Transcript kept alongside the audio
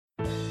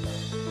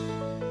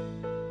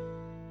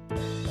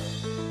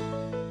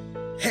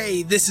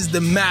Hey, this is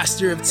the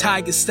master of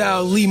Tiger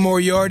Style, Lee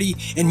Moriarty,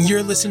 and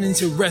you're listening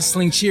to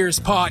Wrestling Cheers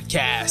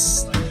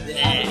Podcast.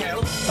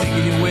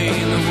 Taking your way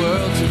in the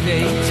world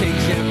today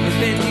takes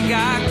everything you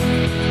got.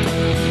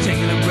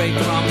 Taking a break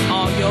from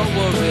all your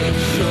worries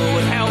sure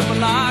would help a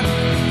lot.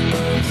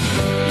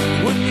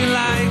 Wouldn't you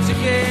like to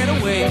get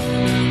away?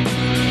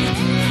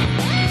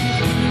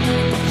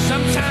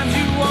 Sometimes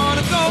you want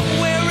to go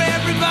where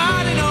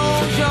everybody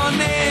knows your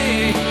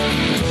name.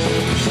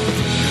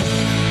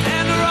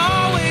 And they're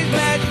always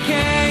glad you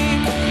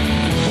came.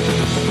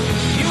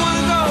 You want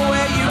to go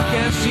where you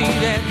can see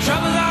that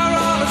troubles are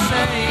all the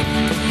same.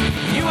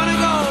 You want to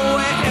go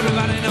where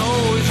everybody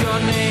knows your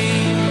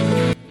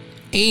name.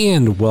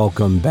 And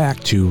welcome back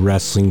to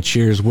Wrestling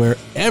Cheers, where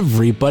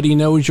everybody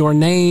knows your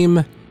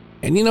name.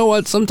 And you know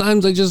what?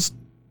 Sometimes I just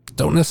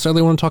don't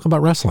necessarily want to talk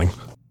about wrestling.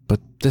 But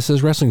this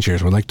is Wrestling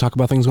Cheers. We like to talk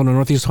about things going on in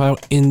Northeast Ohio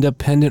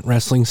independent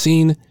wrestling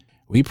scene.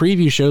 We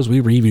preview shows, we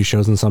review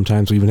shows, and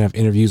sometimes we even have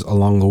interviews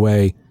along the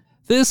way.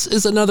 This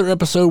is another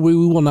episode where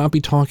we will not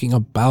be talking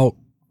about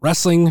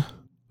wrestling.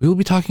 We will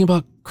be talking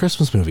about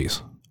Christmas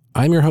movies.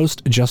 I'm your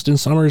host, Justin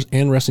Summers,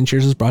 and Wrestling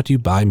Cheers is brought to you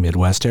by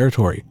Midwest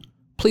Territory.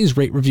 Please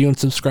rate, review, and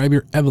subscribe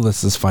your ever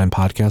this fine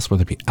podcast,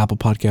 whether it be Apple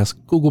Podcasts,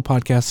 Google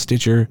Podcasts,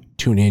 Stitcher,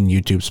 TuneIn,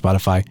 YouTube,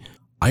 Spotify,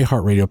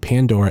 iHeartRadio,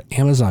 Pandora,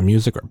 Amazon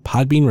Music, or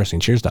Podbean,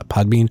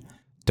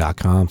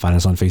 WrestlingCheers.podbean.com. Find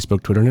us on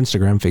Facebook, Twitter, and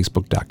Instagram,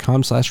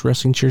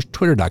 Facebook.com/WrestlingCheers,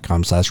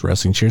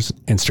 Twitter.com/WrestlingCheers,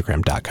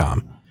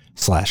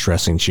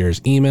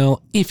 Instagram.com/WrestlingCheers.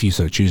 Email, if you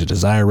so choose to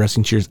desire,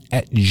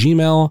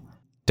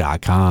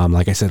 WrestlingCheers@gmail.com.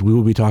 Like I said, we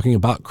will be talking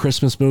about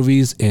Christmas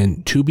movies,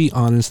 and to be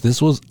honest,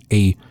 this was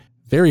a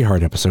very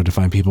hard episode to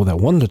find people that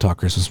wanted to talk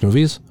Christmas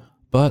movies,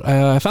 but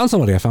I found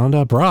somebody. I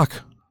found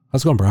Brock.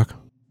 How's it going, Brock?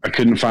 I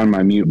couldn't find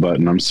my mute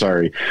button. I'm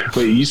sorry.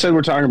 Wait, you said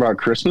we're talking about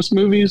Christmas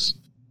movies?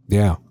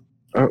 Yeah.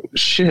 Oh,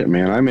 shit,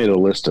 man. I made a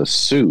list of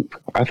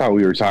soup. I thought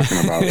we were talking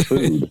about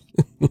food.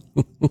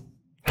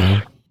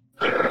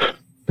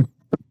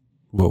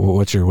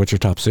 What's your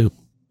top soup?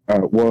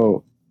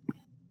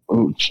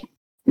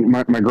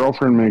 My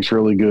girlfriend makes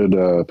really good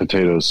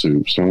potato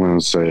soup, so I'm going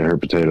to say her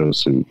potato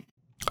soup.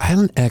 I had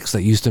an ex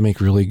that used to make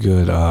really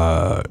good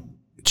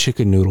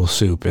chicken noodle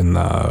soup in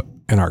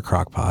our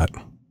crock pot,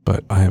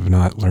 but I have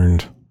not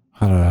learned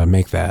how to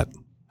make that.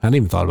 I hadn't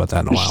even thought about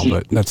that in a while,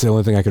 but that's the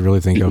only thing I could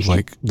really think of.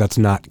 Like, that's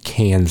not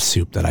canned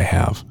soup that I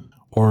have.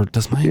 Or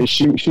does my... Yeah,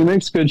 she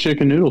makes good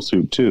chicken noodle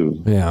soup,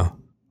 too. Yeah.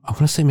 I want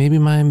to say maybe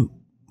my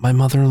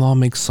mother-in-law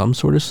makes some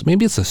sort of...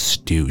 Maybe it's a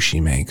stew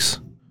she makes.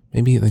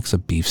 Maybe it's a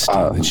beef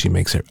stew that she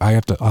makes. I'll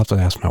have to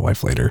ask my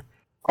wife later.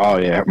 Oh,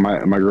 yeah.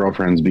 My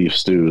girlfriend's beef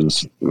stew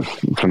is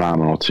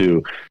phenomenal,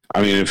 too.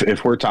 I mean,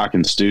 if we're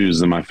talking stews,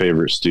 then my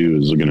favorite stew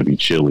is going to be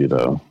chili,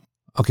 though.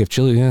 Okay, if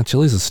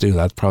chili's a stew.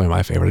 That's probably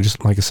my favorite.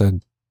 Just like I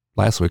said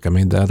last week, I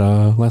made that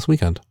last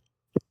weekend.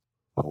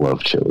 I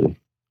love chili.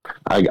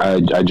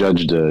 I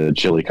judged a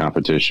chili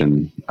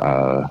competition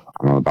I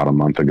don't know, about a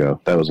month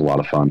ago. That was a lot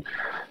of fun.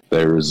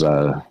 There was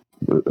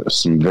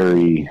some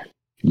very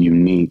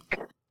unique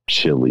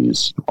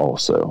chilies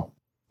also.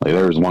 Like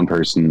there was one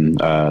person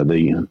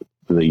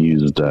they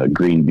used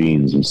green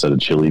beans instead of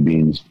chili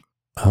beans.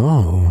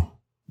 Oh,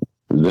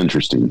 it was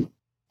interesting.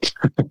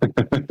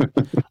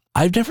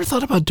 I've never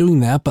thought about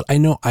doing that, but I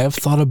know I have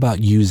thought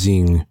about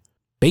using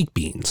baked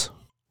beans.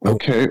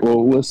 Okay,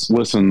 well,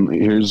 listen,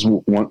 here's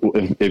one.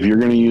 If you're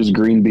going to use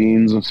green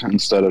beans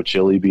instead of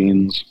chili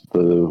beans,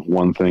 the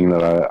one thing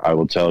that I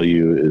will tell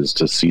you is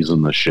to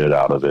season the shit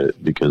out of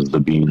it, because the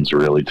beans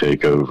really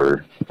take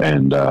over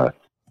and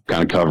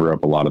kind of cover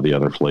up a lot of the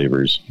other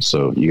flavors.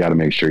 So you got to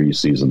make sure you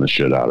season the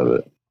shit out of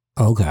it.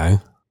 Okay.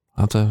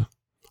 I don't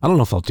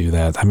know if I'll do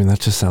that. I mean, that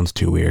just sounds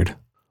too weird.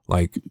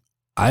 Like,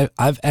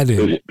 I've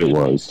added... It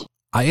was.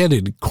 I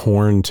added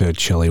corn to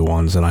chili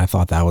once, and I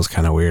thought that was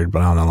kind of weird,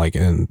 but I don't know, like,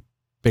 in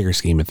bigger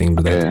scheme of things,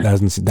 but that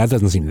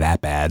doesn't seem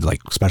that bad,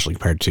 like, especially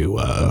compared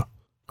to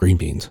green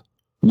beans.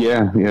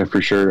 Yeah,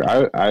 for sure.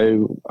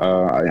 I'm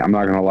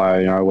not going to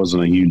lie, I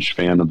wasn't a huge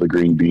fan of the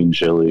green bean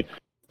chili,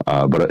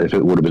 but if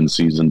it would have been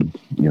seasoned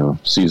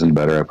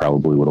better, I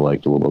probably would have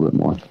liked a little bit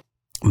more.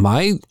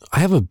 I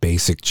have a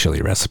basic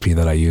chili recipe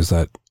that I use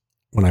that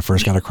when I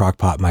first got a crock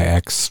pot, my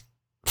ex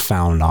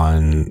found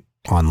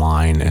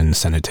online and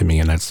sent it to me,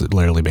 and it's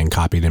literally been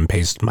copied and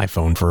pasted my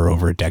phone for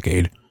over a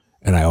decade,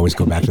 and I always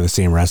go back to the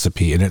same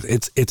recipe, and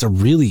it's a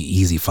really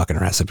easy fucking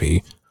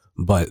recipe.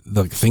 But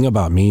the thing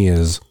about me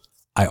is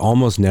I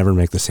almost never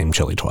make the same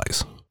chili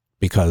twice,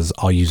 because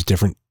I'll use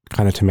different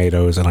kind of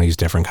tomatoes and I'll use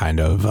different kind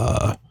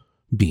of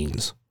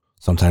beans.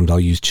 Sometimes I'll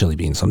use chili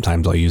beans,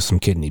 sometimes I'll use some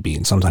kidney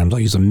beans, sometimes I'll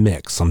use a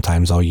mix,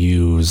 sometimes I'll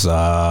use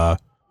I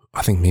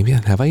think maybe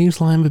have I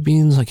used lima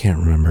beans? I can't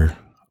remember,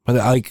 but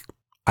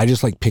I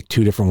just like pick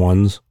two different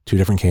ones, two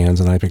different cans,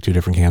 and I pick two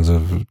different cans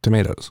of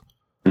tomatoes.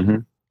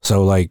 Mm-hmm.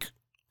 So like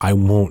I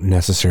won't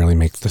necessarily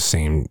make the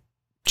same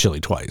chili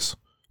twice.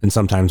 And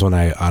sometimes when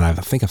I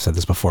think I've said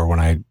this before, when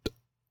I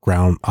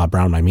brown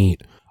my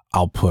meat,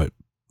 I'll put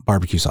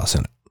barbecue sauce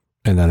in it,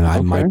 and then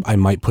I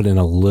might put in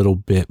a little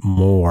bit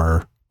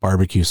more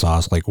barbecue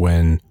sauce, like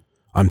when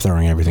I'm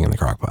throwing everything in the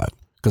crock pot,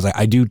 because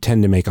I do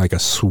tend to make like a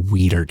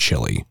sweeter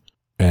chili.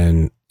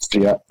 And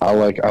See, I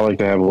like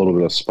to have a little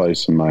bit of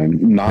spice in mine.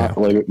 Not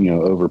like,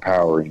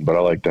 overpowering, but I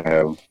like to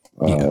have.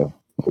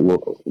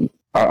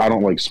 I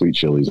don't like sweet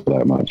chilies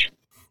that much.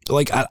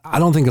 Like I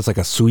don't think it's like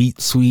a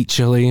sweet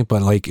chili,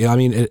 but like I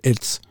mean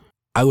it's.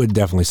 I would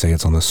definitely say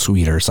it's on the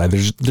sweeter side.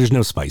 There's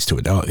no spice to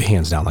it,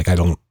 hands down. Like I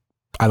don't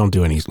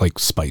do any like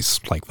spice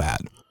like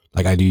that.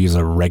 Like I do use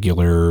a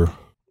regular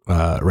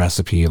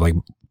recipe, like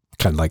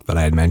kind of like that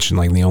I had mentioned.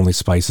 Like the only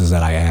spices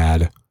that I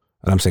add,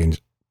 and I'm saying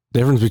the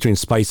difference between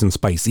spice and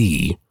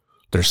spicy.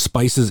 There's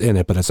spices in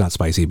it, but it's not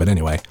spicy. But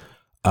anyway,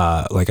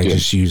 like I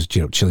just used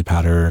chili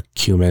powder,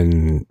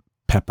 cumin,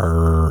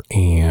 pepper,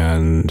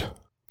 and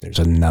there's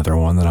another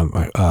one that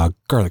I'm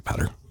garlic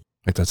powder.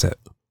 Like that's it.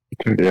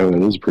 Yeah, it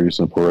is a pretty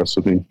simple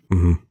recipe.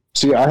 Mm-hmm.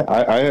 See,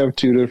 I have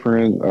two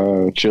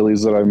different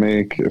chilies that I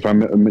make. If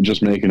I'm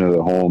just making it at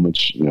home,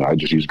 it's I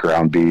just use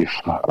ground beef.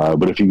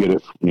 But if you get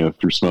it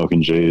through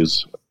Smoking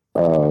Jay's,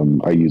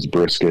 I use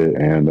brisket,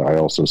 and I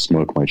also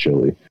smoke my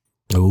chili.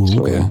 Oh,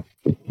 okay.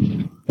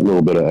 A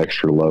little bit of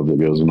extra love that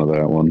goes into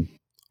that one.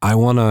 I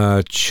won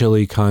a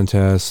chili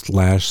contest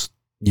last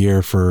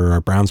year for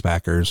our Browns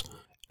backers,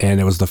 and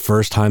it was the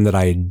first time that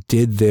I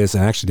did this,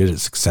 and I actually did it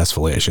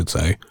successfully, I should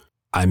say.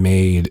 I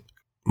made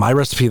my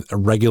recipe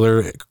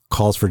regular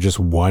calls for just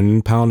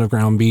 1 pound of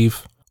ground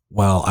beef.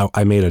 Well,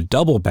 I made a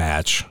double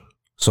batch,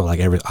 so like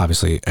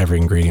obviously every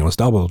ingredient was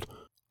doubled.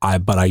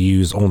 But I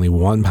used only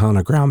 1 pound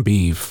of ground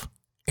beef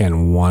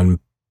and 1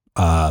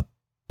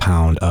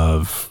 pound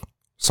of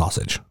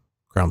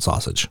ground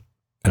sausage,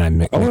 and I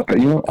mixed.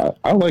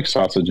 I like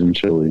sausage and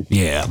chili.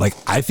 Yeah, like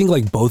I think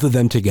like both of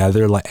them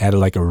together like added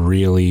like a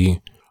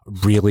really,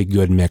 really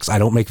good mix. I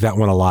don't make that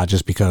one a lot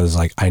just because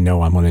like I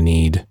know I'm gonna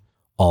need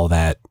all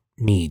that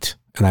meat,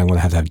 and I'm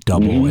gonna have to have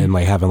double, and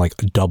like having like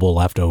double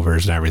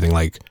leftovers and everything.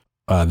 Like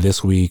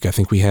this week, I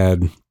think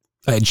I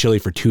had chili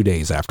for 2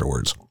 days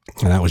afterwards,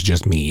 and that was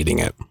just me eating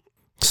it.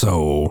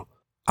 So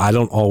I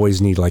don't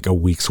always need like a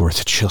week's worth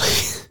of chili.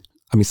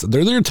 I mean, so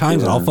there are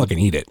times that I'll fucking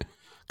eat it,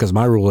 because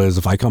my rule is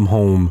if I come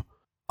home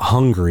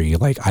hungry,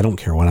 like I don't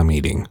care what I'm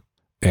eating.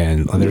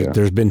 And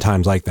there's been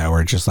times like that where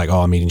it's just like,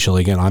 oh, I'm eating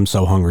chili again. I'm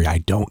so hungry, I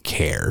don't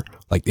care.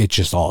 Like it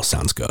just all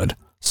sounds good.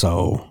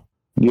 So.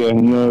 Yeah,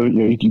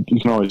 you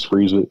can always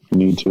freeze it if you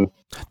need to.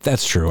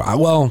 That's true.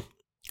 I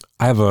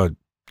have a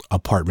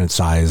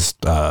apartment-sized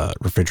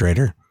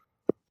refrigerator.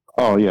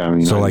 Oh yeah, I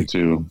mean, so I like,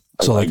 too.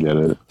 I get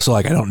it. So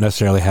like, I don't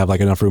necessarily have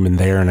like enough room in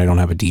there, and I don't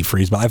have a deep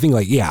freeze. But I think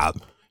like,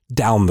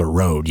 down the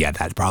road,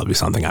 that'd probably be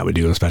something I would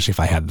do, especially if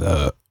I had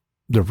the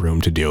room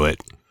to do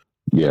it.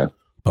 Yeah.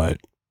 But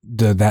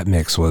that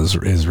mix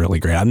is really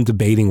great. I'm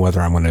debating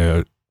whether I'm going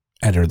to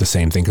enter the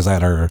same thing, because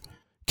at our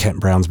Kent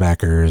Browns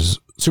backers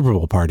Super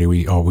Bowl party,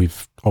 we've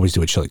always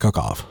do a chili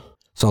cook-off.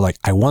 So like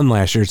I won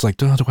last year. It's like,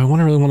 do I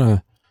really want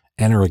to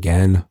enter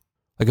again?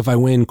 Like if I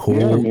win, cool.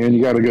 Yeah, man,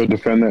 you got to go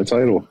defend that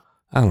title.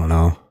 I don't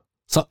know.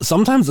 So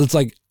sometimes it's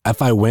like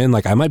if I win,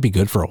 like I might be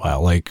good for a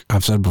while. Like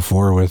I've said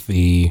before with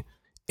the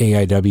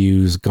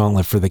AIW's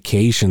Gauntlet for the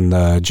Cache and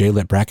the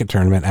J-Lit bracket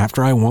tournament,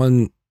 after I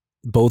won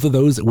both of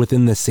those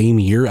within the same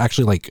year,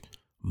 actually like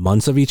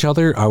months of each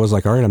other, I was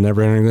like, all right, I'm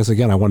never entering this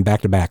again. I won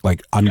back to back.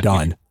 Like I'm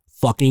done.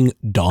 Fucking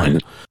done.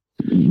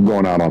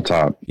 Going out on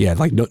top. Yeah,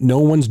 like no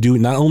one's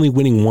doing, not only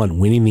winning one,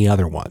 winning the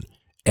other one.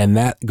 And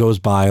that goes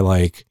by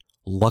like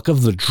luck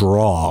of the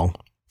draw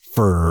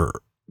for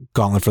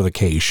Gauntlet for the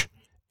Cache,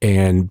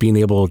 and being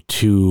able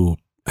to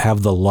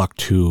have the luck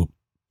to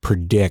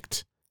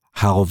predict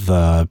how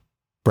the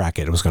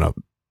bracket was going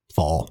to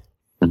fall.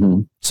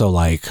 Mm-hmm. So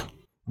like,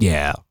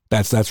 yeah,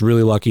 that's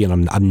really lucky,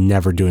 and I'm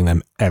never doing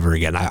them ever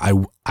again.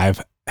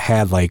 I've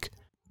had like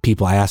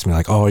people ask me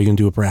like, oh, are you gonna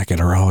do a bracket,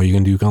 or oh, are you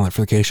gonna do Gauntlet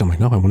for the Cache? I'm like,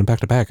 no, I went back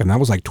to back, and that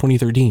was like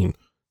 2013.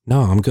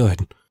 No, I'm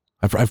good.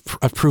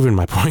 I've proven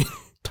my point.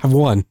 I've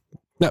won.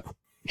 No,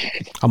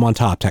 I'm on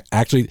top.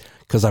 Actually,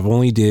 because I've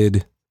only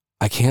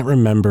I can't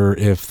remember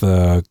if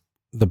the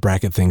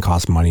bracket thing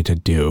cost money to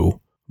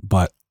do,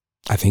 but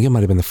I think it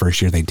might have been the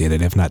first year they did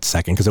it, if not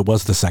second, because it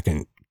was the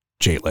second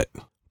J-Lit.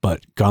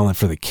 But Gauntlet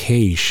for the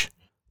Cache,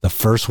 the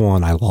first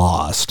one I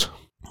lost.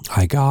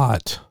 I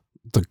got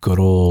the good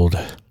old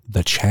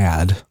the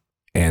Chad,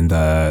 and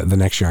the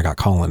next year I got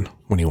Colin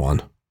when he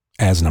won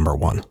as number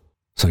one.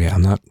 So yeah,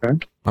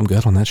 I'm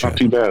good on that shit. Not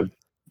too bad.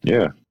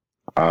 Yeah.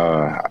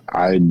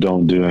 I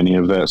don't do any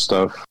of that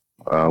stuff.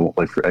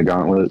 Like for a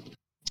Gauntlet,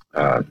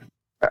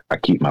 I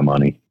keep my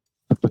money.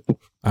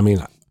 I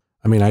mean,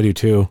 I do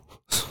too,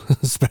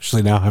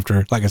 especially now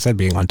after, like I said,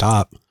 being on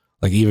top.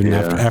 Like even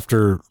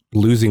after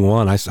losing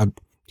one,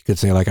 you could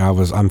say like I'm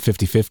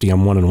 50-50,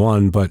 I'm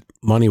 1-1, but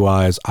money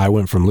wise, I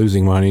went from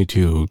losing money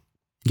to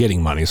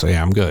getting money. So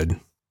yeah, I'm good.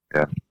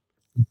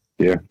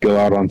 Yeah. Go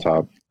out on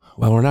top.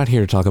 Well, we're not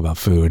here to talk about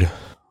food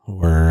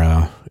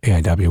or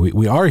AIW.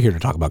 We are here to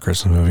talk about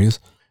Christmas movies.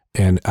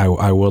 And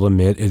I will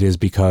admit it is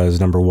because,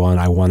 number one,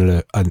 I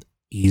wanted an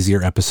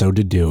easier episode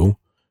to do,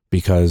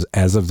 because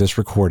as of this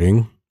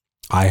recording,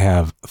 I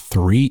have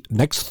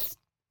next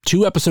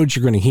 2 episodes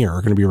you're going to hear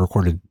are going to be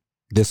recorded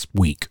this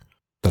week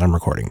that I'm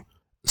recording.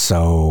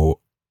 So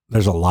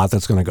there's a lot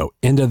that's going to go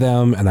into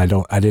them. And I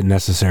didn't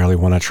necessarily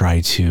want to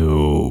try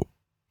to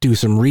do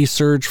some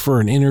research for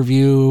an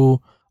interview.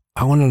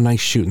 I wanted a nice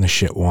shoot in the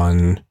shit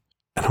one.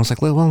 And I was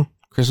like, well,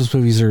 Christmas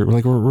movies are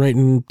like, we're right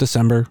in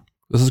December.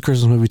 This is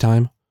Christmas movie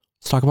time.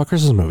 Let's talk about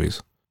Christmas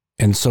movies.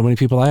 And so many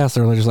people I asked,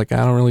 they're just like, I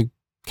don't really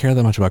care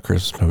that much about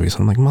Christmas movies.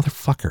 And I'm like,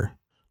 motherfucker.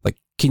 Like,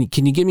 can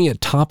you give me a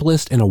top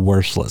list and a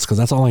worst list? Because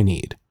that's all I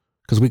need.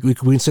 Because we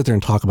can sit there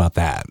and talk about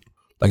that.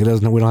 Like, we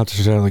don't have to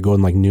necessarily go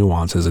in like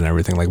nuances and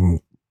everything like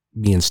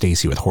me and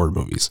Stacy with horror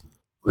movies.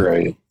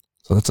 Right.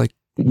 So that's like,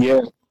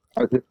 yeah.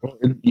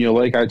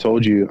 Like I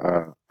told you,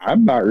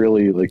 I'm not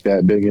really like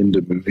that big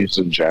into movies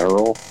in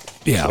general.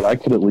 yeah. But I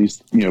could at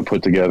least,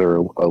 put together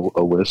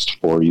a list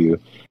for you.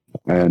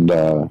 And,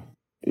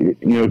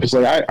 because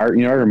like I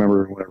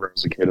remember whenever I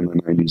was a kid in the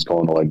 90s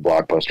going to like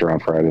Blockbuster on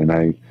Friday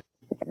night,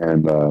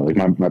 and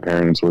like my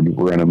parents would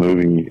rent a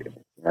movie,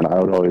 and I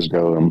would always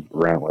go and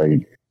rent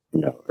like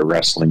a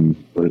wrestling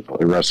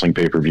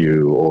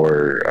pay-per-view,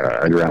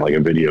 or I'd rent like a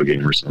video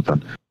game or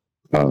something.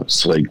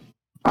 So like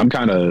I'm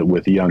kind of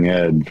with young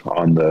Ed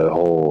on the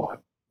whole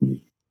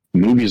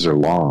movies are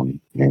long,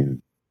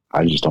 and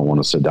I just don't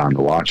want to sit down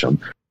to watch them.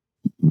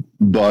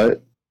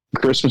 But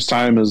Christmas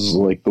time is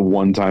like the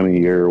one time of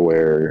year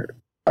where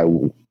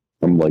I'm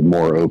like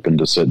more open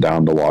to sit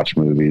down to watch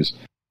movies.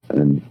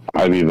 And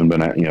I've even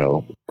been at,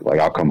 like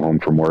I'll come home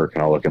from work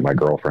and I'll look at my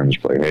girlfriend and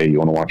she's like, hey, you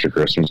want to watch a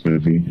Christmas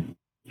movie?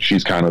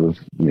 She's kind of,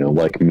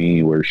 like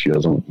me, where she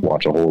doesn't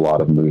watch a whole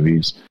lot of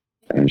movies.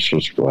 And she'll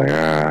just be like,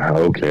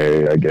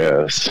 okay, I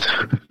guess.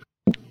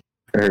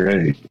 All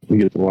right, we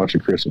get to watch a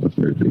Christmas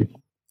movie.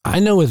 I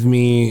know with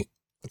me,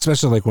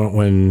 especially like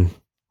when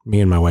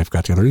me and my wife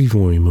got together, even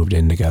when we moved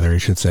in together, I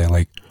should say,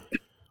 like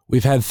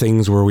we've had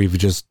things where we've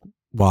just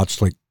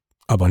watched like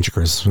a bunch of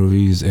Christmas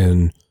movies,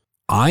 and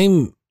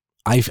I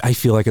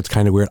feel like it's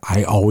kind of weird.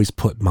 I always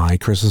put my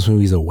Christmas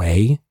movies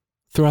away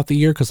throughout the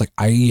year because like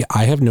I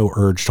have no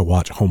urge to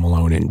watch Home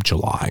Alone in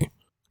July.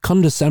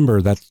 Come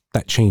December, that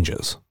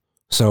changes.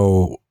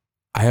 So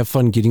I have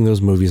fun getting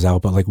those movies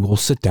out, but like we'll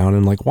sit down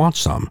and like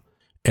watch some.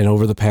 And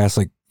over the past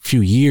like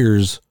few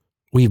years,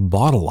 we've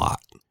bought a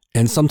lot.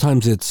 And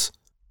sometimes it's,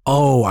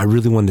 oh, I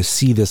really wanted to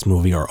see this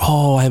movie, or,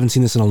 oh, I haven't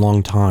seen this in a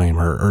long time,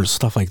 or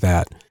stuff like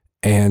that.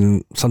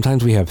 And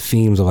sometimes we have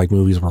themes of like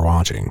movies we're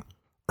watching,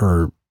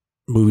 or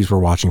movies we're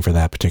watching for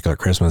that particular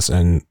Christmas.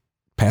 And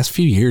past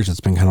few years,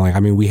 it's been kind of like, I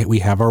mean, we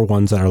have our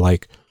ones that are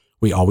like,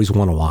 we always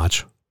want to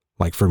watch.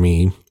 Like for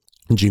me,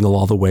 Jingle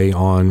All the Way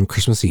on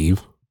Christmas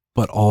Eve,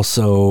 but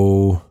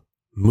also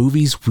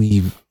movies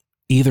we've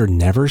either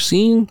never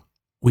seen,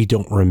 we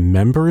don't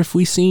remember if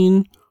we've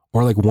seen,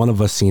 or like one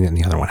of us seen it and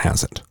the other one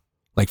hasn't.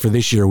 Like for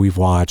this year, we've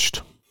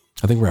watched,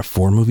 I think we're at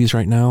 4 movies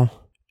right now.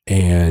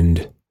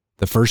 And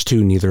the first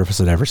 2, neither of us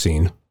had ever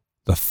seen.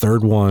 The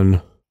third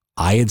one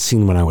I had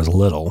seen when I was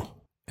little,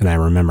 and I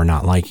remember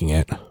not liking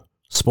it.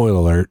 Spoiler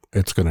alert,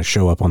 it's going to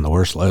show up on the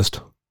worst list.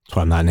 That's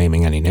why I'm not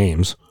naming any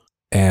names.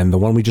 And the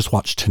one we just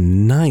watched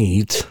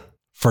tonight,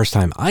 first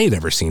time I had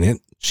ever seen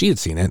it, she had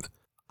seen it.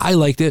 I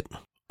liked it,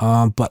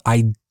 but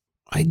I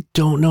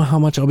don't know how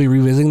much I'll be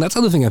revisiting. That's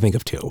the other thing I think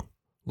of too.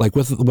 Like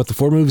with the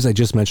 4 movies I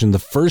just mentioned, the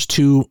first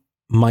 2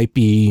 might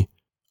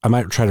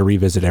try to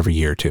revisit every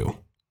year or 2,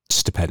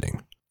 just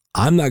depending.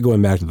 I'm not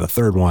going back to the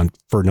third one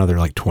for another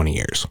like 20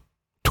 years,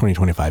 20,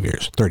 25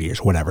 years, 30 years,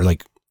 whatever.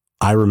 Like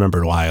I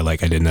remembered why I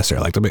didn't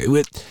necessarily like them.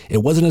 It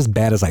wasn't as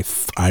bad as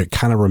I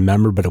kind of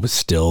remember, but it was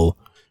still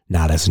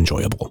not as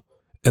enjoyable.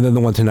 And then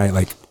the one tonight,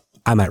 like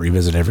I might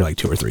revisit every like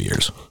 2 or 3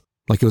 years.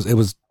 Like it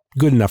was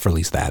good enough for at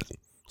least that.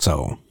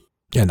 So,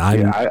 and I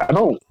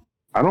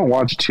don't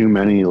watch too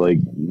many like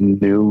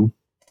new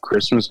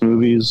Christmas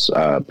movies.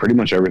 Pretty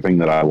much everything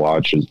that I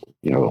watch is,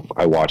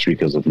 I watch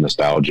because of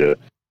nostalgia.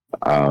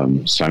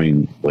 So I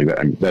mean, like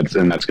that's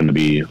going to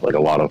be like a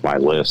lot of my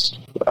list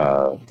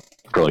for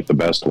like the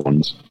best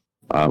ones.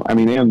 I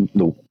mean, and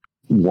the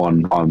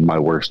one on my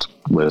worst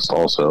list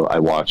also I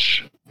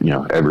watch,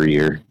 every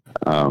year,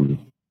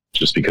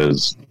 just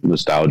because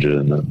nostalgia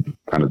and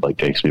kind of like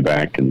takes me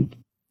back and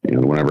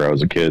whenever I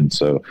was a kid.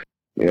 So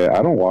yeah,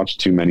 I don't watch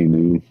too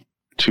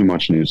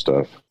much new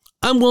stuff.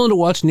 I'm willing to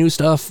watch new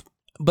stuff,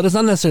 but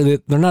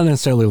they're not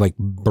necessarily like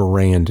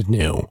brand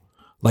new.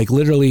 Like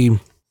literally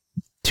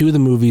 2 of the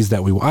movies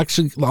that we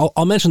actually,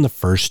 I'll mention the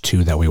first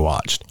 2 that we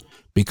watched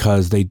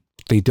because they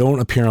don't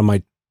appear on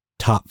my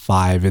top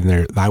 5 in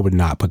there. I would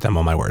not put them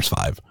on my worst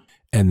 5.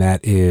 And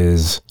that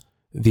is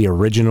the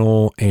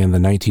original and the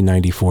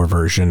 1994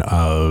 version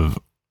of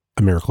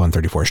A Miracle on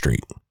 34th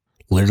Street.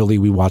 Literally,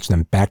 we watched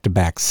them back to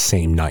back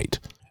same night.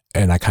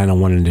 And I kind of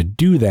wanted to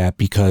do that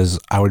because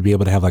I would be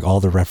able to have like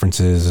all the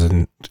references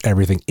and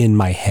everything in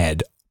my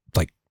head,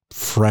 like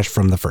fresh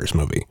from the first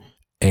movie.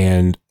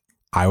 And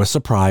I was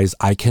surprised.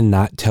 I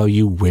cannot tell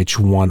you which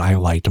one I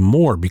liked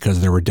more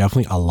because there were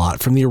definitely a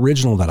lot from the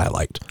original that I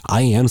liked.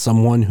 I am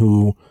someone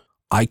who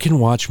I can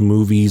watch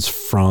movies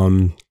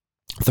from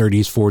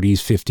 30s, 40s,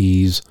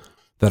 50s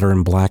that are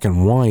in black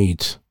and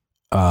white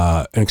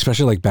and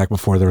especially like back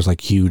before there was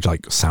like huge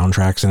like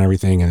soundtracks and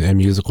everything and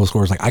musical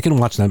scores, like I can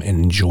watch them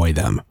and enjoy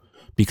them,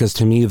 because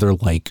to me they're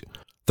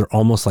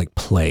almost like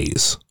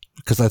plays,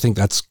 because I think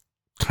that's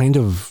kind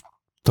of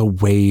the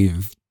way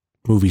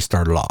movies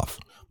started off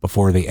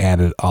before they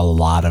added a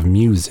lot of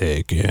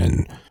music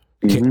and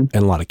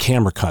a lot of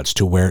camera cuts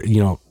to where,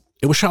 you know,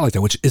 it was shot like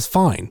that, which is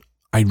fine.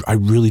 I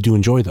really do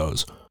enjoy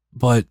those,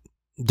 but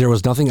there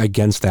was nothing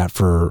against that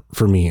for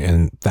me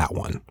in that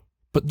one.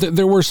 But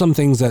there were some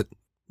things that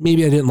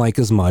maybe I didn't like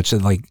as much.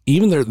 And like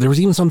even there was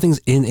even some things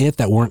in it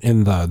that weren't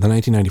in the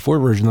 1994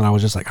 version that I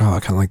was just like, oh, I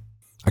kind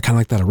of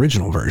like that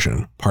original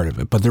version part of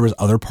it. But there was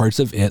other parts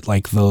of it,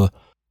 like the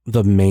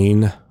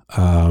main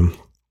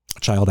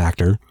child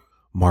actor,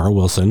 Mara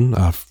Wilson.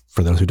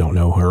 For those who don't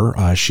know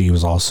her, she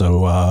was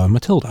also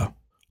Matilda.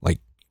 Like,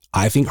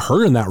 I think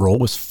her in that role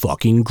was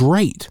fucking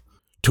great,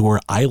 to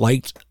where I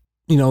liked,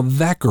 you know,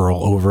 that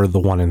girl over the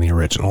one in the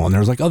original. And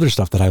there's like other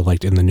stuff that I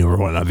liked in the newer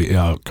one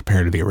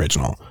compared to the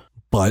original.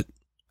 But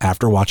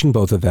after watching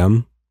both of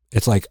them,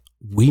 it's like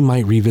we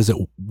might revisit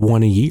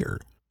one a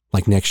year.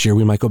 Like next year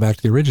we might go back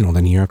to the original.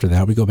 Then the year after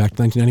that we go back to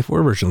the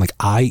 1994 version. Like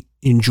I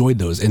enjoyed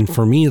those. And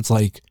for me, it's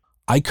like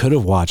I could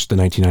have watched the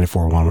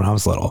 1994 one when I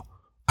was little.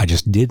 I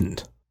just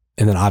didn't.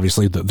 And then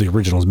obviously the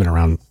original's been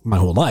around my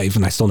whole life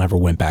and I still never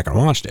went back and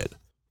watched it.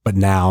 But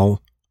now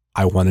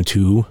I wanted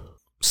to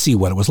see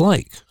what it was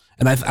like.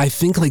 And I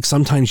think like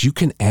sometimes you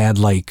can add,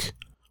 like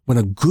when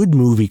a good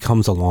movie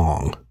comes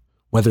along,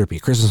 whether it be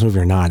a Christmas movie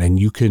or not, and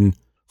you can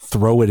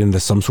throw it into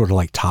some sort of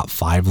like top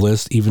 5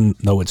 list, even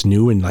though it's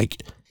new, and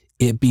like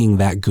it being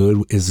that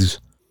good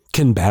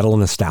can battle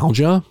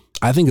nostalgia,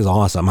 I think is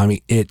awesome. I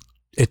mean, it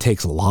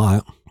takes a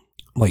lot.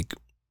 Like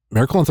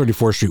Miracle on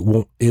 34th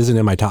Street isn't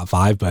in my top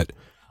 5, but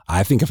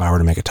I think if I were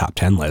to make a top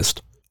 10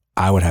 list,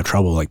 I would have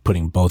trouble like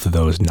putting both of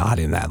those not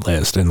in that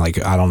list. And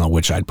like, I don't know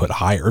which I'd put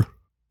higher,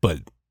 but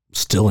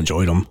still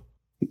enjoyed them.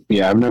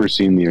 Yeah, I've never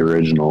seen the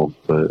original,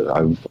 but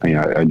I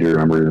do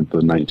remember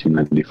the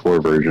 1994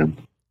 version.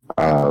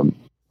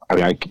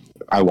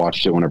 I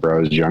watched it whenever I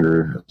was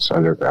younger, so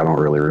I don't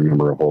really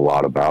remember a whole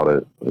lot about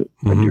it. But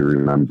I do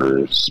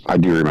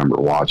remember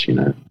watching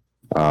it.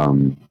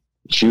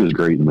 She was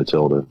great in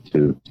Matilda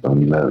too. I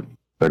mean,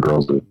 that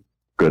girl's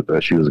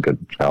she was a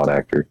good child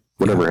actor.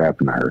 Whatever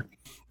happened to her?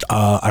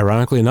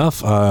 Ironically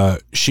enough,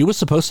 she was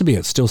supposed to be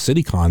at Steel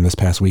City Con this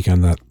past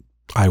weekend that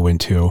I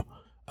went to.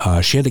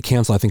 She had to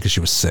cancel, I think, because she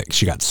was sick.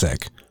 She got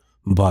sick.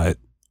 But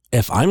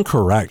if I'm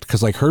correct,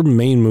 because like her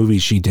main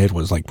movies she did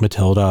was like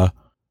Matilda,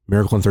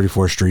 Miracle on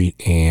 34th Street,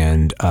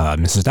 and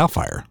Mrs.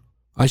 Doubtfire.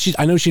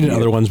 I know she did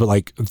other ones, but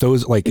like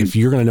those, like if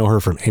you're gonna know her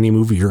from any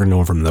movie, you're gonna know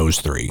her from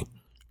those 3.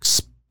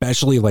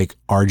 Especially like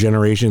our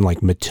generation,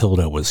 like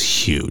Matilda was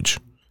huge,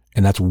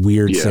 and that's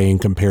weird saying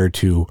compared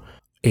to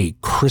a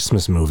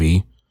Christmas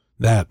movie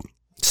that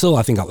still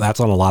I think that's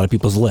on a lot of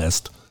people's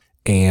list,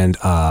 and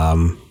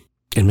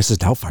Mrs.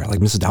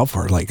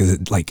 Doubtfire, like is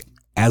it like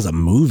as a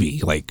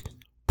movie, like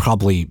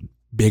probably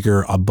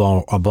bigger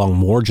among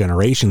more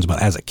generations,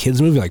 but as a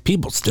kid's movie, like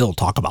people still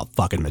talk about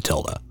fucking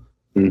Matilda.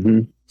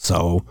 Mm-hmm.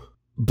 So,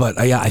 but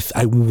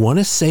I want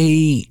to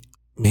say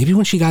maybe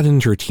when she got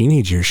into her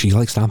teenage years, she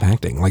like stopped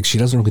acting. Like she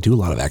doesn't really do a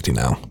lot of acting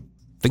now.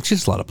 I think she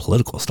does a lot of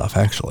political stuff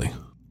actually,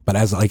 but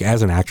as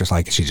an actress,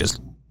 like she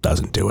just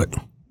doesn't do it.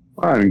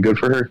 I mean, good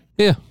for her.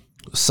 Yeah.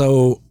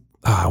 So,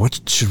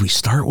 what should we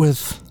start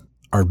with?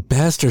 Our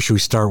best, or should we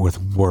start with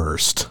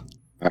worst?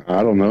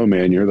 I don't know,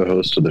 man. You're the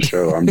host of the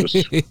show. I'm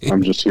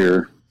just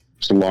here,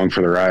 just along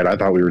for the ride. I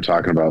thought we were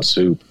talking about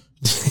soup.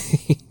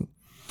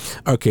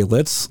 Okay,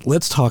 let's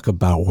talk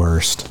about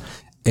worst.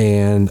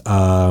 And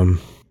I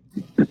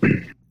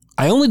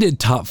only did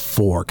top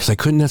 4 because I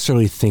couldn't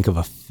necessarily think of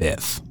a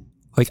 5th.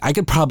 Like I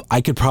could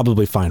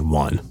probably find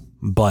one,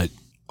 but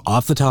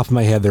off the top of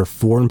my head, there are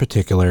 4 in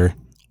particular.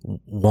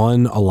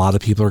 One, a lot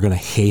of people are going to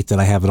hate that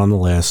I have it on the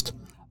list.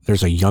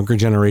 There's a younger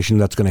generation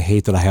that's going to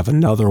hate that I have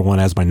another one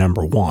as my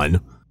number 1.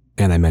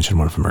 And I mentioned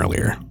one from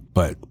earlier.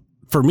 But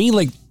for me,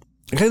 like,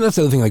 kind of that's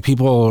the other thing. Like,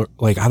 people,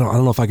 like, I don't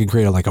know if I could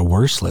create a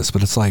worst list,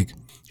 but it's like,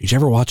 did you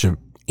ever watch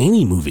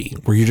any movie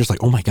where you're just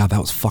like, oh my God, that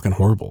was fucking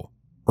horrible?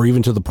 Or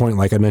even to the point,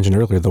 like I mentioned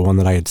earlier, the one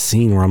that I had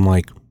seen where I'm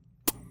like,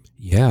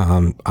 yeah,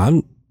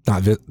 I'm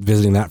not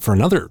visiting that for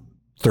another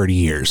 30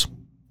 years.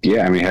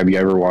 Yeah, I mean, have you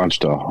ever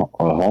watched a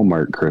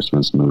Hallmark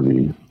Christmas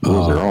movie?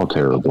 Those are all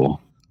terrible.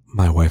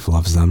 My wife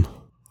loves them.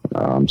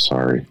 I'm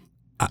sorry.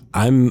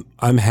 I'm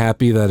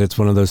happy that it's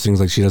one of those things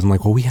like she doesn't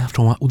like, well, we have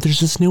to watch, there's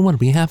this new one,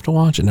 we have to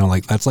watch it. No,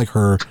 like that's like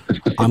her,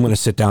 I'm going to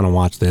sit down and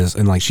watch this.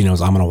 And like, she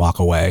knows I'm going to walk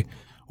away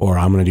or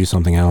I'm going to do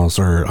something else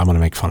or I'm going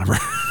to make fun of her.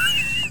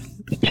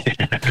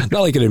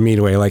 Not like in a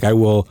mean way. Like I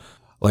will,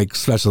 like,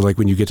 especially like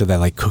when you get to that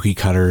like cookie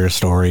cutter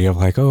story of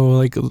like, oh,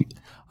 like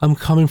I'm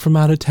coming from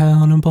out of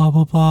town and blah,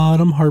 blah, blah.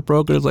 And I'm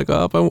heartbroken. It's like,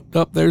 oh,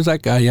 there's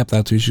that guy. Yep.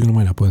 That's who she's going to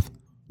wind up with.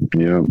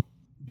 Yeah.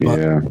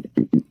 Yeah.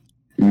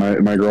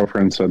 My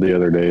girlfriend said the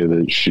other day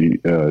that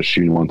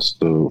she wants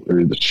to,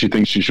 or that she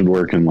thinks she should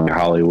work in like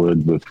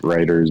Hollywood with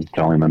writers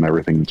telling them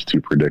everything's too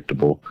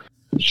predictable.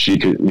 She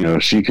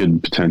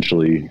could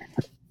potentially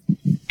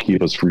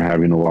keep us from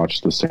having to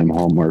watch the same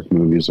Hallmark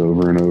movies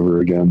over and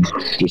over again,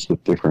 just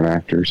with different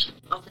actors.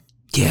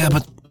 Yeah,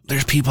 but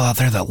there's people out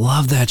there that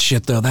love that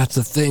shit, though. That's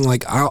the thing.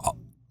 Like,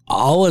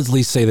 I'll at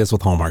least say this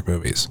with Hallmark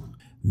movies.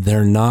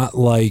 They're not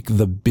like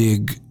the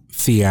big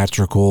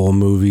theatrical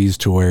movies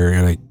to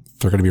where like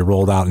they're going to be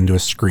rolled out into a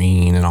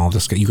screen and all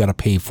this. You got to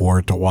pay for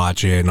it to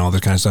watch it and all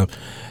this kind of stuff.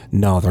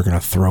 No, they're going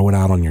to throw it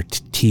out on your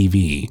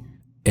TV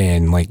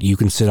and like you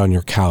can sit on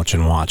your couch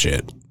and watch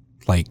it.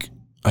 Like,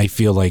 I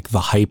feel like the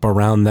hype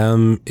around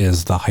them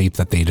is the hype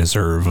that they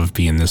deserve of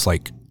being this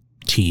like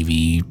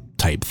TV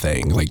type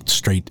thing, like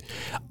straight.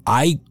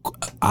 I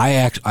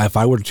actually, if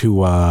I were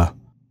to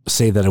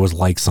say that it was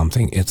like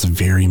something, it's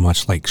very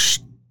much like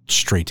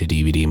straight to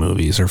DVD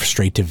movies or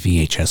straight to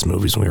VHS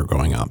movies when we were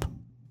growing up.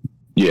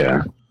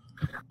 Yeah.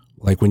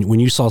 Like when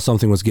you saw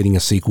something was getting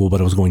a sequel,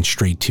 but it was going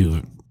straight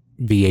to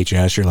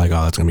VHS, you're like,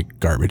 oh, that's going to be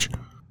garbage.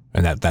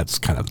 And that's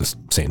kind of the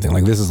same thing.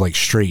 Like this is like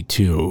straight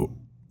to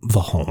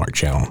the Hallmark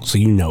Channel. So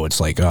you know it's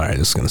like, all right,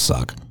 this is going to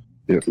suck.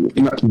 Yeah.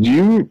 Do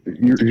you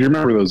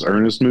remember those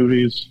Ernest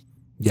movies?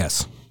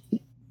 Yes.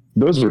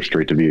 Those were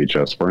straight to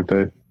VHS, weren't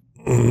they?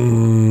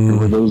 Or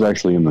were those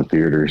actually in the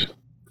theaters?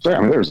 So, I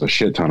mean, there's a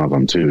shit ton of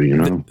them too, you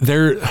know?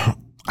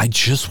 I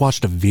just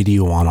watched a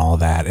video on all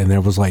that, and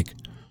there was like,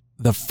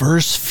 the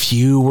first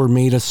few were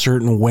made a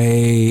certain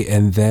way,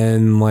 and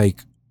then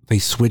like they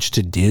switched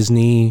to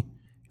Disney,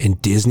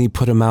 and Disney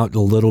put them out a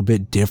little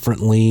bit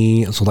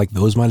differently. So like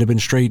those might have been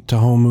straight to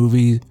home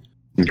movies.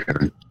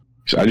 Okay.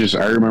 So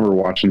I remember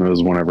watching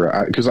those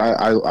whenever, because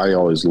I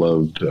always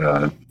loved,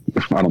 I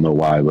don't know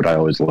why, but I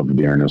always loved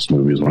the Ernest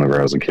movies whenever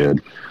I was a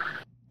kid.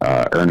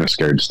 Ernest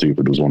Scared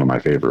Stupid was one of my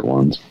favorite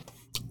ones.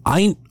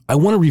 I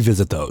want to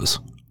revisit those.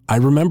 I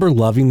remember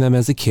loving them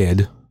as a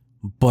kid,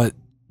 but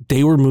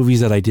they were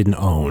movies that I didn't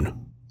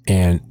own.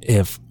 And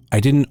if I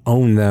didn't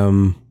own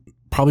them,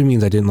 probably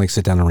means I didn't like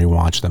sit down and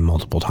rewatch them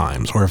multiple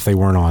times, or if they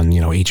weren't on,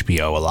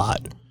 HBO a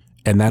lot.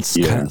 And that's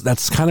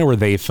kind of where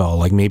they fell.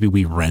 Like maybe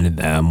we rented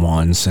them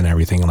once and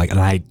everything.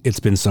 And it's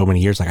been so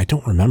many years, like I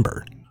don't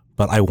remember.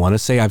 But I want to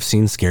say I've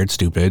seen Scared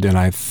Stupid, and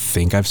I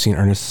think I've seen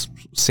Ernest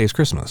Saves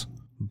Christmas.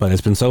 But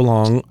it's been so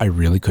long, I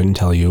really couldn't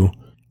tell you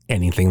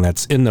anything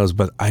that's in those.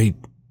 But I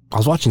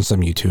was watching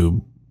some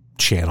YouTube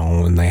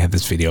channel, and they had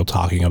this video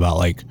talking about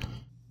like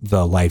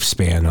the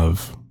lifespan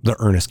of the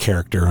Ernest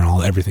character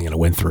and everything that it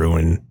went through.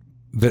 And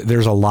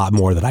there's a lot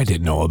more that I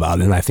didn't know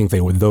about. And I think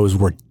those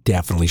were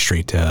definitely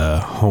straight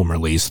to home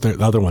release.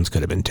 The other ones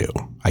could have been too.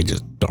 I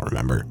just don't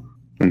remember.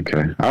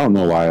 Okay. I don't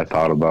know why I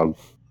thought about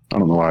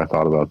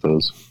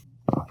those.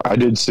 I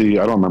did see,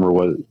 I don't remember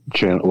what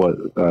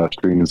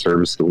streaming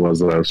service it was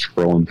that I was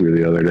scrolling through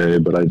the other day,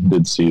 but I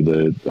did see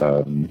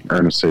that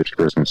Ernest Saves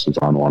Christmas was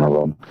on one of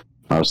them.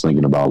 I was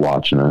thinking about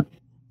watching it.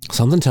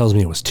 Something tells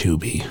me it was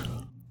Tubi.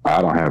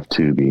 I don't have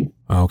Tubi.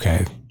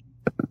 Okay.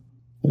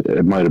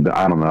 It might have been,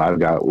 I don't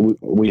know.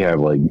 We have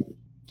like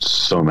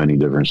so many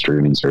different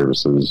streaming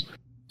services.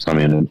 So, I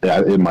mean,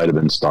 it might have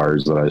been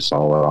Stars that I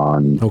saw it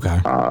on. Okay.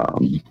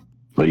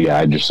 But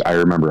yeah, I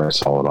remember I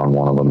saw it on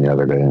one of them the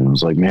other day, and I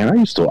was like, man, I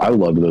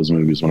loved those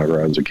movies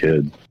whenever I was a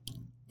kid.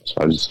 So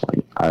I was just like,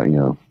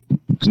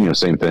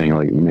 same thing,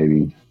 like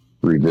maybe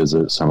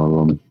revisit some of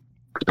them,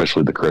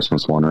 especially the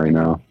Christmas one right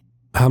now.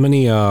 How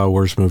many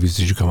worst movies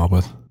did you come up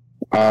with?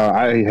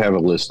 I have a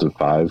list of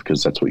 5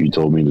 because that's what you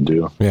told me to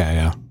do.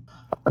 Yeah.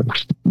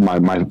 My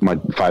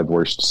 5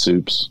 worst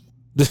soups.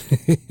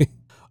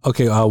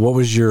 Okay, what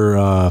was your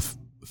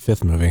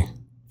 5th movie?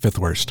 5th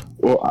worst?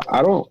 Well,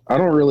 I don't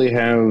really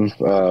have.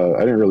 I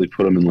didn't really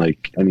put them in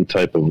like any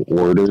type of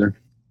order.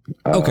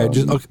 Okay,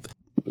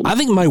 I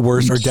think my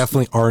worst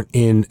definitely aren't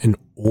in an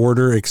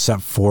order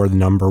except for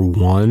number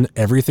 1.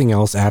 Everything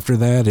else after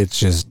that, it's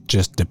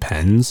just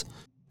depends.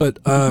 But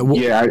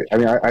yeah,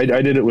 I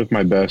did it with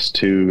my best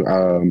too.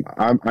 I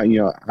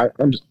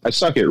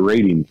suck at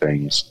rating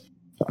things,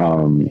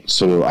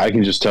 so I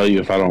can just tell you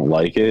if I don't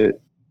like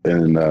it,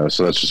 and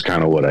so that's just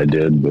kind of what I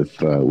did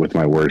with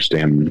my worst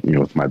and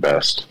with my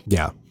best.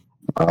 Yeah.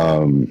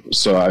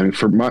 So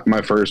for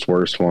my first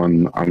worst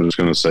one, I'm just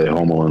gonna say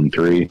Home Alone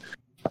 3.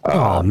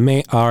 Oh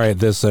man! All right,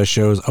 this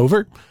show's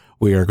over.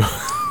 We are.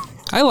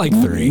 I like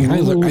 3. I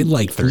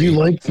like 3. You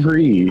like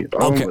 3?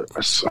 Okay.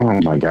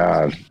 Oh my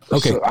god.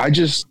 Okay. So I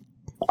just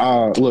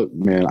look,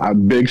 man. I'm a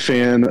big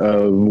fan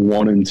of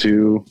 1 and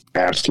 2.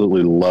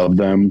 Absolutely love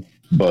them.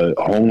 But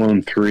Home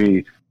Alone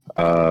 3,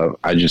 I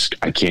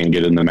can't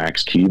get in the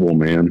Max Keeble,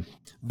 man.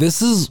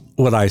 This is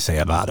what I say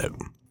about it.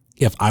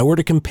 If I were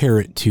to compare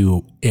it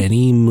to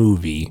any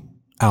movie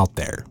out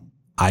there,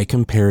 I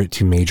compare it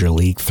to Major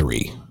League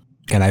 3.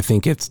 And I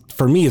think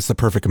for me, it's the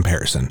perfect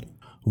comparison.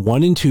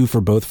 1 and 2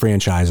 for both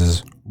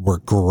franchises were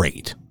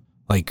great.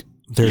 Like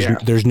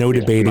there's no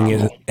debating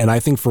it. And I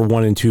think for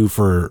 1 and 2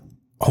 for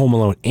Home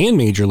Alone and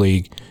Major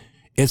League,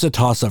 it's a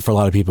toss up for a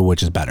lot of people,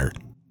 which is better.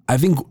 I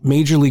think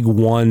Major League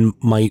 1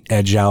 might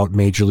edge out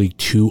Major League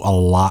 2 a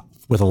lot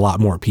with a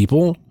lot more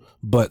people.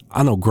 But I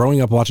don't know,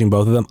 growing up watching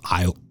both of them,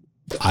 I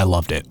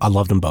loved it. I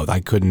loved them both. I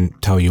couldn't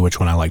tell you which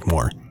one I liked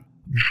more.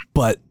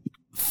 But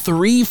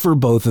 3 for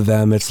both of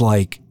them, it's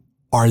like,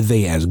 Are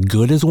they as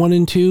good as 1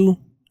 and 2?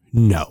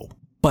 No.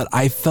 But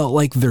I felt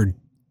like they're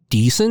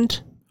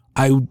decent.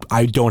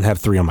 I don't have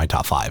 3 on my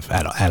top 5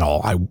 at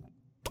all.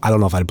 I don't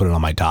know if I'd put it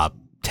on my top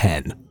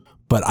 10.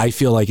 But I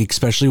feel like,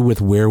 especially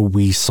with where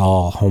we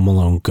saw Home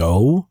Alone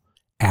go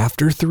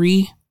after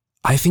 3,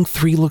 I think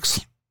 3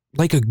 looks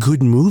like a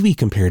good movie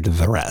compared to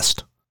the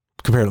rest.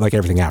 Compared to like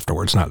everything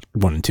afterwards, not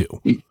 1 and 2.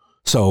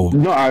 So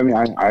no, I mean,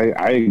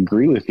 I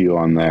agree with you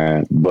on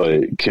that,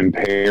 but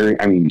comparing,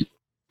 I mean,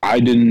 I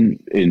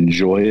didn't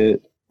enjoy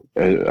it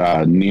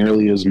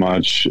nearly as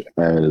much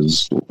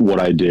as what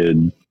I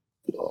did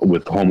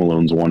with Home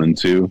Alone's 1 and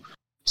 2.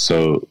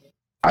 So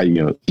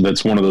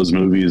that's one of those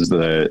movies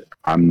that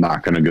I'm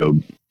not going to go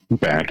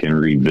back and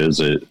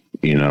revisit,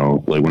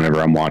 like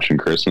whenever I'm watching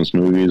Christmas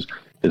movies,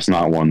 it's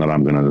not one that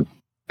I'm going to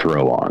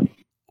throw on.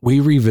 We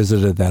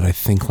revisited that, I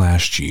think,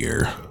 last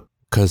year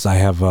because I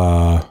have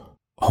a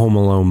Home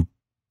Alone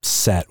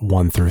set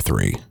 1 through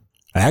 3.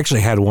 I actually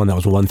had one that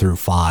was 1 through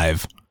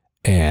 5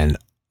 and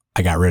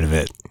I got rid of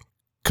it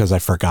because I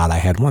forgot I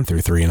had 1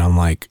 through 3. And I'm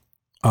like,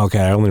 okay,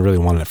 I only really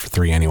wanted it for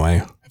 3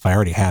 anyway. If I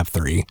already have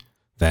 3,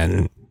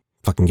 then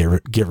fucking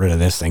get rid of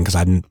this thing because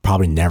I'm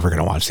probably never going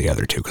to watch the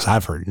other 2 because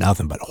I've heard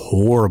nothing but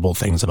horrible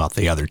things about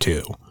the other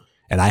 2.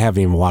 And I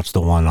haven't even watched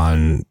the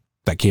one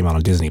that came out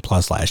on Disney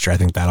Plus last year. I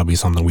think that'll be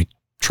something we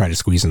try to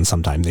squeeze in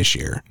sometime this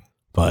year.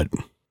 But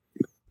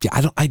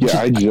yeah, I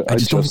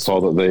just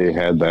saw that they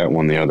had that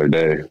one the other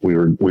day. We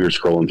were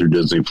scrolling through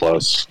Disney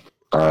Plus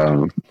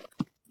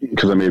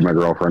because I made my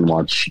girlfriend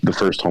watch the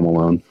first Home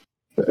Alone,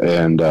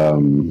 and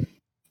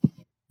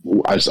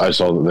I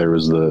saw that there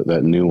was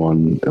that new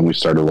one, and we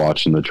started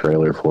watching the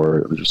trailer for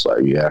it. It was just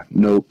like, yeah,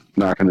 nope,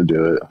 not going to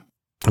do it.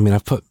 I mean, I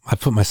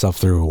put myself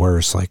through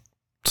worse, like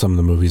some of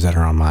the movies that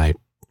are on my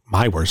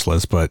worst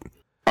list, but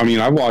I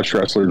mean, I've watched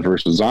Wrestlers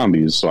versus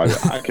Zombies, so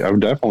I've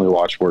definitely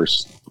watched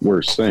worse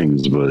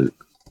things, but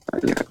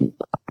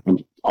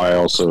I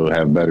also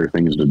have better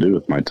things to do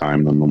with my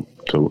time than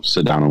to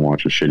sit down and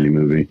watch a shitty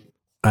movie.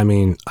 I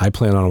mean, I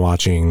plan on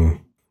watching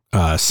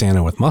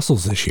Santa with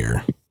Muscles this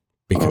year.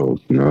 Oh,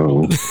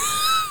 no.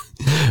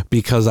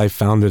 Because I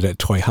found it at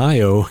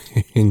Toy-Hio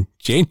in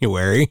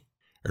January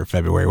or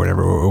February,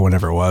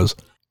 whenever it was.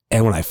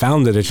 And when I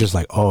found it, it's just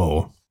like,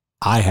 oh,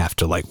 we have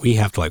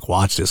to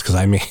watch this because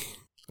I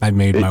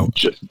made my...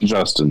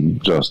 Justin,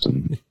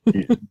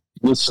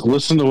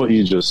 listen to what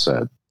you just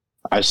said.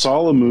 I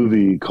saw a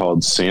movie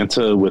called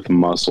Santa with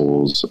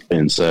Muscles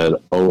and said,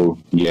 oh,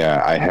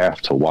 yeah, I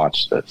have to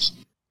watch this.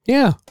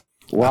 Yeah.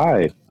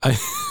 Why?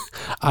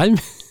 I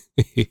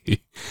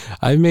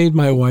made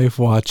my wife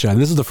watch,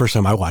 and this is the first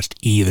time I watched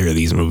either of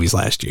these movies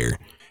last year,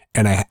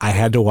 and I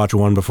had to watch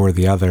one before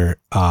the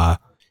other,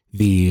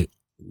 the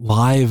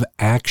live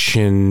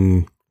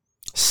action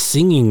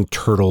singing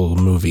turtle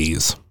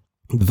movies,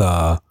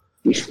 the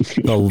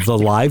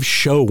live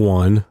show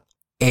one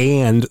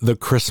and the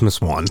Christmas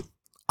one.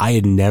 I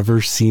had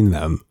never seen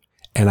them,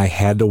 and I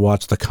had to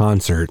watch the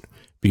concert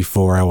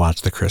before I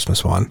watched the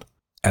Christmas one.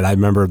 And I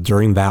remember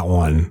during that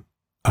one,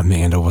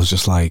 Amanda was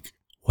just like,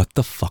 what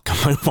the fuck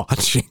am I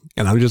watching?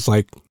 And I'm just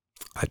like,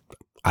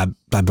 I've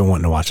been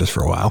wanting to watch this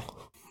for a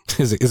while.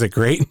 Is it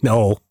great?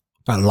 No,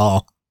 not at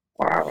all.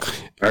 Wow.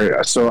 All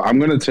right, so I'm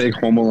going to take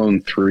Home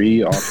Alone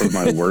 3 off of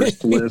my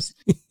worst list,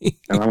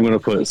 and I'm going to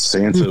put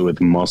Santa with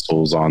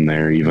Muscles on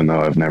there, even though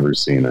I've never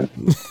seen it.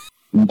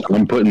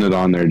 I'm putting it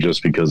on there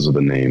just because of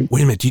the name.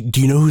 Wait a minute.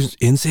 Do you know who's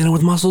in Santa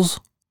with Muscles?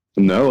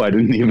 No, I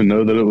didn't even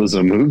know that it was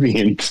a movie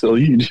until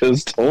you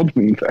just told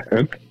me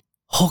that.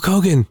 Hulk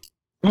Hogan.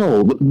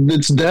 Oh,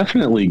 it's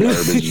definitely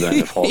garbage then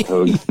if Hulk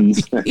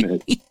Hogan's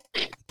in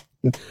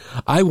it.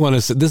 I want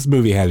to say this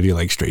movie had to be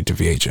like straight to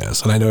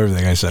VHS, and I know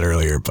everything I said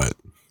earlier, but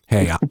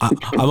hey,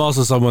 I'm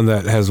also someone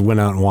that has went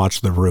out and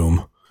watched The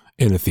Room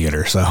in a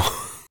theater, so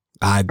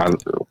I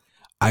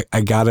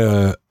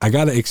gotta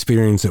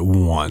experience it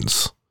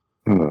once.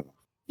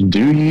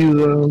 Do you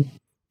though?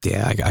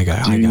 Yeah, I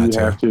got to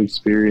have to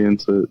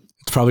experience it.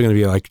 It's probably gonna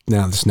be like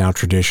this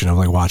tradition of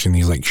like watching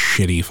these like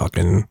shitty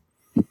fucking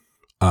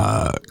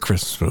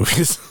Christmas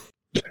movies.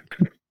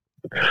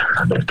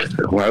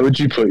 Why would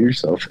you put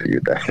yourself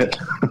through that?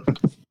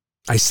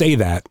 I say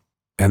that,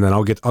 and then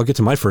I'll get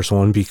to my first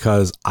one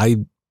because I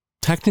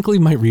technically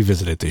might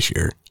revisit it this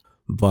year,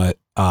 but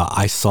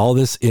I saw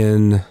this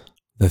in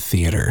the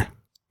theater,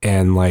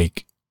 and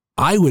like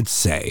I would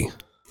say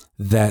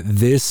that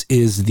this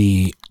is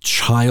the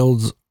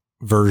child's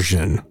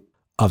version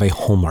of a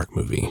Hallmark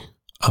movie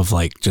of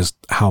like just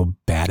how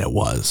bad it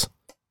was.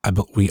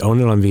 We own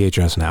it on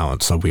VHS now,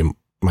 and so we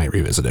might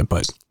revisit it.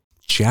 But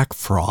Jack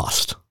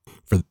Frost,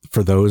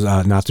 for those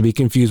not to be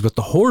confused with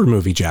the horror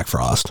movie Jack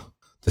Frost,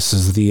 this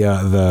is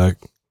the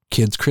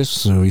kids'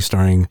 Christmas movie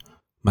starring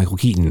Michael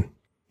Keaton.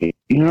 You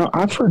know,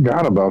 I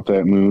forgot about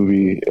that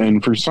movie,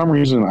 and for some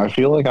reason, I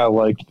feel like I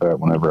liked that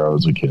whenever I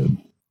was a kid.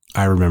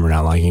 I remember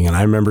not liking it.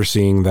 I remember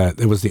seeing that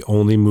it was the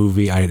only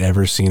movie I had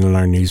ever seen in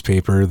our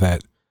newspaper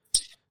that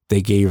they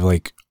gave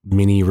like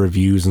mini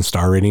reviews and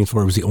star ratings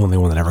for. It was the only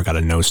one that ever got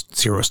a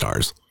 0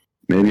 stars.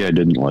 Maybe I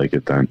didn't like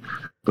it then.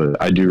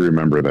 But I do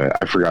remember that.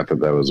 I forgot that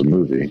was a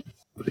movie.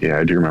 Yeah,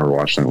 I do remember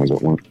watching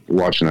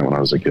that when I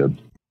was a kid.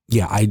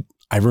 Yeah,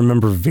 I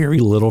remember very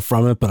little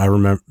from it, but I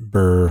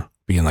remember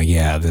being like,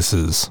 yeah, this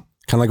is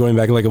kind of like going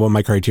back, like what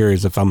my criteria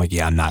is if I'm like,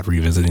 yeah, I'm not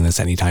revisiting this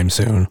anytime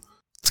soon.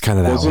 It's kind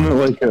of that. Wasn't it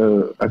like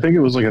I think it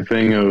was like a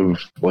thing of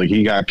like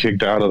he got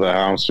kicked out of the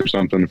house or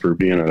something for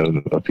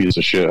being a piece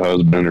of shit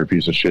husband or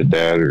piece of shit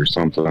dad or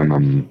something,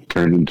 and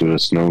turned into a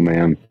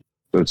snowman.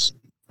 That's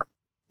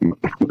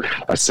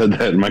I said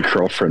that and my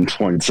girlfriend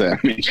points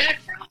at me.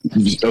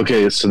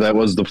 Okay, so that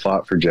was the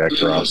plot for Jack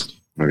Frost.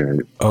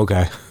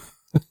 Okay.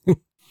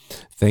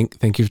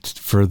 Thank you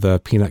for the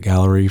peanut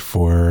gallery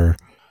for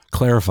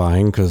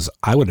clarifying, because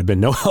I would have been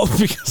no help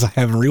because I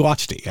haven't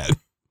rewatched it yet.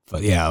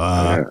 But yeah,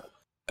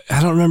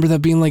 I don't remember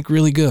that being like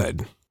really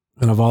good.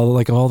 And of all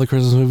the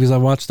Christmas movies I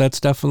watched, that's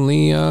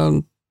definitely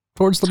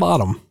towards the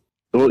bottom.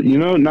 Well,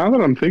 now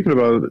that I'm thinking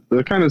about it,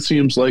 that kind of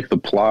seems like the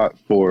plot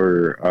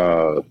for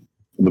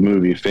the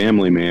movie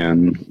Family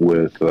Man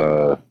with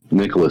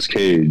Nicolas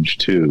Cage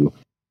too.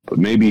 But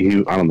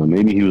maybe I don't know,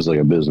 maybe he was like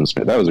a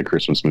businessman. That was a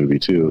Christmas movie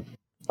too.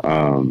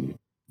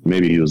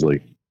 Maybe he was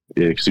like,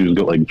 yeah, because he was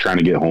like trying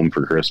to get home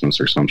for Christmas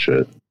or some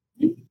shit.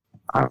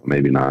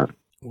 Maybe not.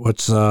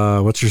 What's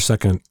your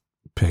second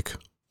pick?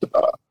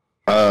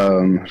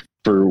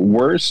 For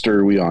worst, or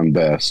are we on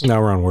best? Now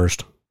we're on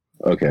worst.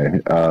 Okay.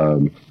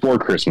 4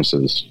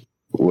 Christmases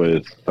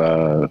with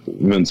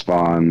Vince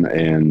Vaughn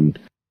and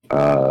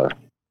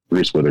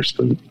Reese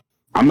Witherspoon.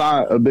 I'm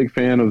not a big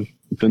fan of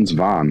Vince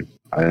Vaughn,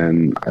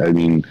 and I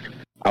mean,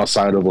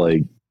 outside of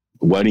like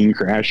Wedding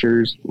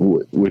Crashers,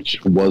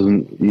 which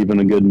wasn't even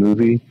a good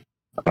movie,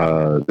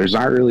 there's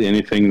not really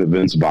anything that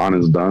Vince Vaughn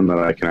has done that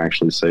I can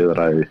actually say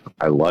that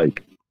I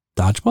like.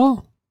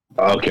 Dodgeball?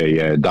 Okay,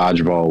 yeah,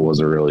 Dodgeball was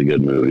a really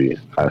good movie.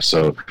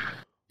 So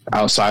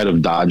outside of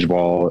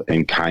Dodgeball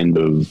and kind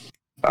of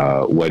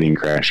Wedding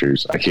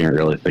Crashers, I can't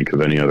really think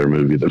of any other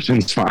movie that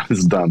Vince Vaughn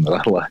has done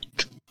that I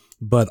liked.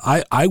 But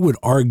I would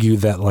argue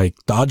that like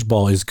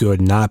Dodgeball is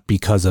good not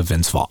because of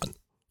Vince Vaughn.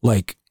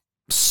 Like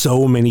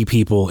so many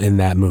people in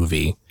that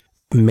movie,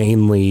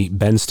 mainly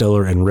Ben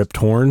Stiller and Rip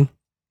Torn,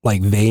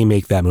 like they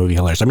make that movie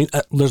hilarious. I mean,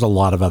 there's a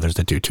lot of others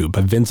that do too,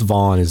 but Vince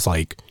Vaughn is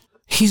like,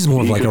 he's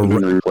more of like a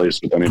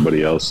replaced with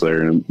anybody else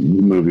there, and the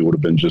movie would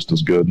have been just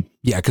as good.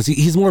 Yeah, because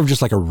he's more of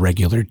just like a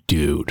regular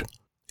dude,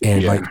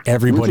 and like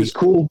everybody's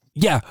cool.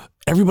 Yeah,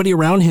 everybody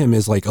around him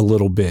is like a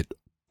little bit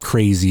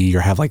crazy or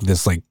have like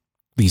this like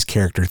these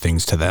character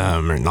things to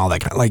them and all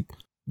that kind of like.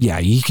 Yeah,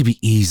 he could be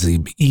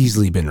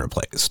easily been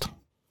replaced.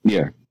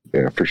 Yeah,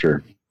 for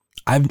sure.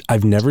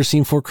 I've never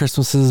seen 4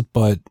 Christmases,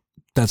 but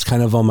that's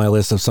kind of on my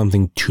list of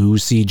something to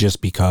see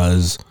just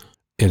because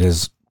it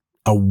is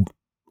a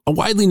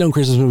widely known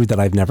Christmas movie that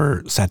I've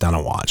never sat down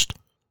and watched.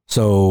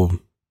 So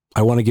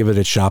I want to give it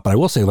a shot, but I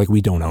will say like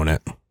we don't own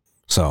it.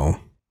 So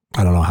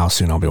I don't know how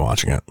soon I'll be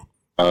watching it.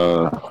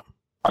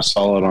 I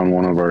saw it on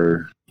one of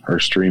our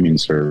streaming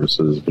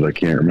services, but I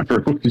can't remember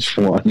which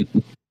one.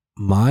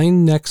 My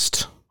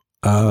next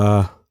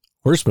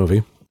worst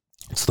movie,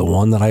 it's the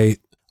one that I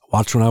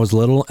watched when I was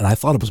little and I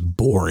thought it was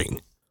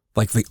boring.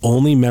 Like the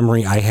only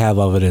memory I have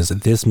of it is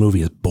that this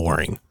movie is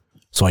boring.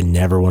 So I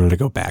never wanted to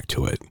go back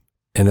to it.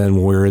 And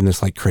then we're in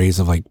this like craze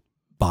of like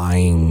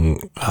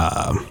buying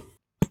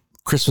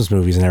Christmas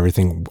movies and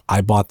everything.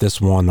 I bought this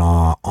one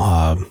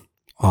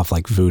off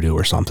like Vudu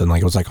or something.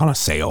 Like it was like on a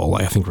sale,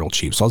 like, I think real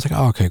cheap. So I was like,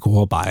 oh, okay, cool,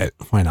 I'll buy it.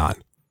 Why not?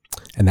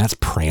 And that's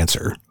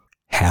Prancer.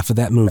 Half of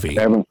that movie.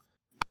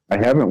 I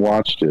haven't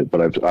watched it,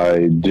 but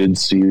I did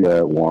see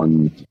that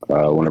one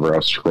whenever I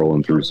was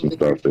scrolling through some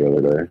stuff the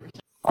other day.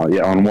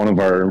 On one of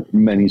our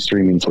many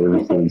streaming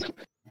services,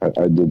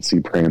 I did see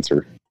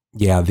Prancer.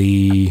 Yeah,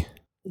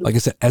 like I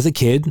said, as a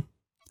kid,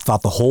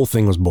 thought the whole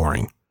thing was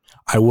boring.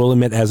 I will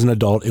admit, as an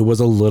adult, it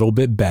was a little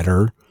bit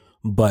better,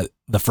 but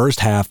the first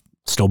half,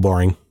 still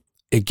boring.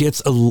 It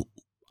gets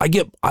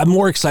I'm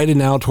more excited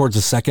now towards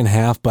the second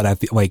half, but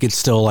it's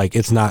still like,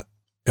 it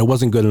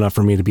wasn't good enough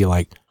for me to be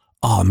like,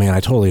 oh man, I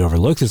totally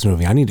overlooked this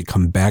movie. I need to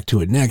come back to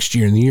it next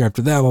year and the year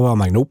after that. Blah, blah. I'm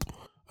like, nope.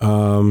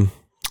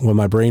 When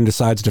my brain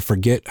decides to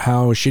forget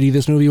how shitty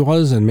this movie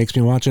was and makes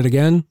me watch it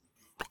again,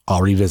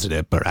 I'll revisit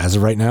it. But as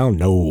of right now,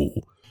 no.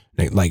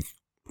 Like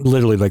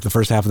literally like the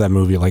first half of that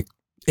movie, like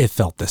it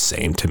felt the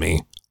same to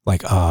me.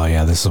 Like, oh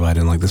yeah, this is why I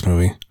didn't like this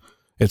movie.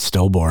 It's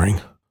still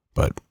boring,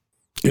 but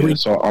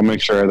so I'll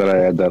make sure that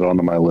I add that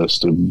onto my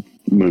list of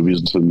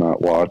movies to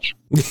not watch.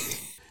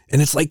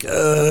 And it's like,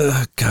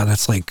 God,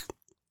 that's like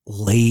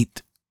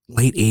late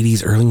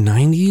 80s, early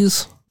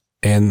 90s.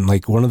 And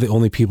like one of the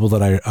only people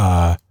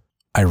that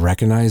I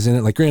recognize in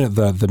it, like granted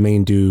the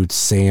main dude,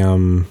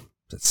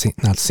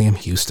 not Sam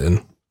Houston,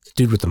 the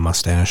dude with the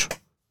mustache.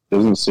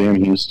 Isn't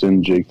Sam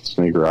Houston Jake the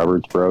Snake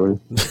Roberts' brother?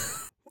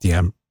 Yeah,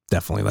 I'm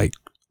definitely like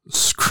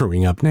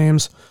screwing up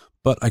names,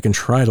 but I can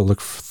try to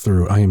look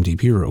through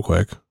IMDb real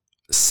quick.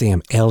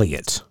 Sam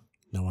Elliott.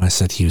 No, I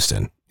said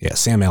Houston. Yeah,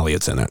 Sam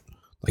Elliott's in it.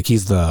 Like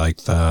he's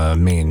the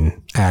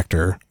main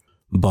actor,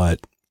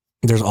 but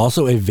there's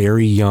also a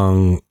very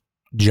young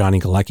Johnny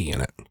Galecki in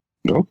it.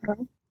 Okay.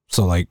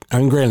 So like, I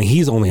mean, granted,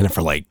 he's only in it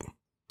for like,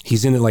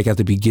 he's in it like at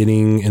the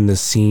beginning in the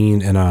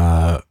scene in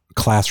a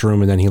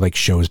classroom, and then he like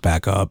shows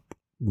back up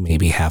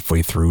maybe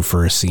halfway through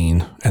for a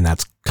scene, and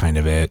that's kind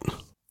of it.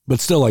 But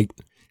still, like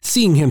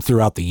seeing him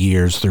throughout the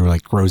years through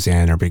like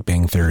Roseanne or Big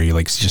Bang Theory,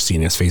 like just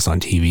seeing his face on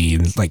TV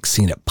and like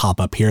seeing it pop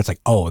up here, it's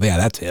like, oh yeah,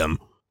 that's him.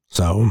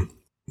 So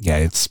yeah,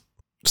 it's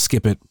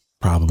skip it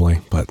probably.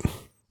 But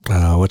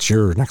what's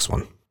your next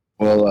one?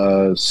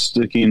 Well,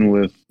 sticking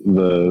with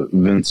the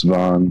Vince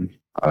Vaughn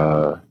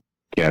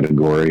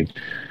category,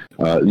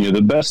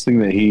 the best thing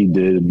that he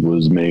did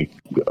was make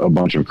a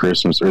bunch of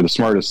Christmas, or the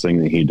smartest thing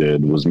that he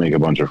did was make a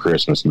bunch of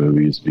Christmas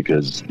movies,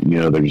 because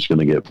they're just going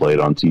to get played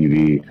on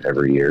TV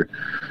every year.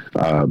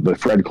 But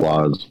Fred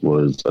Claus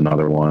was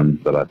another one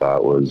that I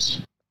thought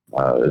was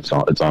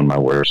it's on my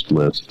worst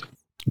list.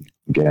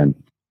 Again,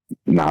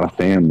 not a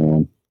fan,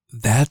 man.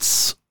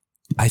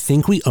 I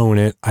think we own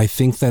it. I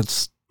think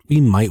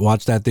we might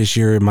watch that this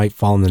year. It might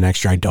fall in the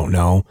next year. I don't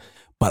know.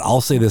 But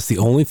I'll say this, the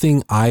only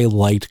thing I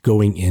liked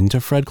going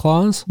into Fred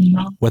Claus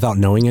without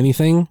knowing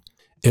anything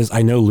is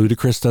I know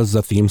Ludacris does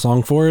the theme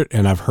song for it,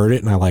 and I've heard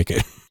it and I like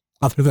it.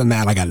 Other than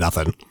that, I got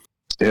nothing.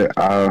 Yeah,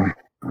 I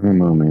don't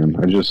know, man.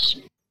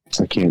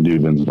 I can't do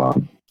Vince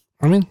Vaughn.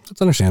 I mean,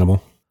 that's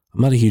understandable.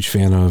 I'm not a huge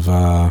fan of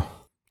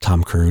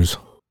Tom Cruise,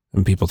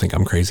 and people think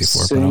I'm crazy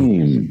for it.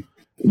 Same.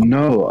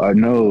 No,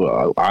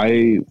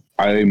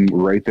 I'm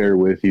right there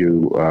with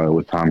you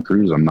with Tom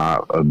Cruise. I'm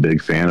not a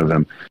big fan of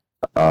him.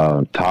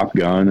 Top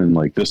Gun and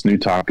like this new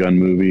Top Gun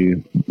movie,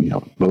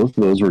 both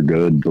of those were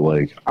good.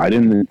 Like I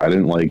didn't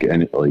like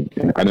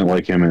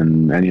him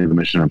in any of the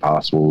Mission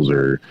Impossibles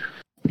or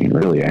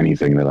really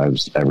anything that I've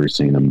ever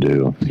seen him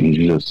do.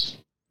 He just,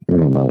 I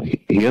don't know.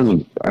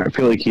 I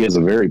feel like he has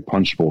a very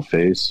punchable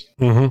face,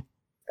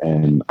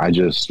 and I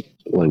just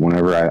like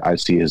whenever I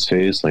see his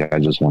face, like I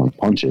just want to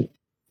punch it,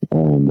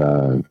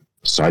 and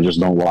so I just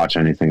don't watch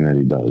anything that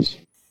he does.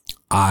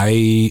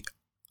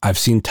 I've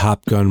seen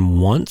Top Gun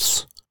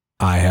once.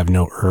 I have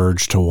no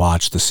urge to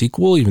watch the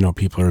sequel, even though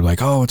people are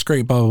like, "Oh, it's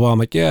great," blah blah blah. I'm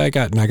like, yeah, I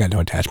got no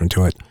attachment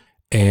to it.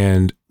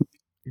 And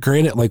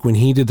granted, like when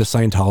he did the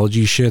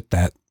Scientology shit,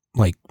 that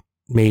like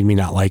made me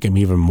not like him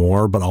even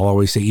more. But I'll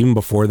always say, even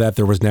before that,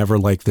 there was never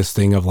like this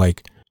thing of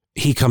like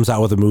he comes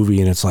out with a movie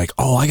and it's like,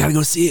 "Oh, I gotta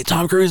go see it."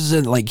 Tom Cruise is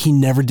in. Like he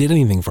never did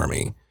anything for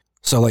me.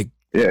 So like,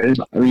 yeah,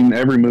 I mean,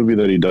 every movie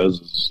that he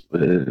does,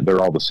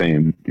 they're all the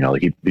same.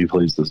 Like he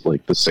plays this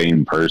like the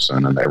same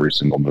person in every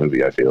single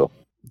movie. I feel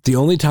the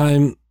only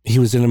time he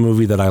was in a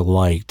movie that I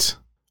liked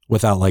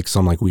without like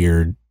some like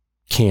weird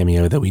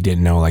cameo that we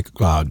didn't know, like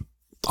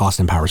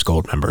Austin Powers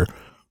Goldmember,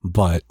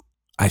 but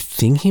I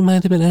think he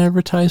might have been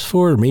advertised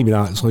for, or maybe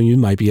not. So you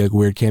might be a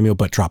weird cameo,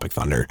 but Tropic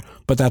Thunder,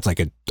 but that's like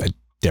a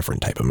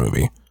different type of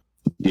movie.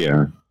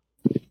 Yeah.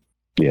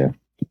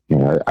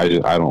 I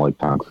don't like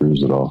Tom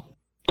Cruise at all.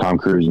 Tom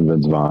Cruise and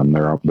Vince Vaughn,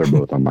 they're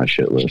both on my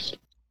shit list.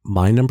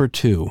 My number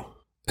 2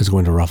 is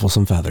going to ruffle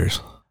some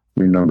feathers.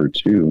 Your number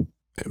 2.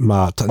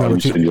 Number 2.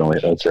 Said you only,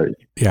 that's right.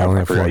 Yeah, I only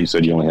have 4. You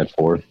said you only had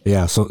 4.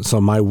 Yeah,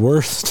 so my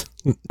worst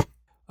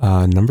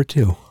number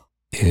 2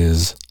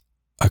 is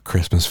A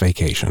Christmas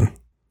Vacation.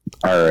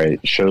 All right,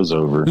 show's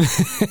over.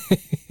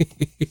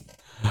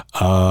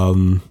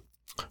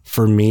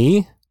 For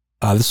me,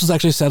 this was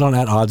actually said on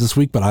At Odds this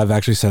week, but I've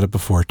actually said it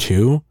before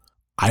too.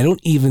 I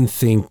don't even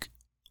think.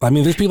 I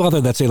mean, there's people out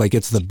there that say like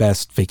it's the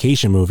best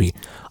vacation movie.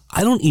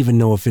 I don't even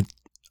know if it.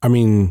 I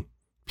mean,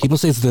 people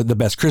say it's the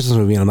best Christmas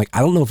movie, and I'm like, I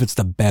don't know if it's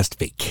the best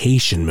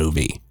vacation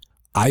movie.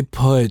 I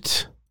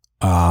put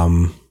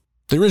the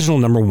original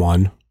number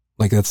 1,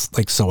 like that's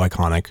like so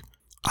iconic.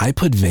 I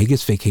put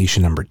Vegas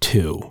Vacation number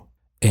 2,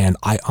 and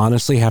I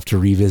honestly have to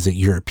revisit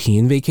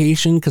European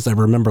Vacation because I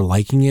remember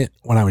liking it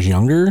when I was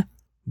younger,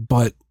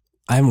 but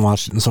I haven't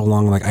watched it in so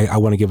long. Like I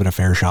want to give it a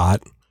fair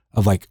shot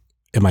of like,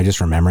 am I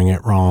just remembering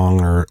it wrong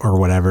or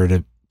whatever,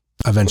 to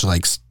eventually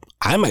like,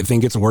 I might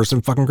think it's worse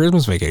than fucking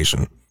Christmas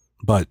Vacation,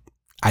 but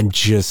I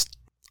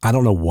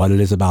don't know what it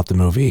is about the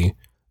movie.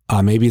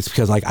 Maybe it's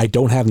because like I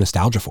don't have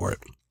nostalgia for it.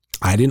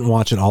 I didn't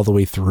watch it all the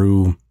way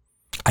through.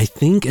 I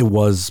think it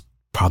was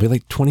probably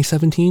like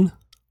 2017,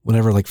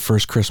 whenever like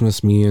first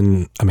Christmas me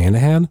and Amanda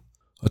had.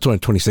 That's what,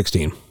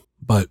 2016.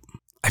 But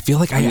I feel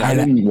like I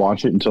didn't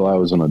watch it until I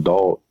was an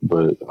adult,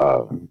 but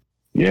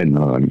yeah,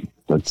 no, I mean,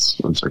 that's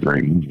a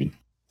great movie.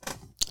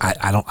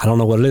 I don't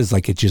know what it is.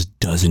 Like it just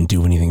doesn't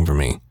do anything for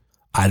me.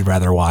 I'd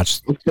rather watch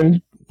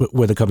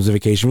when it comes to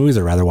vacation movies.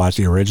 I'd rather watch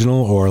the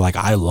original, or like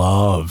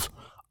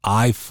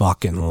I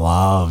fucking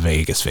love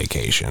Vegas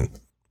Vacation.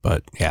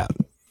 But yeah,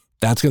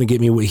 that's gonna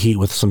get me with heat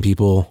with some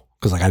people,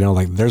 because like I know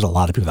like there's a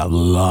lot of people that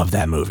love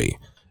that movie.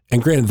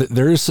 And granted,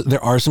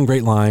 there are some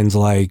great lines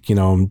like you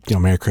know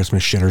Merry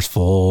Christmas, shitter's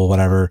full,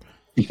 whatever.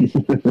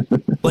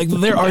 Like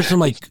there are some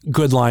like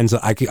good lines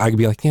that I could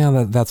be like,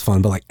 yeah, that's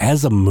fun. But like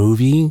as a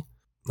movie,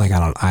 like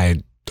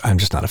I'm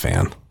just not a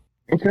fan.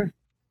 Okay.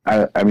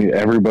 I mean,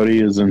 everybody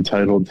is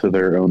entitled to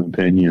their own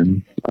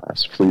opinion.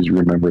 So please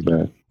remember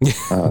that.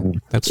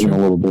 That's true. In a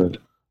little bit.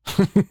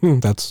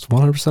 That's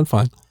 100%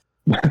 fine.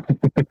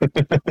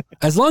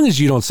 As long as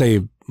you don't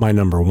say my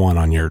number one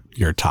on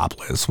your top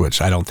list,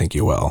 which I don't think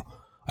you will.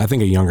 I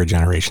think a younger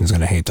generation is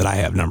going to hate that I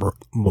have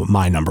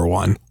my number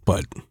one,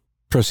 but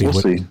proceed.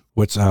 We'll see.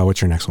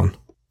 What's your next one?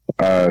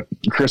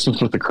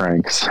 Christmas with the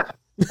Cranks.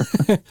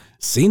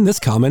 Seen this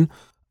coming.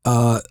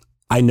 I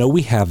know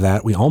we have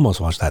that. We almost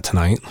watched that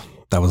tonight.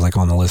 That was like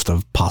on the list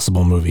of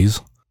possible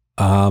movies.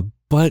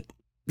 But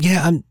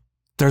yeah,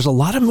 there's a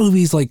lot of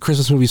movies like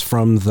Christmas movies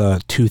from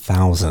the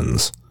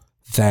 2000s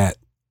that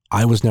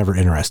I was never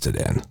interested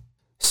in.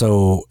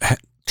 So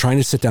trying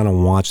to sit down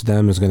and watch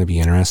them is going to be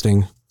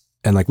interesting.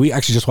 And like, we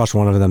actually just watched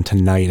one of them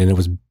tonight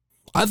and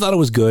I thought it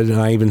was good.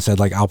 And I even said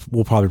like,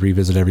 we'll probably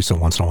revisit every so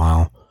once in a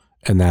while.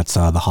 And that's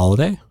The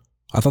Holiday.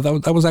 I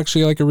thought that was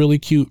actually like a really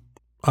cute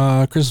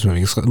Christmas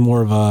movie. It's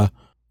more of a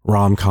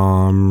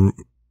rom-com,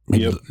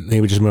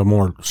 maybe just a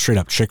more straight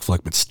up chick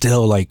flick, but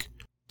still like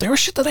there was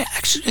shit that I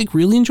actually like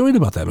really enjoyed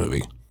about that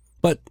movie.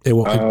 But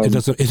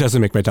it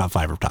doesn't make my top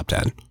 5 or top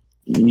 10.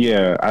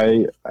 Yeah,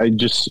 I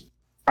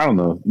don't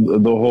know.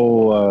 The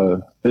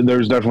whole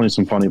there's definitely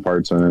some funny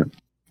parts in it.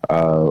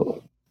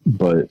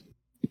 But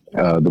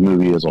the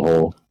movie as a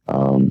whole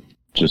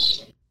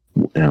just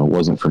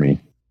wasn't for me.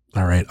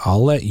 All right,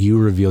 I'll let you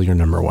reveal your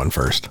number one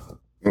first.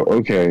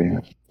 Okay,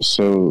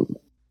 so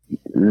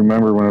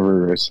remember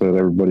whenever I said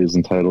everybody's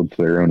entitled to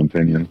their own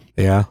opinion?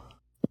 Yeah.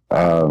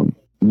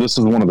 This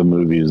is one of the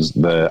movies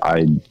that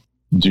I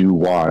do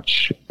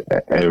watch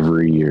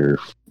every year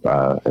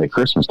at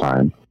Christmas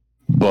time,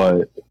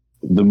 but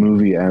the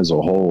movie as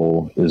a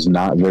whole is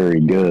not very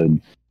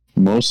good,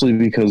 mostly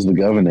because the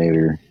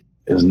Governor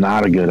is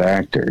not a good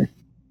actor.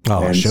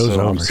 Oh, and show's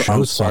over.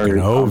 Show's fucking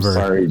over. I'm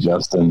sorry,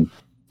 Justin,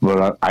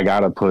 but I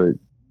gotta put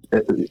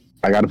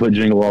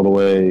Jingle All the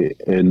Way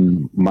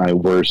in my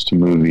worst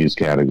movies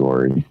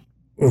category.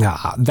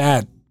 Nah,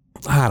 that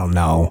I don't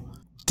know.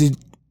 Did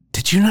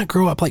you not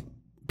grow up like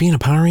being a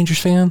Power Rangers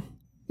fan?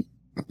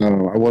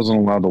 No, I wasn't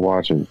allowed to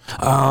watch it.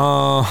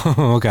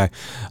 Oh, okay.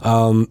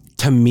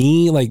 To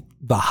me, like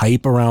the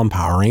hype around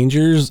Power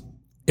Rangers,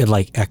 it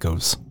like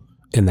echoes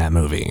in that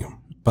movie.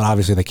 But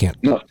obviously they can't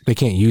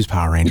use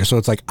Power Rangers, so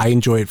it's like I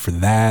enjoy it for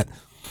that. A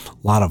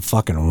lot of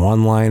fucking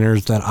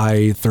one-liners that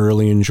I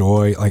thoroughly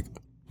enjoy. Like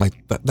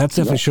that's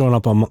definitely showing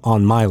up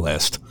on my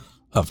list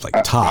of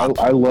like top.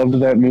 I loved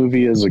that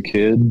movie as a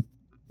kid,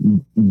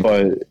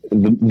 but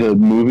the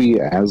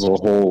movie as a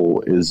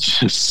whole is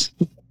just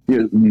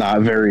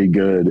not very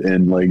good,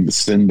 and like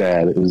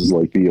Sinbad is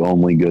like the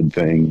only good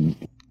thing,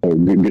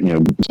 in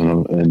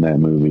that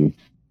movie.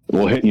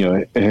 Well,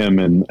 him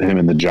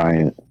and the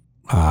Giant.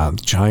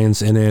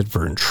 Giant's in it.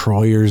 Vern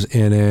Troyer's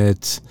in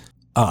it.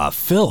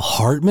 Phil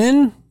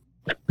Hartman.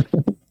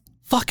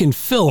 Fucking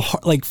Phil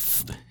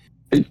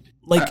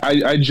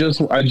I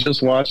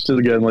just watched it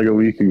again like a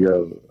week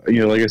ago.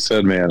 Like I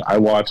said, man, I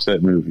watch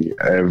that movie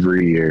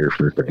every year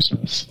for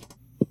Christmas,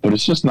 but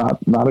it's just not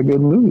a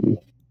good movie.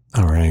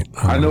 All right.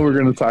 I know we're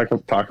going to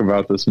talk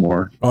about this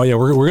more. Oh yeah,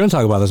 we're going to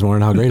talk about this more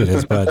and how great it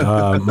is. But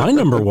my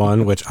number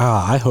one, which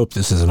I hope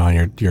this isn't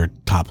on your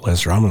top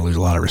list, or I'm going to lose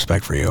a lot of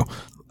respect for you.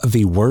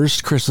 The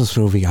worst Christmas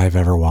movie I've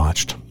ever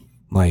watched.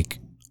 Like,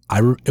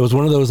 it was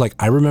one of those, like,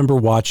 I remember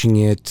watching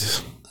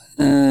it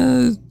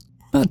about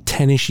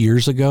 10-ish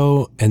years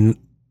ago, and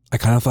I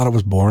kind of thought it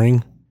was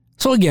boring.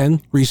 So again,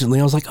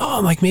 recently I was like,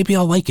 maybe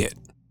I'll like it.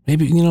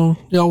 Maybe,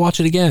 I'll watch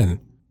it again.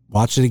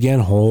 Watch it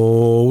again.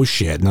 Oh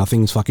shit,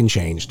 nothing's fucking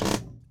changed.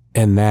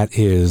 And that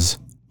is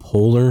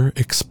Polar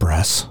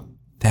Express.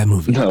 That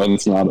movie. No,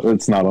 it's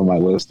not on my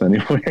list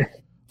anywhere.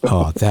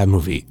 Oh, that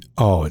movie.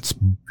 Oh, it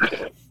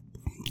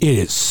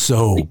is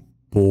so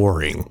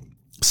boring.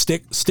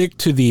 Stick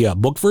to the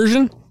book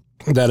version.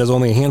 That is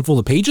only a handful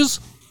of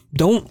pages.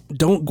 Don't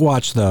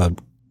watch the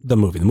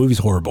movie. The movie's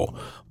horrible.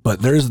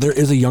 But there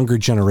is a younger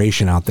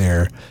generation out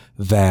there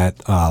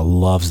that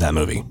loves that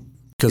movie.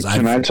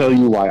 Can I tell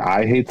you why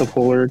I hate the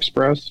Polar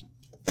Express?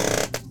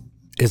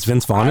 Is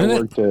Vince Vaughn in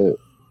it?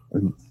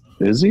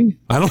 Is he?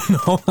 I don't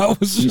know. I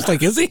was just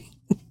like, is he?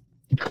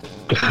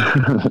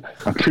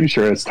 I'm pretty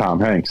sure it's Tom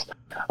Hanks.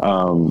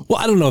 Well,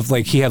 I don't know if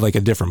like he had like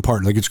a different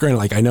part. Like it's granted,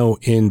 like I know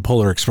in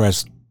Polar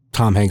Express,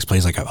 Tom Hanks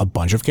plays like a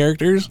bunch of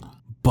characters,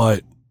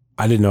 but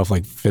I didn't know if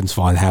like Vince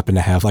Vaughn happened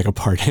to have like a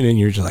part in it and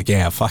you're just like,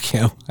 yeah, fuck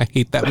him. I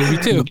hate that movie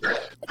too.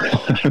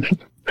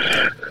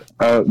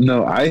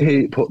 No, I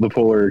hate the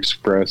Polar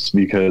Express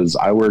because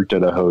I worked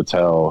at a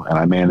hotel and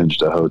I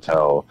managed a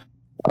hotel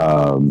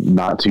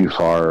not too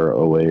far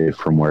away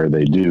from where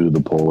they do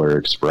the Polar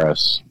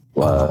Express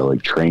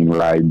like train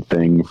ride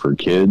thing for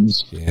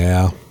kids.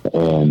 Yeah.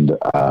 And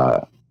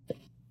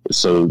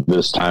so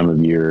this time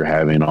of year,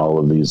 having all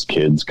of these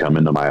kids come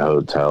into my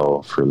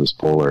hotel for this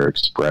Polar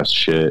Express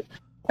shit,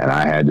 and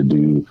I had to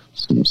do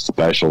some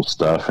special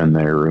stuff in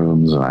their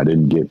rooms, and I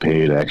didn't get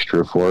paid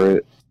extra for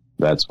it.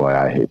 That's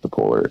why I hate the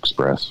Polar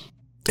Express.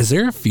 Is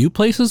there a few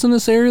places in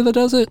this area that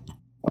does it?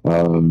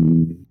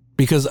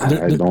 Because I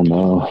don't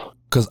know.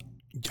 Because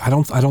I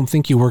don't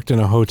think you worked in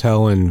a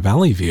hotel in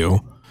Valley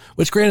View,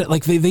 which granted,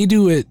 like they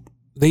do it.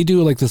 They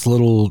do like this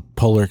little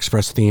Polar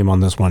Express theme on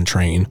this one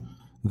train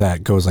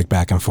that goes like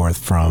back and forth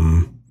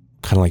from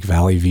kind of like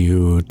Valley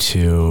View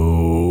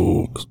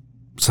to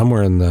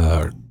somewhere in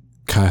the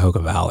Cuyahoga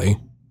Valley.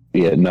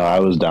 Yeah, no, I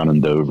was down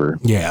in Dover.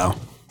 Yeah.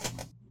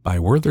 By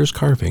Werther's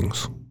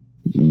Carvings.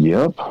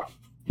 Yep.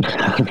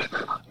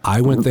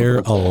 I went there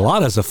a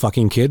lot as a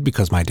fucking kid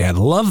because my dad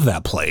loved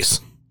that place.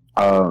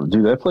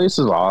 Dude, that place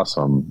is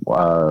awesome.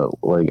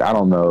 Like, I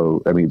don't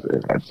know. I mean,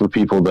 for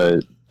people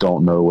that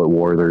don't know what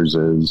Werther's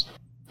is,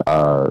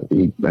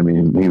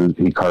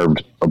 he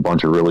carved a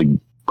bunch of really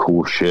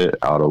cool shit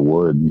out of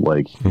wood.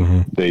 Like,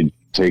 they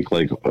take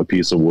like a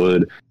piece of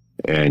wood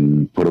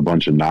and put a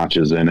bunch of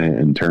notches in it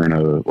and turn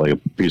a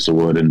piece of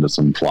wood into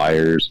some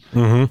pliers.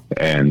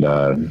 And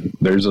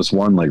there's this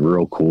one like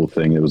real cool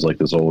thing. It was like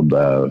this old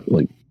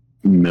like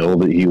mill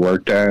that he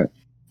worked at,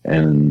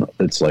 and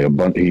it's like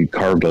he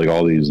carved like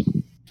all these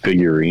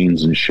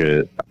figurines and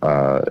shit,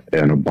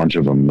 and a bunch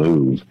of them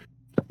move.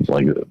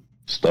 Like,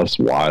 stuff's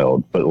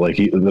wild. But like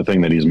the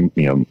thing that he's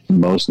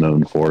most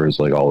known for is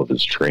like all of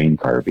his train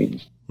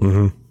carvings.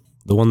 The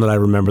one that I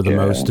remember the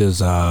most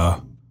is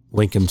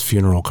Lincoln's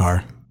funeral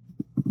car.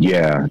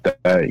 Yeah,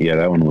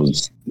 that one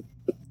was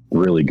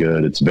really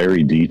good. It's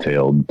very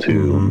detailed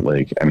too.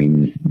 Like, I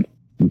mean,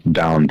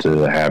 down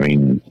to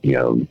having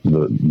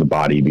the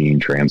body being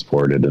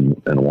transported in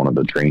one of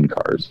the train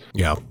cars.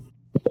 Yeah,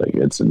 like,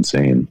 it's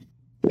insane.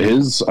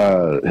 His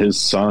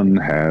son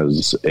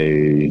has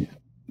a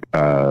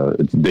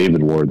it's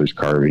David Werther's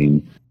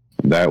carving.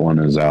 That one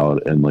is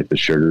out in like the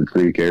Sugar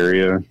Creek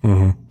area,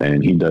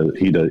 and he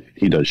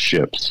does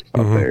ships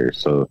up there.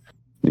 So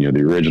the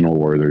original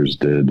Werther's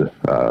did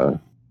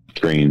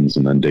trains,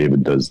 and then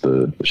David does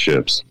the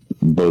ships.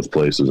 Both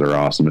places are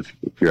awesome if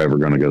you're ever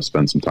going to go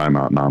spend some time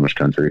out in Amish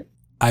country.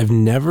 I've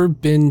never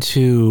been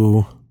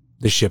to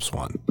the ships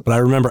one, but I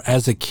remember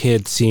as a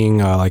kid seeing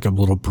like a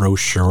little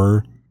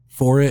brochure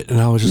for it, and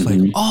I was just like,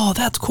 oh,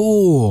 that's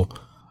cool.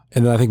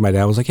 And then I think my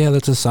dad was like, yeah,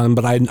 that's his son,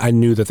 but I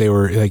knew that they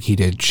were like, he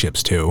did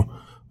ships too.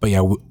 But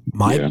yeah,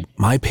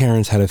 my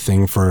parents had a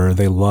thing for,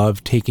 they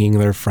loved taking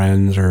their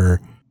friends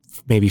or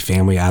maybe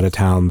family out of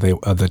town. They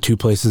the two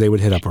places they would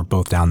hit up were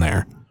both down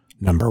there.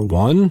 Number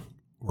one,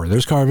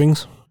 Werther's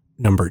Carvings.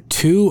 Number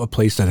two, a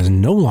place that is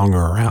no longer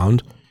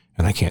around,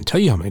 and I can't tell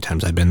you how many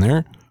times I've been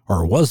there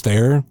or was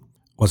there,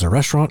 was a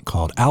restaurant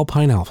called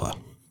Alpine Alpha,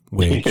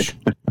 which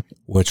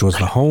was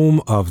the home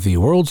of the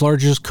world's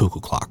largest cuckoo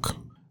clock.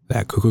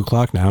 That cuckoo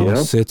clock now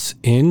sits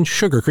in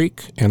Sugar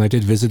Creek, and I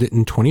did visit it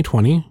in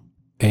 2020.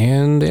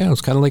 And yeah, it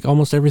was kind of like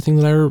almost everything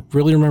that I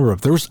really remember.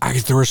 There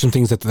were some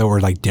things that were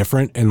like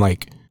different, and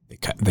like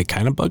they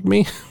kind of bugged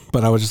me,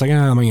 but I was just like,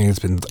 it's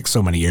been like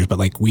so many years, but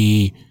like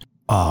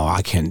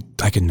I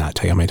cannot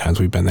tell you how many times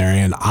we've been there.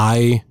 And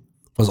I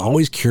was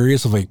always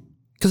curious of like,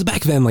 because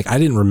back then, like, I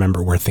didn't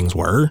remember where things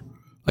were.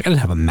 Like, I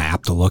didn't have a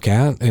map to look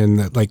at.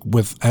 And like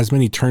with as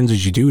many turns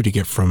as you do to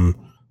get from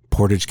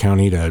Portage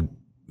County to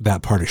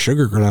that part of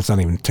Sugar Creek, that's not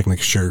even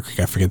technically Sugar Creek,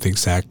 I forget the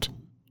exact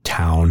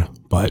town,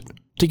 but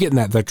to get in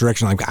that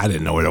direction, like, I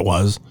didn't know what it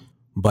was.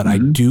 But I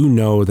do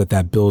know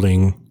that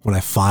building, when I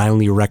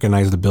finally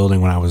recognized the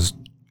building when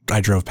I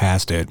drove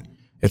past it,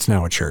 it's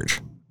now a church.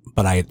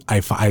 But I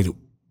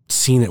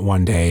seen it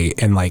one day,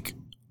 and like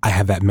I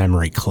had that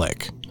memory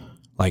click.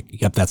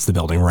 Like, yep, that's the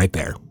building right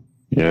there.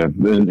 Yeah,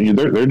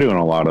 they're doing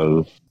a lot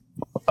of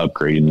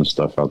upgrading and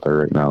stuff out there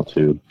right now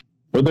too.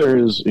 But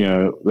there's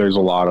a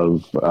lot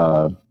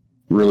of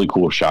really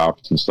cool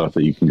shops and stuff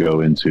that you can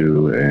go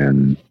into,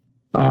 and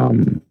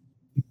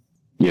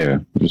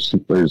there's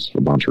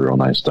a bunch of real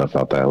nice stuff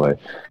out that way.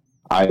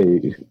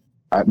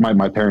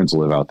 My parents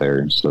live out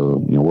there,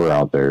 so we're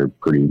out there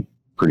pretty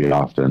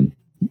often,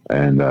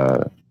 and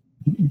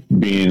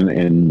being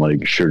in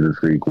like Sugar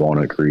Creek,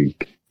 Walnut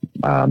Creek,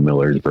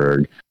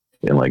 Millersburg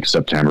in like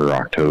September,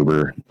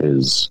 October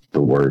is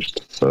the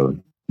worst. So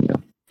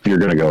if you're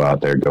gonna go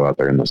out there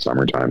in the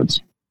summertime. It's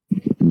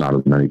not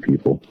as many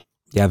people.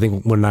 Yeah, I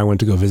think when I went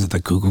to go visit the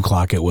cuckoo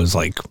clock, it was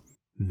like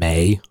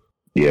May.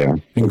 Yeah,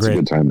 it's a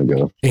good time to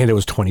go. And it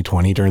was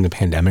 2020 during the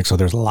pandemic, so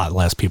there's a lot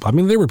less people. I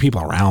mean, there were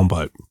people around,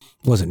 but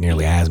it wasn't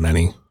nearly as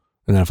many.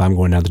 And then if I'm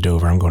going down to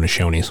Dover, I'm going to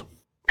Shoney's.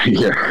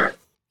 Yeah.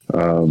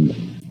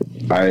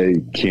 I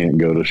can't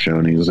go to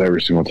Shoney's.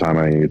 Every single time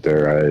I eat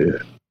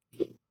there,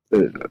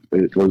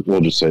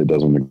 we'll just say it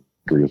doesn't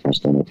agree with my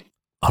stomach.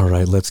 All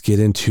right, let's get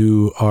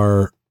into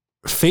our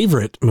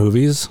favorite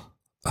movies.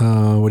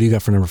 What do you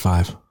got for number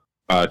 5?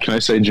 Can I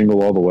say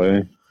Jingle All the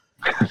Way?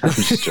 I'm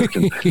just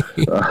joking.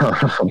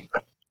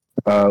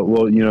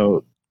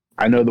 Well,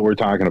 I know that we're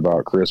talking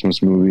about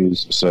Christmas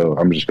movies, so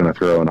I'm just going to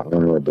throw an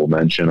honorable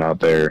mention out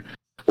there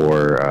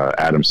for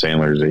Adam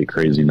Sandler's 8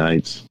 Crazy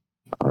Nights.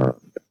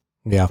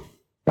 Yeah.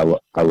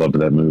 I loved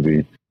that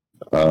movie.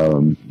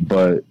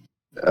 But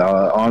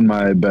on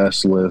my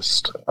best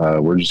list,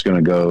 we're just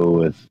going to go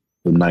with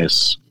the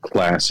nice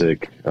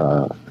classic,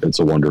 It's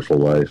a Wonderful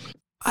Life.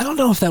 I don't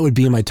know if that would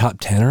be in my top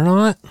 10 or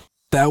not.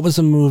 That was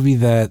a movie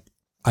that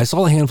I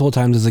saw a handful of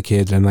times as a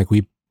kid, and like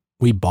we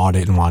bought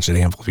it and watched it a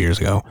handful of years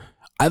ago.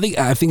 I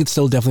think it's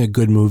still definitely a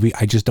good movie.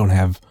 I just don't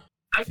have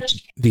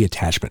the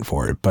attachment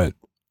for it, but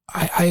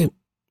I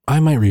I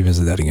might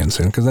revisit that again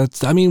soon because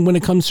that's, I mean, when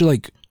it comes to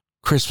like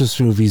Christmas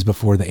movies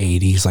before the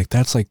 80s, like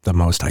that's like the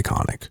most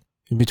iconic.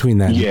 In between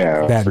that,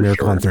 that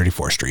Miracle on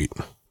 34th Street.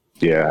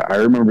 Yeah, I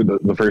remember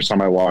the first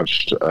time I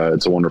watched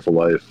It's a Wonderful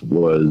Life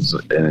was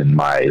in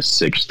my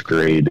 6th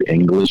grade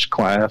English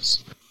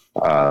class.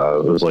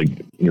 It was like,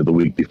 the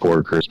week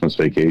before Christmas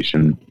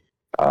vacation.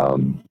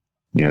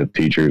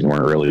 Teachers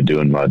weren't really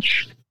doing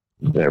much.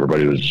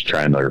 Everybody was just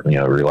trying to,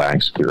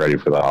 relax, get ready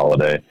for the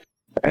holiday.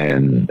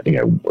 And,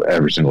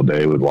 every single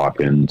day we'd walk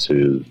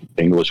into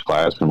English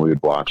class and we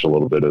would watch a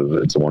little bit of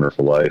It's a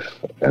Wonderful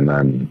Life. And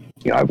then,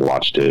 I've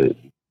watched it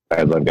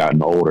as I've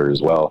gotten older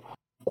as well.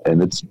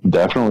 And it's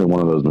definitely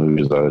one of those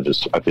movies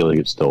that I feel like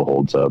it still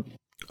holds up.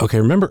 Okay,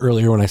 remember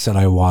earlier when I said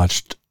I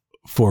watched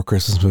 4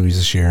 Christmas movies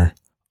this year?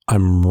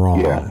 I'm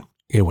wrong. Yeah.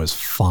 It was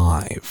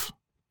 5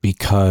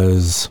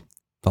 because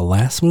the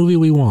last movie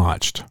we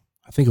watched,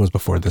 I think it was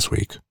before this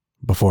week,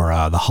 before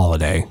the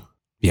holiday.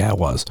 Yeah, it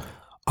was.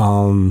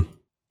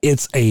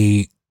 It's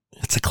a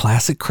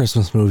classic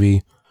Christmas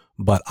movie,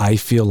 but I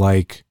feel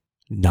like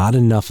not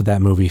enough of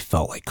that movie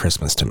felt like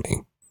Christmas to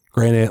me.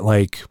 Granted,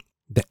 like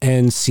the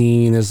end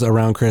scene is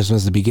around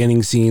Christmas, the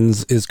beginning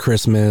scenes is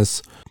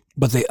Christmas,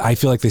 but I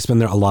feel like they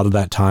spend a lot of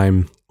that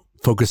time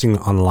focusing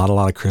on a lot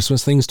of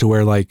Christmas things to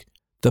where like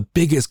the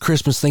biggest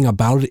Christmas thing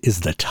about it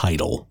is the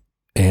title.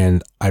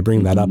 And I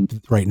bring that up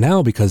right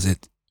now because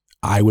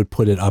I would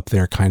put it up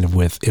there kind of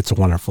with It's a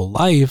Wonderful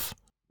Life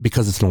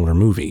because it's an older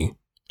movie,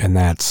 and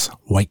that's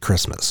White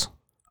Christmas.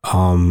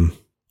 I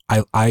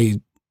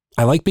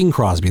like Bing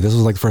Crosby. This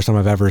was like the first time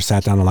I've ever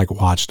sat down and like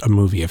watched a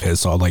movie of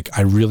his. So like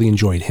I really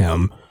enjoyed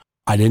him.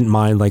 I didn't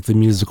mind like the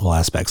musical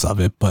aspects of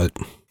it, but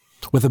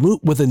with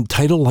a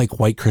title like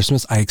White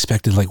Christmas, I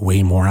expected like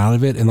way more out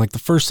of it. And like the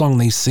first song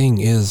they sing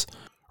is,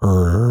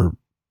 or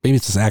maybe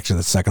it's actually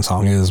the second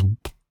song is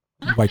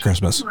White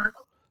Christmas.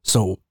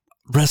 So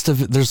rest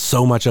of it, there's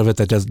so much of it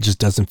that just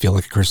doesn't feel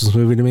like a Christmas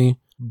movie to me.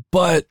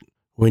 But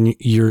when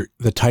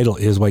the title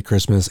is White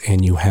Christmas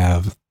and you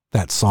have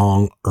that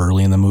song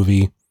early in the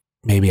movie,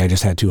 maybe I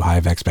just had too high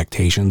of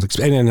expectations,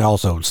 and then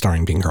also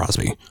starring Bing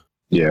Crosby.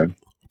 Yeah.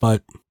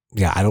 But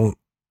yeah,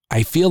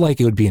 I feel like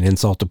it would be an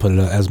insult to put it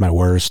as my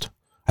worst.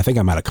 I think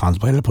I might have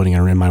contemplated putting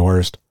it in my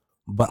worst,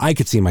 but I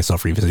could see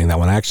myself revisiting that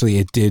one.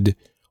 Actually,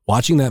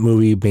 watching that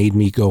movie made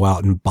me go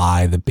out and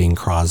buy the Bing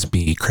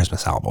Crosby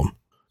Christmas album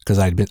because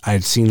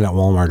I'd seen it at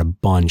Walmart a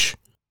bunch.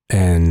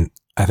 And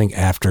I think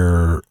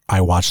after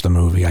I watched the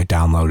movie, I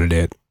downloaded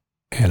it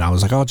and I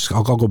was like, I'll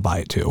go buy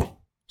it too.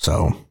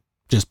 So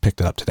just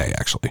picked it up today,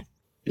 actually.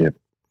 Yeah.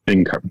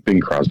 Bing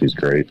Crosby's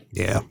great.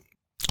 Yeah.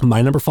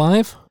 My number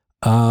 5,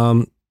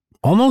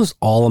 almost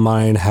all of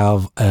mine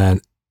have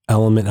an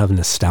element of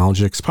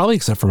nostalgia, probably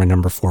except for my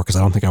number 4, because I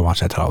don't think I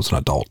watched that till I was an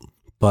adult.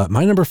 But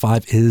my number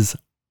 5 is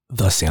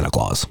The Santa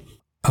Claus.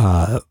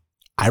 I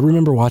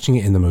remember watching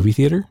it in the movie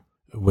theater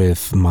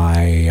with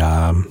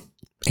my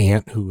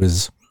aunt, who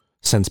has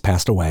since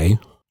passed away.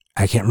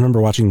 I can't remember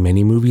watching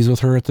many movies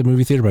with her at the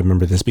movie theater, but I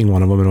remember this being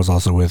one of them. And it was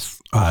also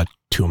with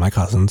 2 of my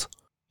cousins.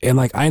 And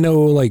like, I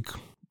know like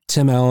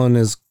Tim Allen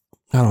is,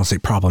 I don't want to say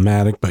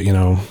problematic, but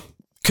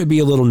could be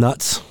a little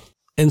nuts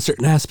in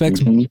certain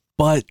aspects,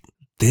 but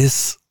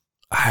this,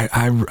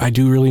 I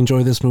do really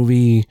enjoy this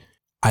movie.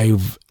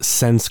 I've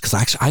since, because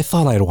actually I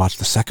thought I had watched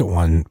the second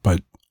one,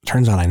 but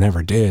turns out I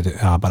never did.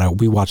 But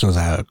we watched those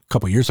a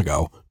couple years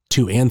ago,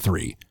 2 and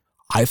 3.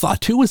 I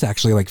thought 2 was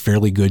actually like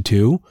fairly good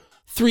too.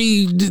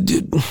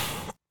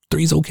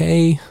 3's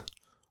okay.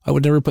 I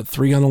would never put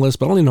 3 on the list,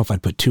 but I don't even know if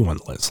I'd put 2 on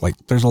the list. Like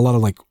there's a lot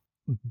of like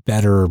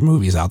better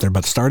movies out there,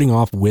 but starting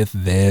off with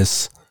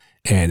this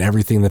and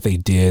everything that they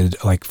did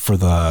like for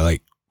the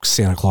like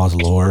Santa Claus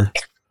lore,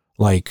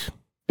 like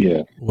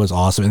was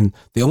awesome. And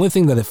the only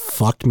thing that it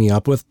fucked me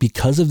up with,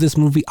 because of this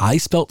movie, I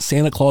spelt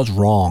Santa Claus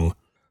wrong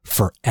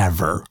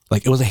forever.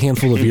 Like it was a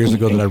handful of years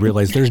ago that I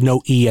realized there's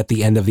no E at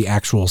the end of the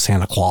actual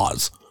Santa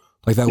Claus.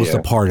 Like that was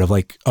the part of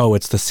like, oh,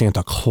 it's the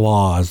Santa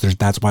Claus.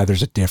 That's why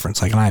there's a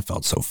difference. Like, and I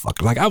felt so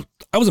fucking like I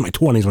was in my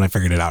 20s when I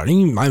figured it out. I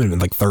might have been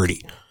like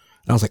 30.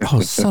 And I was like,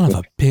 oh, son of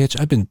a bitch.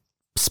 I've been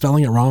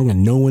spelling it wrong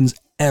and no one's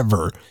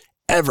ever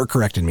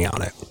corrected me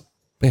on it.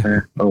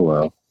 Yeah. Oh,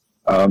 well.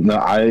 No,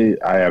 I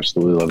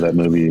absolutely love that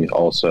movie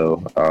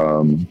also.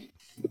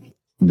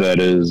 That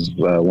is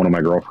one of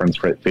my girlfriend's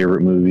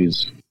favorite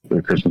movies,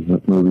 the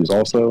Christmas movies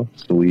also.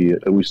 So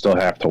we still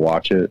have to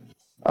watch it.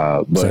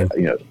 But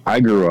I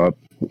grew up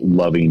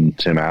loving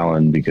Tim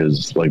Allen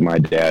because like my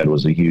dad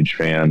was a huge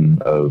fan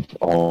of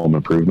Home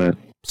Improvement.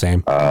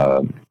 Same.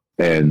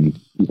 And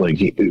like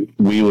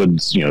we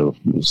would,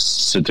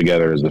 sit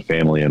together as a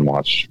family and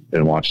watch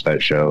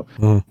that show.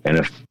 And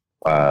if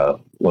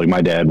like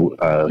my dad,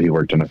 he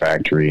worked in a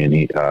factory and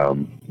he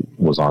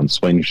was on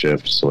swing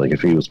shifts. So like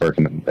if he was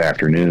working in the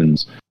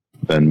afternoons,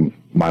 then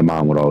my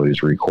mom would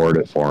always record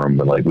it for him.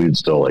 But like we'd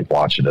still like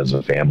watch it as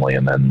a family,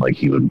 and then like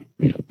he would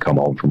come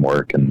home from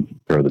work and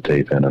throw the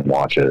tape in and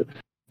watch it.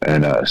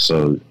 And I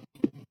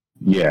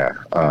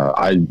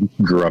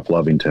grew up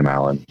loving Tim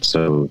Allen.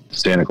 So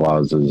Santa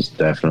Claus is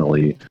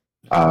definitely.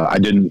 I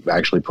didn't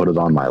actually put it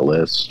on my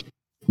list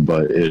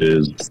but it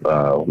is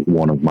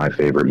one of my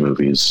favorite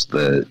movies.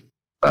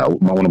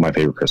 One of my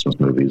favorite Christmas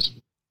movies.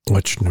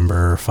 Which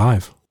number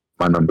 5?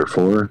 My number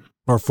 4.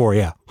 Or 4,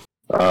 yeah.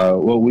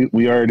 Well,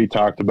 we already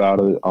talked about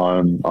it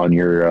on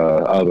your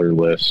other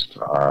list,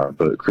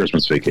 but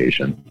Christmas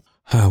Vacation.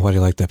 Why do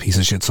you like that piece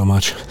of shit so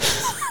much?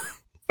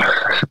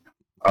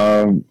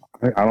 I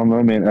don't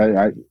know,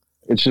 man.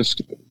 It's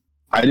just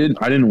I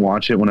didn't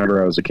watch it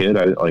whenever I was a kid.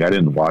 I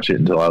didn't watch it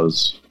until I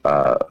was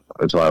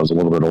a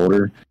little bit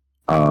older.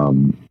 I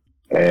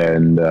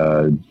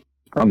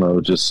don't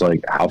know, just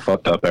like how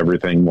fucked up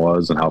everything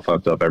was and how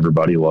fucked up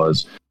everybody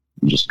was,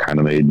 just kind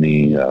of made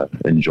me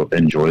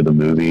enjoy the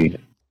movie.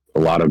 A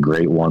lot of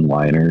great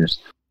one-liners,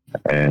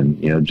 and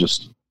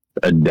just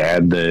a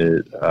dad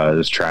that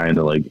is trying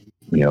to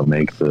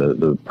make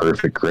the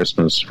perfect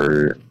Christmas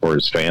for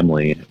his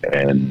family,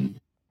 and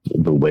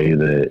the way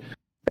that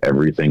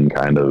everything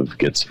kind of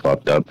gets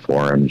fucked up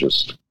for him,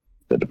 just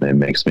that it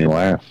makes me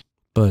laugh.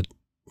 But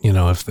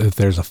if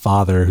there's a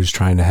father who's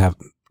trying to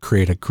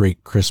create a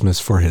great Christmas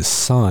for his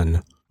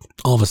son,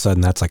 all of a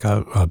sudden that's like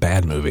a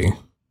bad movie.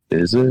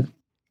 Is it?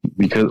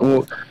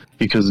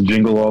 Because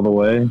Jingle All the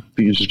Way?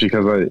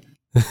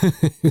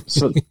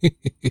 So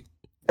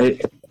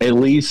at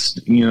least,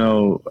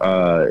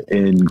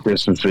 in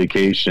Christmas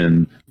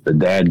Vacation, the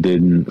dad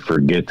didn't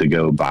forget to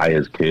go buy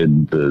his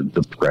kid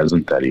the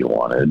present that he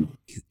wanted.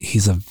 He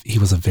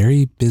was a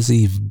very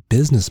busy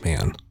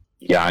businessman.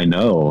 Yeah, I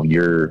know.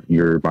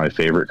 You're my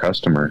favorite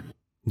customer.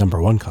 Number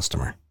 1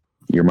 customer.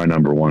 You're my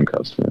number 1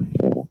 customer.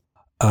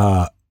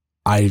 Yeah.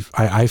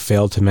 I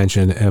failed to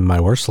mention in my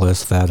worst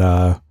list that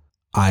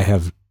I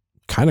have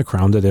kind of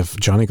crowned it. If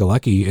Johnny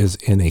Galecki is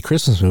in a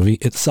Christmas movie,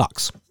 it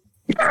sucks.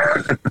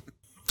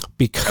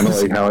 Because kind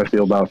of like how I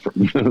feel about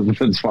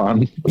Vince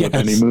Vaughn with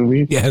any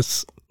movie.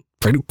 Yes,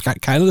 kind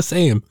of the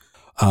same.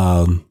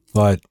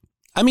 But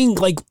I mean,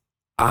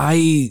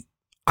 I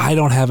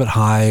don't have it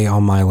high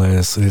on my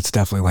list. It's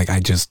definitely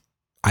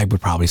I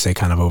would probably say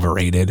kind of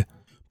overrated.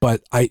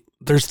 But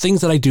there's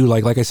things that I do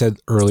like I said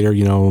earlier.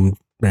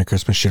 Merry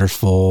Christmas, Shitter's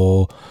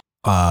Full.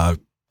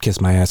 Kiss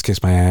my ass,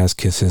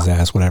 kiss his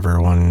ass, whatever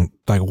one,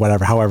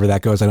 however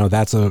that goes. I know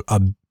that's a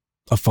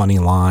funny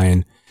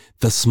line.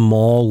 The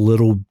small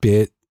little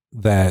bit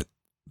that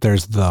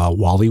there's the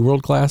Wally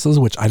World glasses,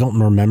 which I don't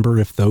remember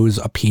if those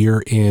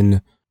appear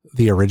in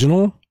the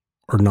original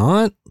or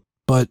not,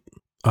 but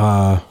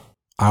I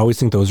always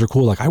think those are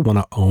cool. I want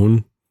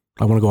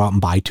to go out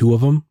and buy 2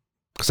 of them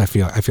because I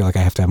feel like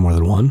I have to have more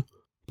than one,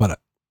 but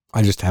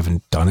I just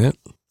haven't done it.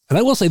 And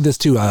I will say this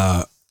too,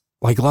 a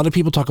lot of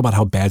people talk about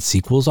how bad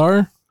sequels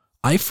are.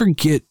 I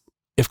forget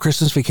if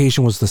Christmas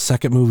Vacation was the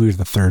second movie or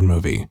the third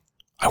movie.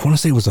 I want to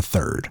say it was the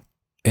third.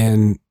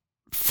 And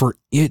for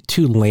it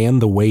to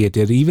land the way it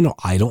did, even though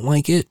I don't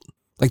like it,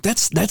 that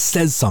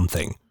says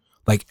something.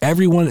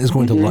 Everyone is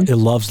going to it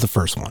loves the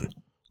first one,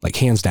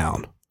 hands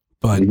down.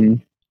 But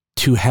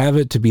to have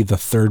it to be the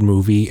third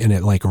movie and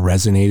it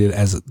resonated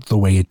as the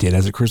way it did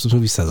as a Christmas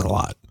movie says a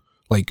lot.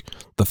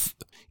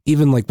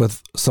 Even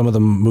with some of the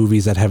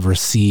movies that have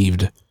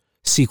received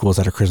sequels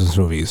that are Christmas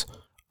movies,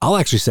 I'll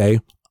actually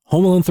say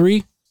Home Alone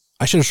 3,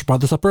 I should have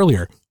brought this up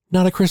earlier,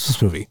 not a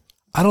Christmas movie.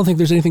 I don't think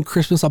there's anything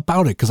Christmas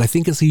about it because I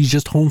think he's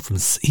just home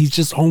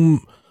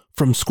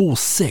from school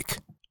sick.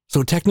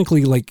 So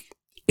technically,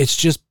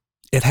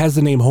 it has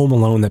the name Home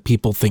Alone that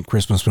people think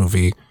Christmas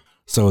movie,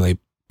 so they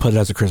put it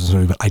as a Christmas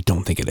movie, but I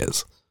don't think it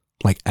is,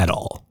 at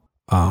all.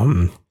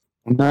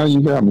 Now you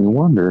got me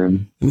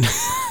wondering.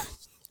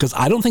 Because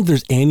I don't think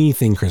there's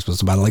anything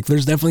Christmas about it.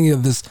 There's definitely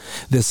this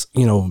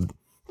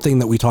thing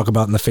that we talk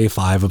about in the Fave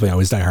 5 of I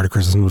Always Die Hard, a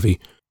Christmas movie.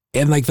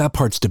 And that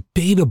part's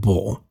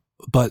debatable,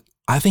 but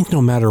I think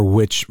no matter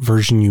which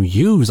version you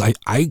use, I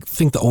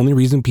think the only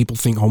reason people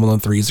think Home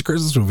Alone 3 is a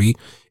Christmas movie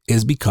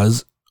is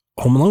because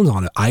Home Alone's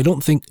on it. I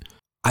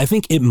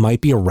think it might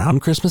be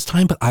around Christmas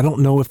time, but I don't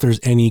know if there's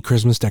any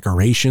Christmas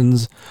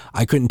decorations.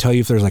 I couldn't tell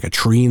you if there's a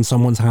tree in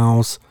someone's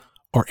house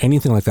or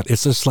anything like that.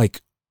 It's just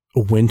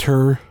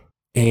winter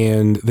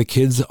and the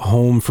kid's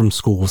home from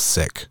school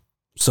sick.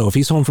 So if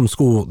he's home from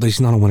school, he's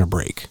not on winter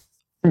break.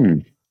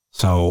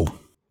 So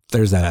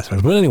there's that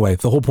aspect. But anyway,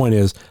 the whole point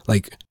is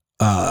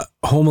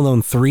Home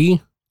Alone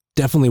 3,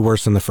 definitely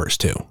worse than the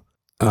first 2.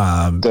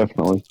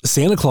 Definitely.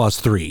 Santa Claus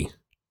 3,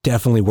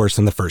 definitely worse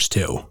than the first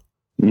 2.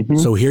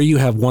 So here you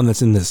have one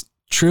that's in this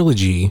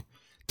trilogy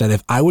that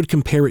if I would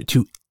compare it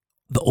to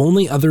the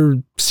only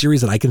other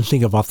series that I can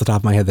think of off the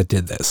top of my head that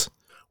did this,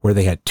 where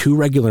they had 2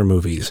 regular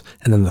movies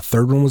and then the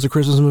third one was a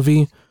Christmas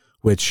movie,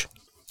 which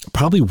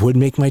probably would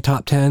make my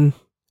top 10,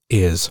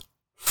 is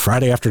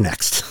Friday After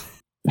Next.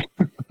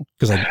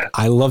 Because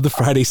I love the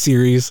Friday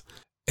series,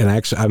 and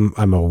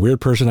I'm a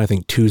weird person. I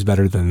think 2 is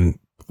better than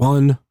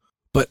 1,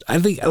 but I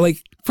think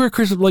for a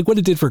Christmas, what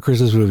it did for a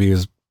Christmas movie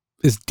is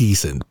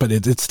decent, but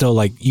it's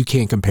still you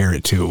can't compare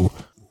it to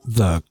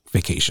the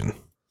Vacation.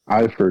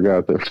 I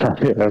forgot that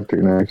Friday After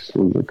Next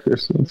was a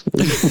Christmas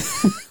movie.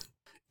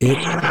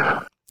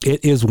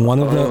 It is one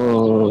of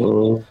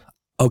the.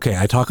 Okay,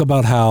 I talk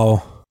about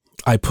how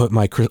I put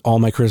all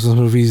my Christmas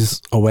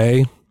movies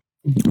away.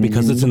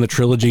 because it's in the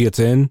trilogy it's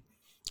in,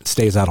 it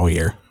stays out all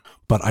year.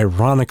 But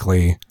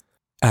ironically,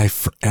 I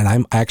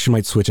actually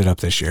might switch it up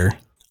this year.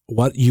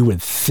 What you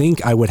would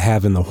think I would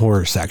have in the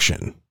horror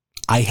section,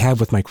 I have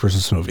with my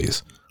Christmas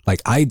movies.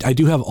 Like I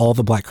do have all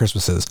the Black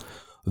Christmases.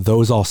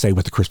 Those all stay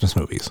with the Christmas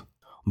movies.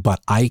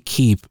 But I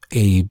keep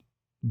a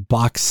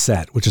box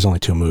set, which is only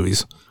 2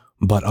 movies,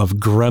 but of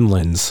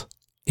Gremlins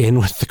in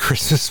with the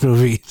Christmas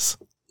movies.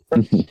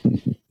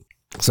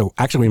 So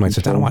actually we might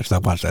sit down and watch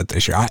that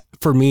this year.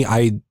 For me,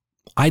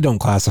 I don't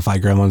classify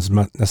Gremlins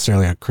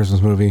necessarily a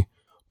Christmas movie,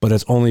 but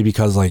it's only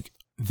because like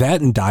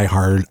that and Die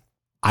Hard,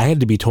 I had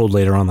to be told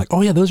later on, like,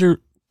 oh yeah,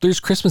 there's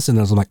Christmas in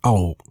those. I'm like,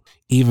 oh,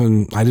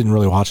 even I didn't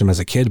really watch them as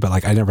a kid, but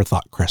like I never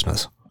thought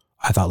Christmas.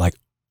 I thought like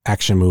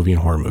action movie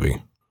and horror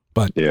movie.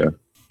 But yeah,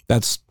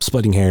 that's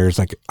splitting hairs.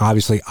 Like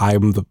obviously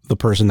I'm the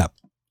person that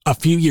a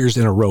few years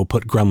in a row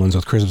put Gremlins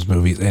with Christmas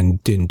movies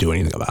and didn't do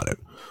anything about it.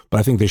 But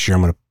I think this year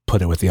I'm going to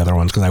put it with the other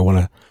ones because I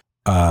want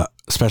to,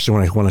 especially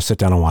when I want to sit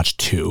down and watch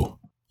 2.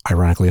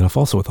 Ironically enough,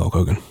 also with Hulk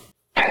Hogan.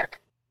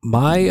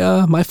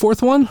 My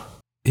fourth one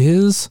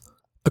is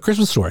A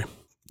Christmas Story.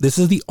 This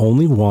is the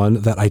only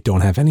one that I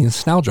don't have any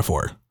nostalgia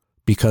for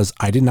because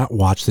I did not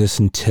watch this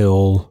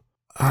until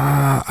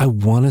I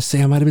want to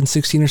say I might have been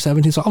 16 or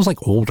 17. So I was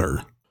like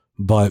older,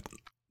 but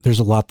there's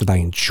a lot that I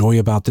enjoy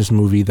about this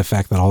movie. The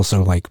fact that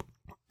also like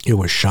it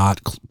was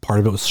shot, part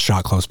of it was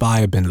shot close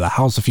by. I've been to the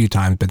house a few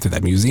times, been to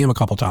that museum a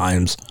couple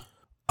times.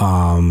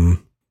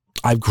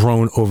 I've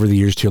grown over the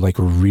years to like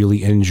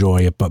really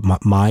enjoy it. But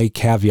my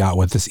caveat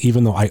with this,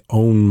 even though I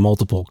own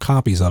multiple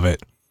copies of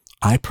it,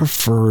 I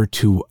prefer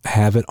to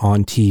have it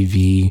on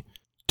TV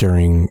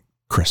during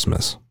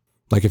Christmas.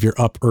 Like if you're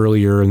up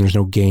earlier and there's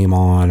no game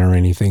on or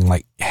anything,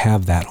 like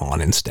have that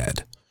on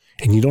instead.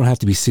 And you don't have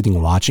to be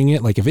sitting watching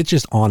it. Like if it's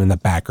just on in the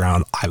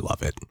background, I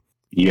love it.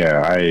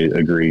 Yeah, I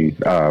agree.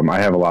 I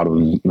have a lot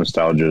of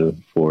nostalgia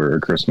for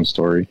A Christmas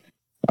Story.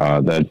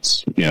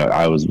 That's,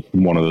 I was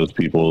one of those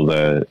people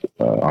that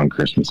on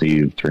Christmas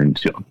Eve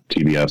turned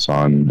TBS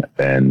on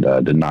and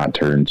did not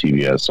turn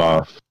TBS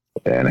off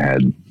and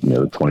had,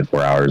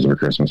 24 hours of A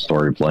Christmas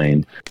Story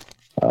playing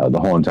the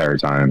whole entire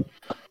time.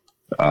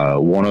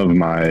 One of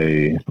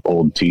my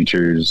old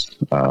teachers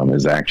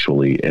is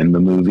actually in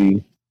the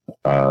movie.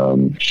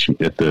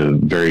 At the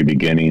very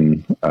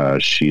beginning,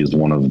 she is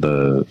one of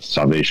the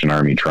Salvation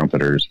Army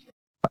trumpeters.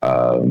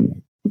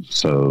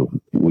 So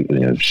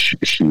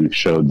she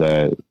showed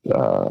that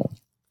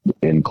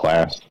in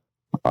class.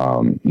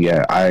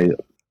 I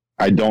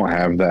don't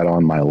have that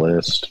on my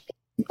list,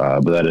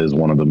 but that is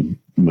one of the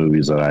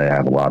movies that I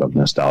have a lot of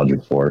nostalgia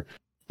for.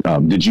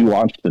 Did you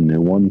watch the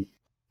new one?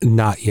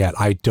 Not yet.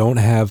 I don't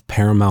have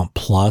Paramount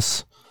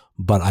Plus,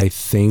 but I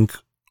think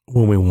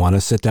when we want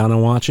to sit down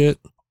and watch it,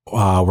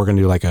 we're going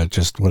to do like a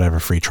just whatever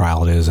free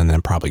trial it is and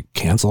then probably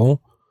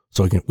cancel.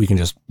 So we can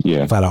just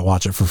flat out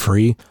watch it for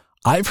free.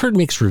 I've heard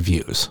mixed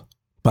reviews,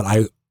 but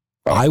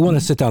I want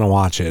to sit down and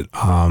watch it.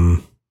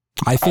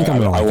 I think I'm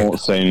going to like it. I won't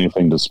say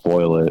anything to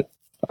spoil it,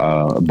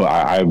 but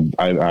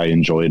I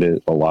enjoyed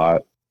it a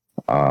lot.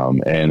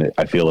 And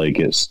I feel like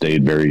it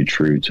stayed very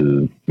true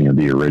to,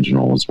 the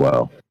original as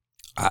well.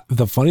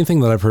 The funny thing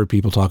that I've heard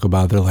people talk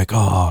about, they're like,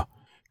 oh,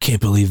 can't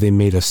believe they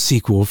made a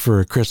sequel for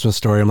A Christmas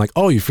Story. I'm like,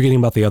 oh, you're forgetting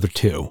about the other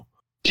 2.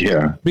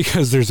 Yeah.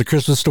 Because there's A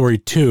Christmas Story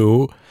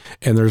 2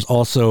 and there's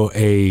also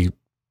a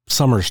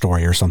Summer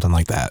Story or something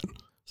like that.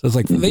 So it's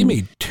like they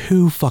made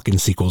 2 fucking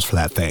sequels for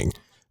that thing,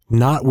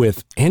 not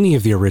with any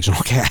of the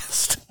original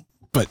cast.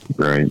 But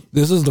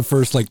This is the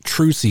first like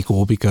true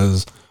sequel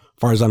because, as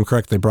far as I'm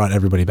correct, they brought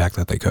everybody back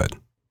that they could.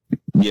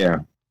 Yeah.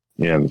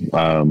 Yeah.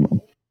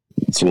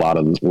 It's a lot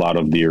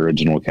of the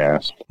original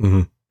cast.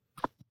 Mm-hmm.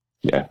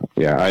 Yeah.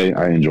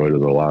 I enjoyed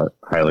it a lot.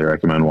 Highly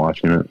recommend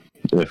watching it.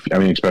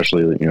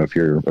 Especially if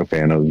you're a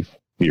fan of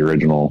the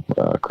original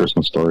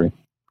Christmas Story.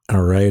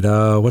 All right.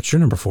 What's your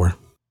number 4?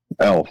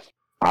 Elf.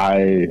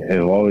 I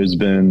have always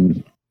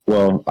been.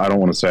 Well, I don't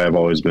want to say I've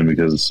always been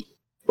because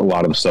a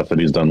lot of the stuff that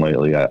he's done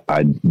lately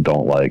I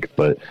don't like.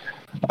 But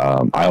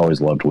I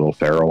always loved Will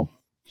Ferrell.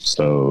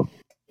 So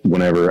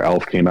whenever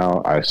Elf came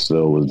out, I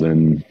still was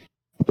in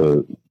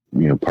the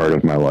part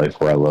of my life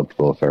where I loved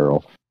Will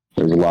Ferrell.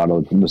 There's a lot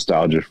of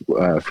nostalgia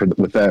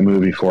with that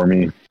movie for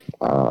me.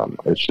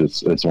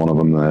 It's one of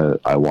them that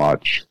I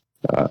watch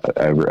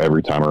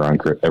every time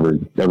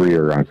every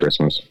year around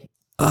Christmas.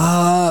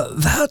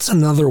 That's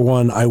another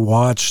one I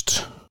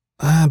watched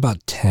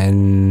about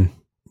 10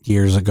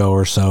 years ago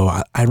or so.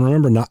 I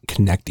remember not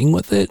connecting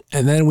with it,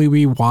 and then we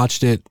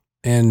rewatched it,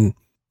 and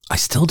I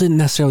still didn't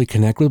necessarily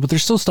connect with it, but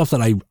there's still stuff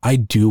that I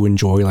do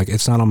enjoy. Like,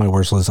 it's not on my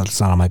worst list,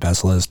 it's not on my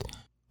best list.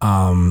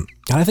 And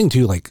I think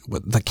too, like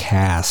with the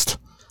cast,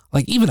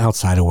 like even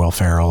outside of Will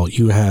Ferrell,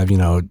 you have,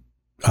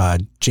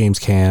 James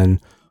Caan,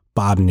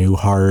 Bob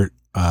Newhart,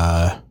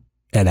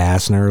 Ed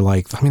Asner.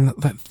 Like,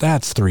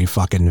 that's 3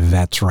 fucking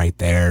vets right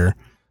there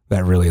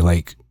that really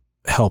like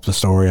help the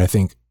story. I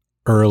think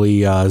early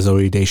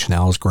Zooey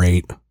Deschanel is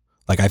great.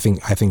 Like, I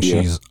think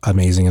she's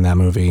amazing in that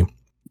movie.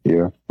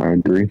 Yeah, I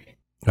agree.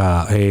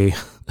 An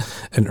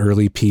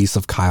early piece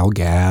of Kyle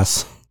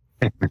Gass.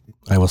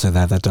 I will say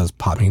that does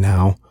pop me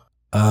now.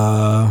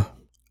 I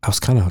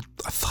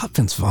thought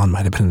Vince Vaughn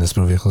might have been in this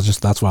movie.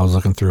 That's why I was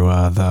looking through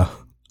the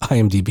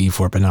IMDb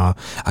for it, but no,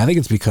 I think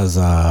it's because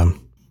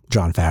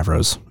Jon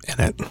Favreau's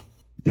in it.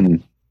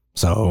 Mm.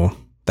 So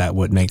that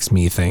what makes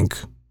me think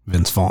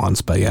Vince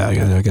Vaughn's, but yeah,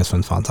 I guess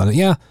Vince Vaughn's on it.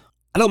 Yeah,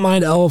 I don't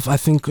mind Elf. I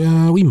think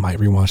we might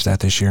rewatch that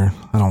this year.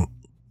 I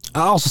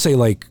also say,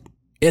 like,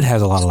 it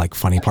has a lot of, like,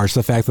 funny parts.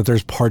 The fact that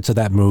there's parts of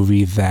that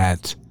movie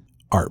that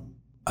are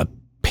a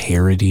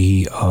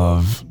parody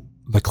of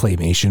the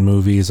claymation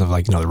movies of,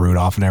 like, the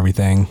Rudolph and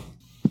everything.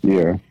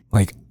 Yeah.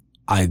 Like,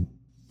 I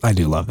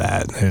do love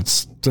that.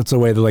 It's a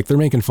way that, like, they're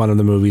making fun of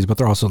the movies, but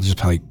they're also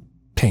just, like,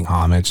 paying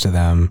homage to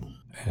them.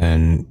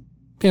 And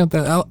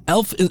the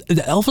Elf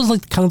is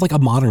like kind of like a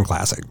modern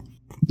classic.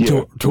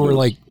 Yeah, to where,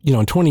 like,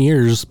 in 20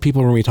 years,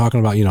 people are going to be talking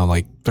about,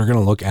 like, they're going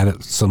to look at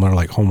it similar to,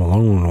 like, Home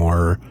Alone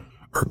or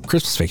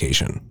Christmas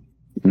Vacation.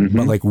 Mm-hmm.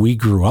 But, like, we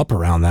grew up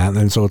around that.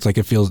 And so it's like,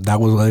 it feels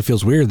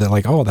weird that,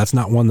 like, oh, that's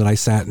not one that I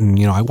sat and,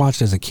 I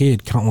watched as a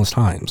kid countless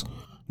times.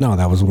 No,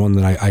 that was one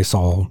that I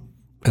saw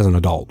as an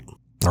adult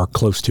or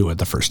close to it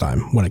the first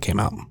time when it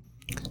came out.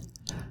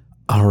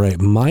 All right.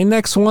 My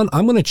next one,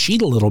 I'm going to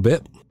cheat a little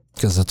bit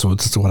because that's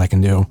what I can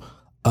do.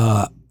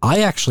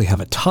 I actually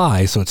have a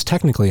tie, so it's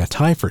technically a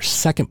tie for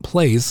second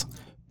place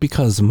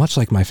because, much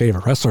like my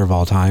favorite wrestler of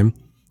all time,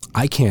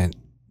 I can't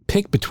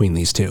pick between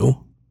these two.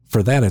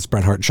 For that, it's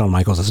Bret Hart and Shawn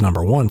Michaels as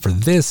number one. For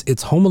this,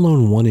 it's Home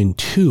Alone 1 and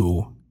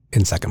 2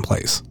 in second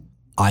place.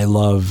 I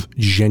love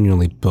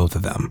genuinely both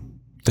of them.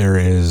 There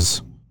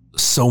is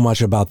so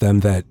much about them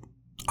that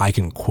I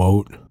can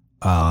quote.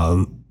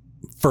 I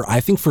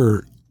think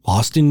for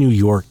Lost in New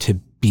York to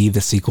be the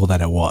sequel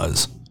that it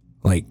was,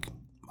 like,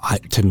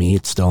 to me,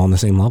 it's still on the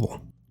same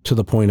level. To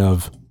the point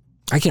of,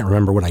 I can't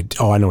remember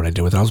I know what I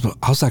did with it.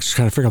 I was actually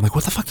trying to figure out, like,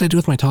 what the fuck did I do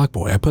with my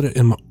Talkboy? I put it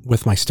in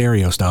with my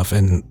stereo stuff,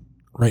 and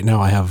right now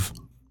I have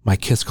my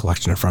Kiss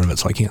collection in front of it,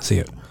 so I can't see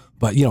it.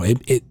 But,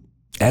 it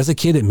as a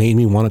kid, it made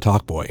me want a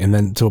Talkboy. And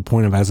then to a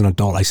point of, as an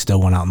adult, I still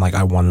went out and, like,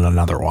 I wanted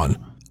another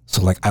one.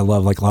 So, like, I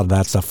love, like, a lot of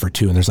that stuff for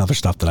 2, and there's other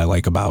stuff that I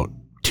like about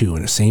 2,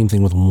 and the same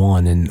thing with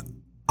 1, and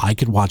I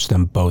could watch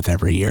them both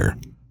every year.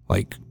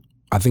 Like,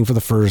 I think for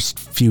the first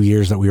few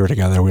years that we were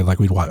together,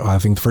 I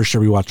think the first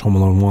year we watched Home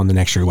Alone 1, the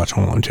next year we watched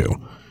Home Alone 2.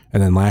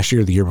 And then last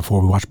year, the year before,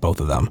 we watched both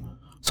of them.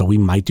 So we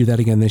might do that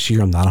again this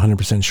year. I'm not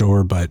 100%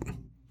 sure, but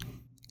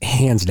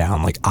hands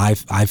down, like, I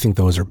think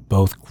those are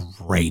both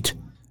great.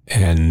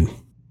 And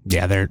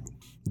yeah,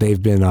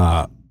 they've been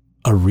a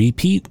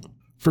repeat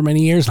for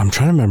many years. I'm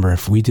trying to remember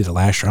if we did it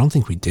last year. I don't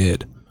think we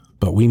did,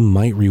 but we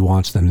might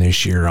rewatch them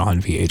this year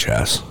on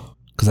VHS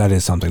because that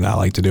is something that I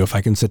like to do. If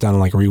I can sit down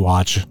and, like,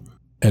 rewatch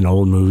an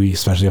old movie,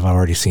 especially if I've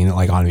already seen it,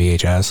 like, on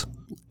VHS,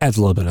 adds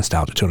a little bit of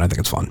nostalgia to it, and I think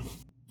it's fun.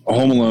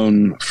 Home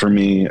Alone, for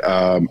me,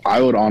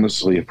 I would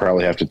honestly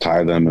probably have to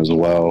tie them as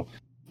well.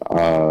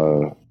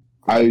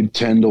 I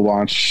tend to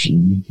watch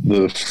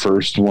the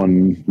first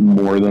one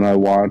more than I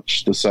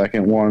watch the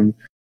second one,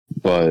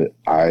 but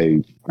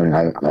I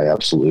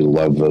absolutely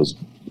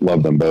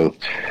love them both.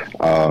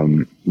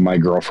 My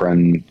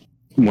girlfriend,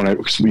 when I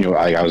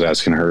was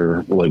asking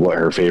her, like, what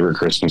her favorite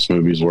Christmas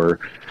movies were,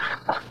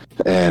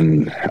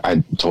 and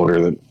I told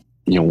her that,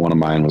 one of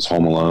mine was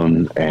Home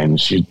Alone, and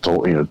she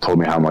told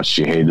me how much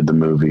she hated the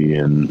movie,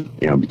 and,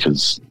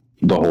 because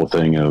the whole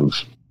thing of,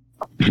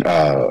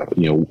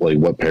 like,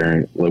 what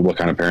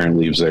kind of parent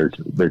leaves their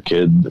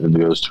kid and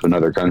goes to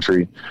another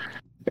country.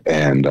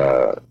 And,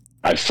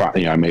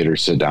 I made her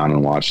sit down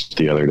and watch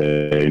the other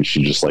day, and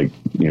she just, like,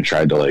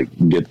 tried to, like,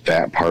 get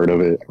that part of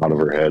it out of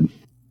her head.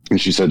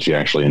 And she said she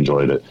actually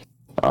enjoyed it.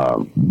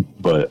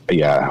 But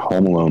yeah,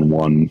 Home Alone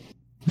 1,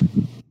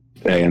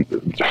 and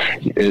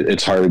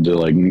it's hard to,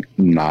 like,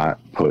 not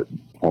put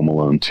Home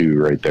Alone 2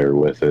 right there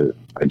with it.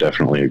 I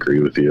definitely agree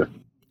with you.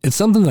 It's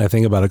something that I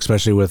think about,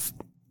 especially with,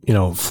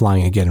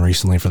 flying again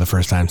recently for the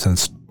first time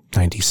since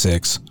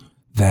 96,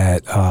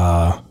 that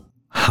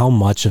how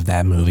much of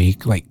that movie,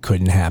 like,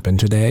 couldn't happen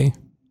today.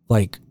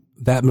 Like,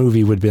 that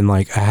movie would have been,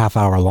 like, a half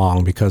hour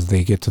long because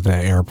they get to the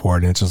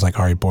airport and it's just like,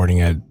 all right, boarding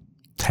had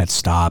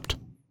stopped.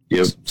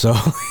 Yep. So,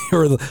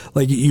 or,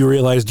 like, you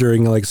realize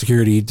during, like,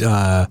 security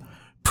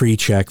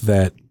pre-check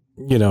that,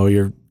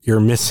 you're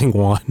missing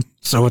one.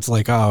 So it's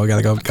like, oh, we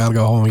gotta go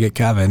home and get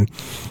Kevin.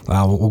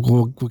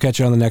 We'll catch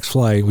you on the next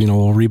flight. We'll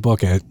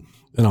rebook it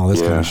and all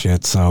this kind of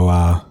shit. So,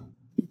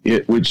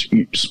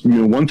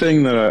 one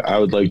thing that I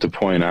would like to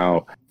point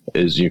out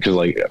is, because,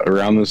 like,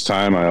 around this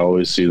time, I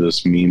always see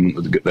this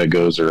meme that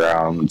goes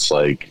around. It's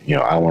like,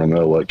 I want to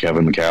know what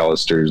Kevin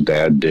McAllister's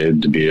dad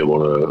did to be able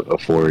to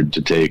afford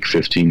to take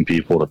 15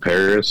 people to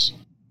Paris.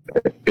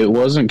 It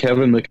wasn't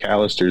Kevin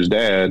McAllister's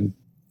dad.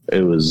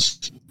 It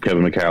was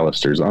Kevin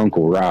McAllister's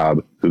uncle,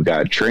 Rob, who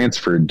got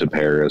transferred to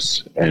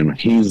Paris, and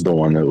he's the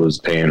one that was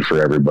paying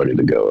for everybody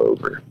to go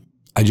over.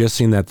 I just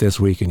seen that this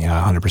week, and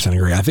yeah, 100%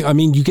 agree.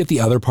 You get the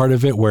other part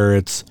of it where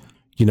it's,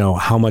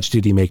 how much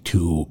did he make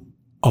to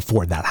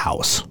afford that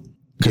house?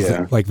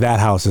 Because like,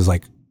 that house is,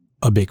 like,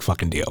 a big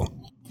fucking deal.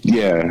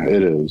 Yeah,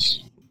 it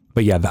is.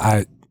 But yeah,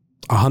 I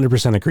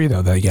 100% agree,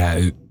 though, that,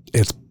 yeah,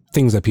 it's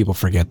things that people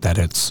forget that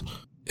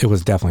it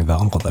was definitely the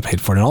uncle that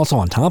paid for it. And also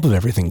on top of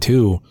everything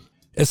too,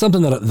 it's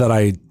something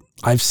that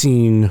I've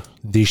seen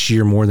this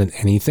year more than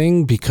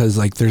anything, because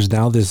like there's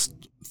now this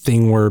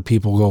thing where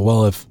people go,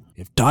 well, if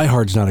Die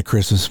Hard's not a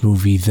Christmas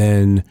movie,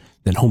 then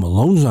Home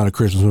Alone's not a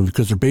Christmas movie,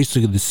 because they're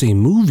basically the same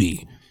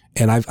movie.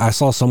 And I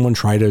saw someone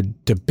try to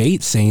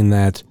debate saying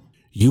that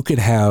you could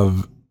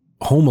have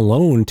Home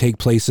Alone take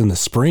place in the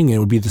spring and it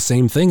would be the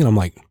same thing. And I'm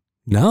like,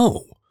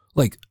 no,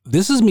 like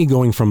this is me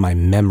going from my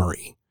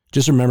memory,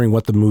 just remembering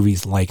what the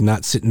movie's like,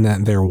 not sitting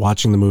there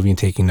watching the movie and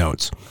taking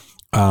notes.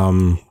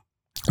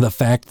 The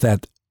fact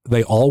that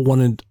they all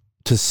wanted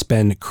to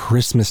spend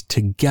Christmas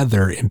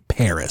together in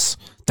Paris.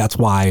 That's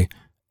why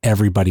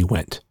everybody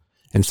went.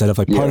 Instead of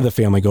like part of the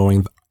family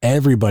going,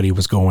 everybody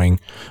was going.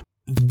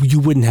 You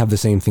wouldn't have the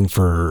same thing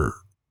for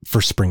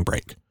spring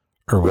break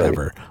or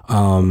whatever.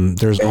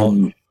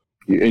 Right.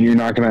 And you're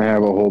not going to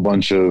have a whole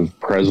bunch of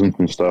presents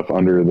and stuff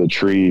under the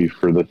tree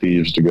for the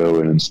thieves to go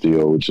in and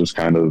steal, which is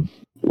kind of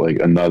like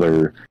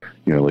another,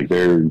 like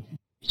they're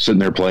sitting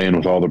there playing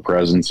with all the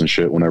presents and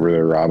shit whenever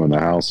they're robbing the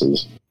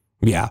houses.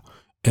 Yeah.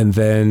 And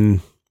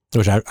then,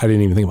 which I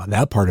didn't even think about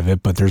that part of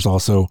it, but there's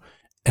also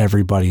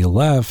everybody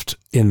left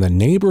in the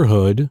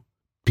neighborhood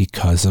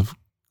because of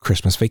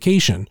Christmas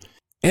vacation.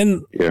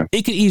 And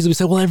it could easily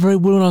say, well, everybody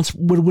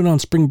would went on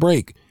spring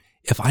break.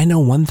 If I know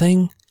one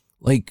thing,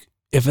 like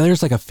if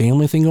there's like a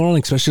family thing going on,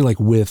 especially like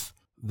with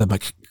the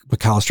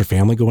McAllister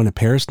family going to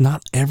Paris,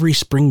 not every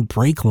spring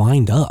break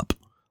lined up.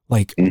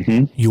 Like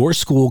your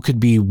school could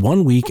be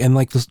 1 week and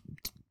like this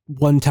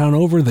one town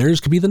over, theirs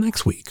could be the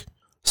next week.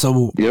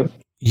 So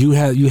you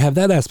have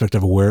that aspect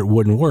of it where it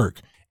wouldn't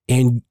work.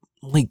 And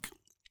like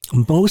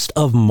most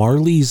of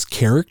Marley's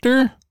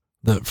character,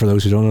 for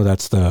those who don't know,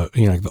 that's the,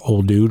 like the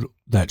old dude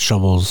that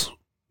shovels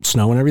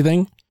snow and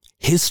everything.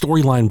 His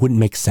storyline wouldn't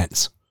make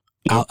sense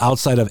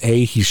outside of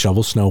he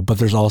shovels snow, but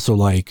there's also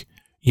like,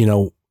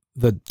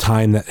 the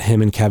time that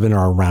him and Kevin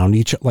are around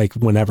like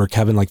whenever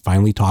Kevin like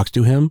finally talks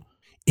to him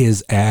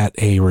is at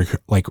a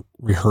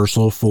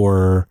rehearsal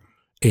for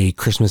a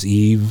Christmas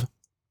Eve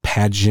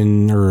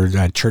pageant or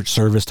a church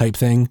service type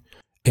thing.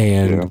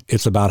 And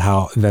it's about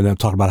how, then they'll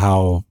talk about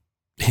how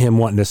him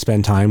wanting to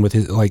spend time with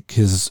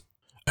his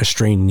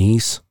estranged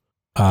niece.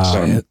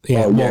 With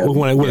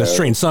a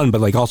strange son,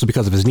 but like also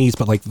because of his niece,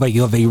 but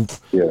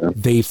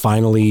they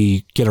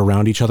finally get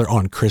around each other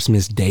on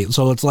Christmas Day.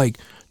 So it's like,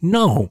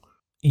 no,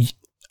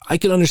 I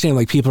can understand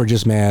like people are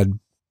just mad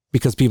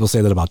because people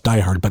say that about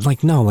Die Hard, but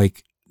like, no,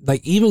 like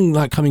even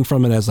not coming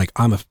from it as like,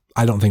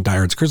 I don't think Die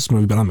Hard's a Christmas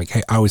movie, but I'm like,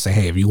 hey, I always say,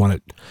 hey, if you want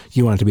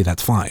it to be,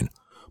 that's fine.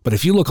 But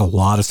if you look a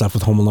lot of stuff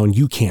with Home Alone,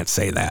 you can't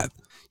say that.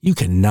 You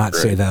cannot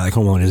say that like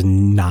Home Alone is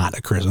not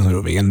a Christmas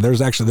movie. And there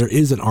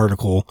is an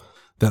article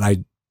that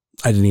I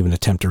didn't even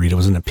attempt to read. It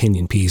was an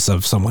opinion piece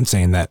of someone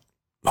saying that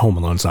Home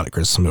Alone's not a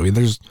Christmas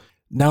movie.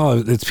 Now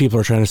it's people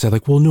are trying to say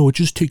like, well, no, it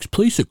just takes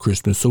place at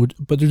Christmas.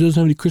 But there doesn't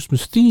have any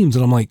Christmas themes.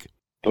 And I'm like,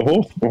 the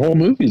whole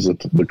movie's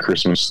the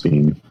Christmas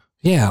theme.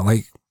 Yeah.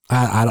 Like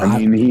I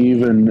mean, he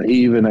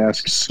even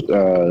asks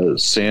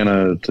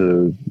Santa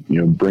to,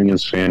 bring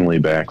his family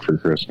back for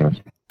Christmas.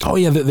 Oh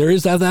yeah. There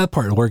is that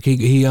part where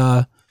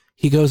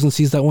he goes and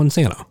sees that one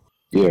Santa.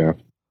 Yeah.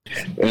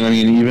 And I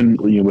mean,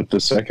 even with the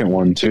second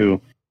one too,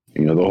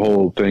 the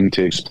whole thing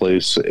takes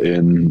place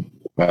in,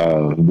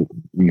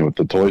 with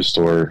the toy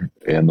store,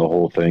 and the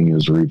whole thing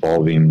is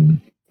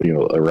revolving,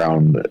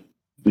 around,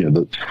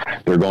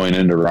 they're going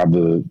in to rob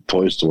the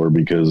toy store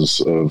because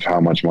of how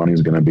much money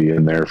is going to be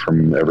in there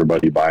from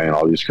everybody buying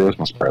all these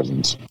Christmas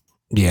presents.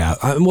 Yeah.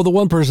 Well, the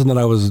one person that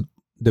I was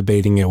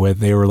debating it with,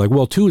 they were like,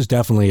 well, 2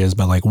 definitely is,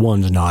 but like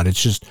 1's not.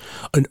 It's just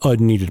an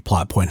unneeded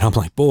plot point. I'm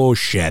like,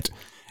 bullshit.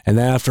 And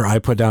then after I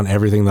put down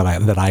everything that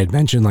I had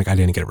mentioned, like I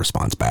didn't get a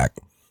response back.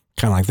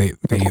 Kind of like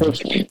they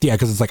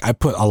because it's like I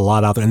put a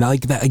lot out there, and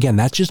like that again,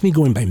 that's just me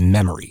going by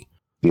memory.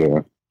 Yeah,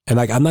 and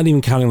like I'm not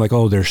even counting like,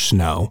 oh, there's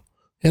snow.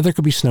 Yeah, there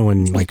could be snow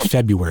in like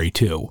February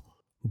too,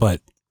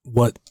 but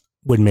what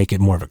would make it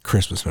more of a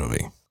Christmas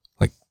movie?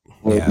 Like,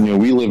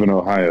 we live in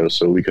Ohio,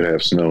 so we could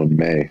have snow in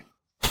May.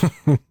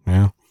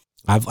 Yeah,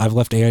 I've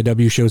left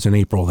AIW shows in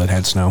April that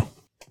had snow.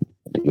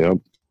 Yep,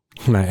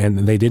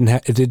 and it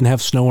didn't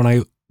have snow when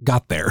I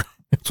got there.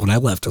 That's when I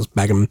left. I was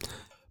back in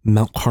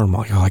Mount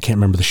Carmel. Oh, I can't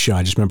remember the show.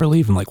 I just remember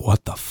leaving like,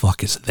 what the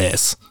fuck is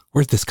this?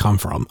 Where'd this come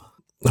from?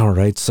 All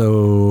right.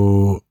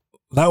 So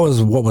that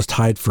was what was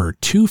tied for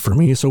 2 for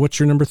me. So what's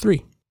your number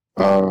 3?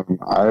 I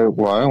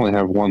only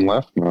have 1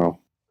 left now.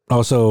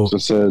 Oh, so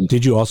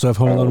did you also have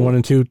Home Alone 1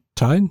 and 2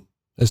 tied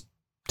as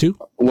 2?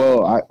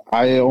 Well,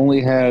 I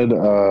only had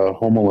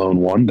Home Alone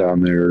 1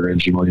 down there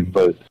originally,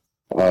 but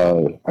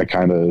I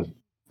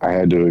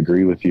had to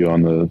agree with you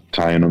on the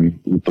tying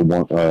them with the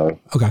one.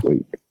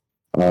 Okay.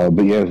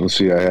 But yeah, let's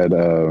see. I had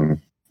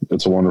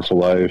It's a Wonderful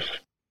Life,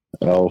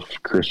 Elf,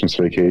 Christmas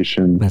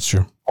Vacation. That's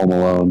true. Home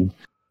Alone,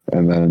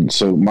 and then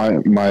so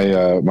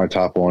my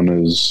top one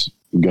is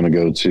going to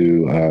go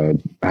to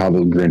How the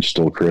Grinch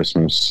Stole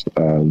Christmas,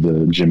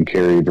 the Jim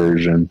Carrey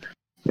version,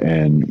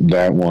 and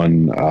that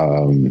one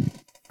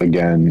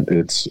again,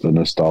 it's a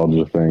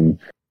nostalgia thing.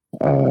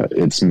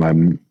 It's my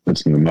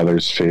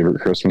mother's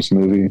favorite Christmas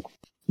movie.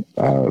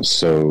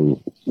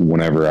 So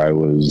whenever I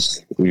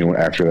was,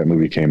 after that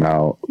movie came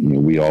out,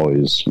 we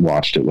always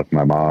watched it with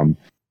my mom,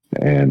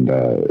 and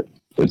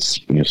it's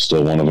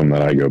still one of them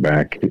that I go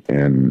back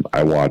and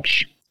I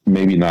watch.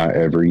 Maybe not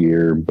every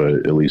year, but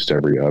at least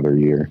every other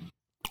year.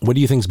 What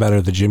do you think's better,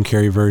 the Jim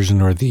Carrey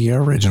version or the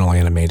original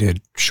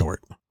animated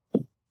short?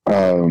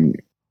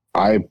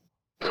 I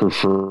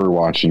prefer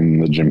watching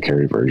the Jim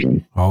Carrey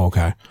version. Oh,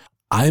 okay.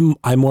 I'm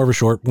more of a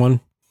short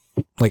one.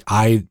 Like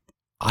I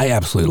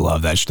absolutely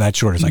love that. That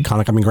short is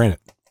iconic. I mean, granted,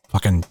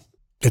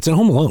 it's in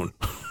Home Alone.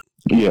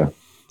 Yeah.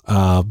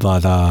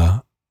 But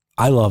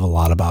I love a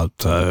lot about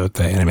the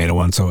animated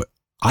one. So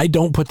I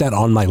don't put that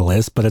on my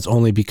list, but it's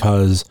only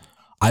because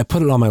I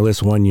put it on my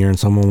list one year and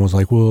someone was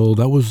like, well,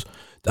 that was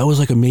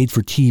like a made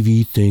for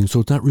TV thing. So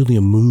it's not really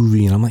a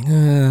movie. And I'm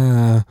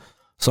like,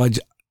 So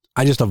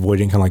I just avoid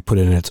it and kind of like put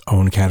it in its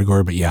own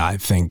category. But yeah, I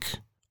think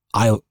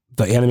the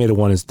animated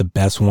one is the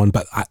best one,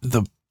 but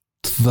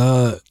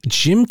the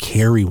Jim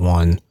Carrey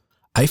one,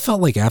 I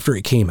felt like after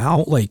it came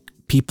out, like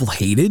people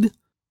hated,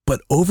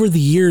 but over the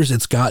years,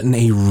 it's gotten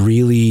a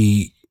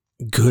really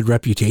good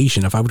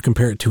reputation. If I would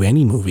compare it to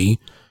any movie,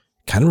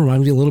 kind of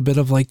reminds me a little bit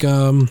of like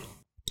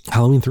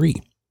Halloween 3.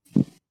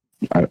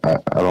 I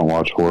don't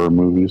watch horror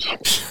movies.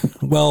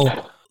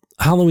 Well,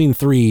 Halloween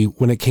 3,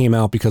 when it came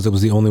out, because it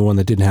was the only one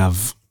that didn't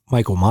have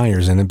Michael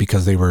Myers in it,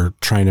 because they were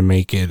trying to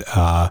make it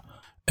an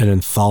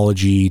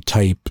anthology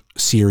type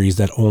series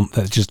that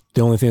just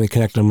the only thing that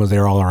connected them was they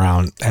were all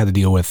around, had to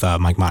deal with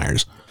Mike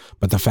Myers.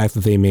 But the fact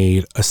that they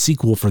made a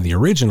sequel for the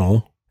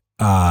original,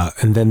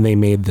 and then they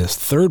made this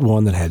third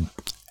one that had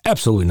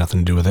absolutely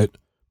nothing to do with it,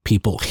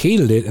 people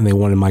hated it and they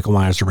wanted Michael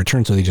Myers to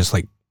return, so they just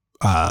like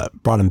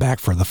brought him back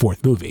for the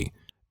fourth movie.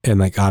 And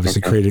like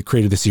obviously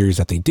created the series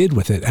that they did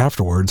with it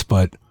afterwards.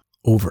 But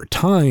over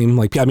time,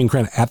 like, I mean,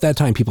 granted, at that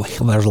time,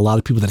 there's a lot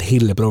of people that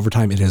hated it, but over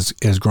time it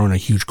has grown a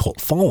huge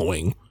cult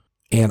following.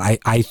 And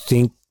I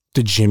think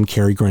the Jim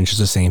Carrey Grinch is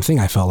the same thing.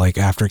 I felt like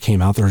after it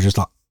came out, there was just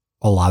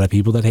a lot of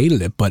people that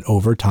hated it, but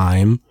over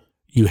time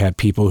you had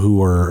people who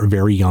were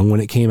very young when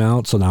it came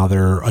out. So now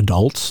they're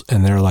adults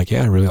and they're like,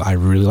 yeah, I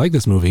really like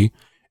this movie.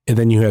 And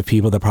then you have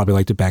people that probably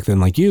liked it back then,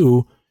 like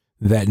you,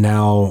 that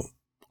now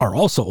are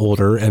also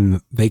older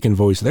and they can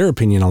voice their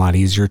opinion a lot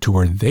easier to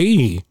where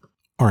they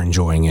are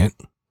enjoying it.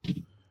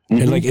 Mm-hmm.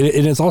 And like,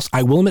 it is also,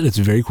 I will admit, it's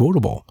very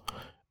quotable.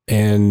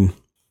 And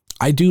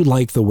I do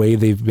like the way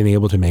they've been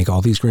able to make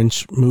all these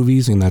Grinch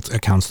movies, and that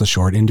accounts the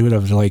short into it,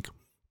 of like,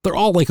 they're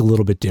all like a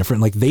little bit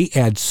different. Like they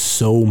add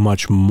so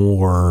much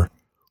more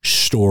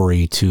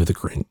story to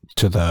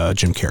the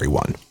Jim Carrey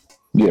one.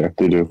 Yeah,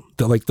 they do.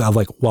 Like,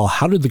 well,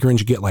 how did the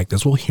Grinch get like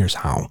this? Well, here's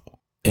how.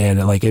 And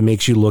it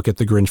makes you look at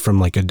the Grinch from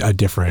like a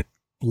different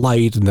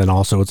light. And then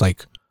also it's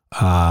like,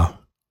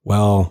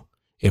 well,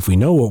 if we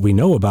know what we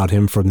know about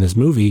him from this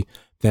movie,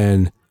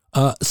 then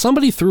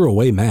somebody threw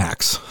away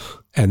Max,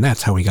 and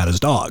that's how he got his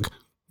dog.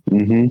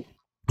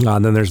 Mm-hmm.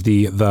 And then there's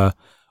the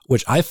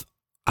which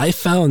I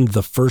found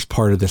the first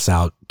part of this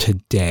out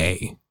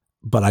today,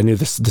 but I knew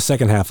the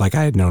second half, like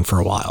I had known for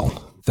a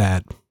while,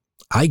 that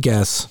I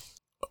guess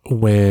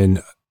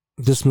when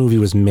this movie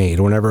was made,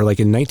 whenever, like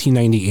in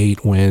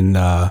 1998, when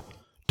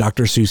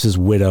Dr. Seuss's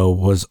widow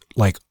was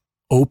like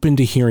open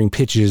to hearing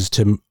pitches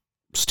to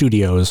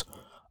studios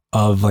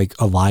of like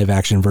a live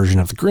action version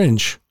of the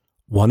Grinch,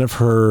 one of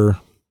her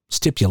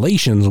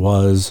stipulations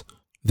was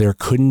there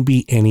couldn't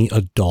be any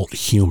adult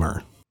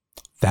humor.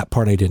 That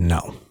part I didn't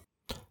know.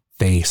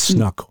 They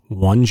snuck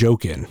one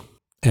joke in,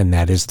 and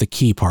that is the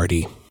key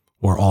party,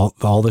 where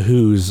all the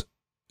Who's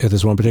at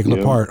this one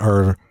particular part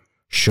are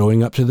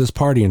showing up to this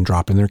party and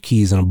dropping their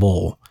keys in a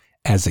bowl.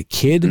 As a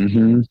kid,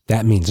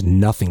 that means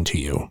nothing to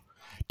you.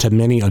 To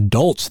many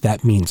adults,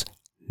 that means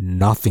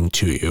nothing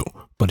to you.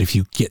 But if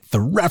you get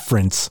the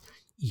reference,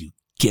 you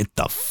get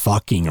the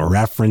fucking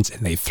reference,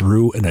 and they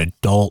threw an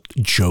adult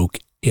joke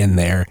in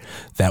there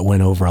that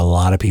went over a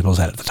lot of people's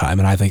head at the time.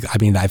 And I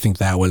think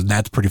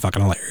that's pretty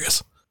fucking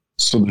hilarious.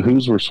 So the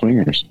Who's were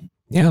swingers.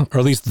 Yeah, or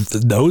at least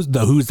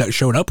the Who's that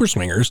showed up were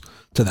swingers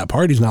to that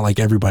party. It's not like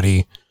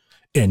everybody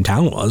in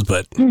town was,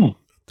 but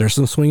there's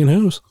some swinging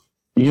Who's.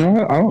 You know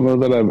what? I don't know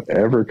that I've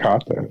ever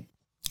caught that.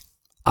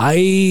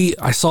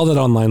 I saw that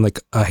online like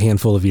a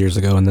handful of years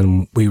ago, and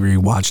then we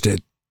rewatched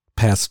it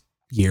past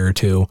year or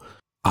two.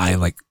 I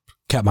like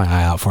kept my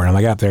eye out for it. I'm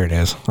like, there it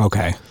is.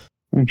 Okay.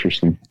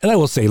 Interesting. And I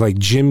will say, like,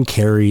 Jim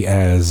Carrey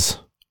as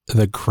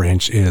the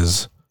Grinch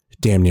is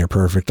damn near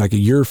perfect. Like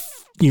you're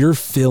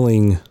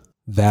filling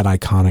that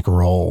iconic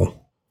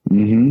role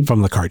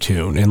from the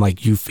cartoon, and like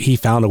he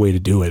found a way to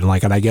do it.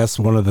 And I guess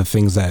one of the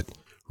things that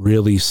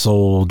really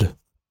sold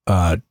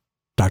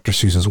Dr.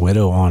 Seuss's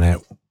widow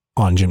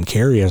on Jim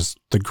Carrey as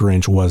the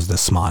Grinch was the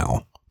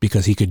smile,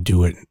 because he could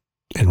do it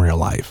in real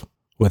life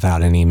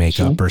without any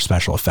makeup or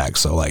special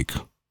effects. So like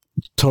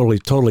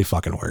totally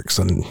fucking works.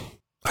 And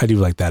I do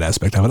like that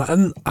aspect of it.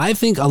 And I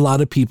think a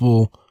lot of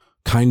people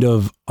kind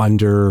of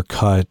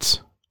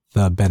undercut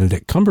the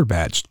Benedict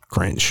Cumberbatch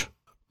Grinch,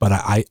 but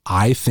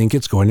I think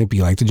it's going to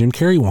be like the Jim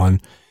Carrey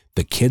one.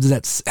 The kids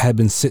that have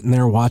been sitting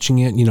there watching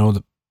it, you know,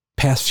 the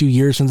past few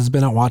years since it's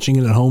been out watching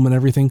it at home and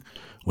everything,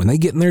 when they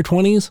get in their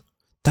 20s,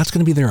 that's going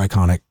to be their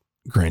iconic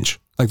Grinch.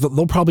 Like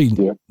they'll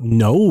probably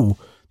know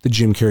the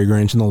Jim Carrey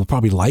Grinch and they'll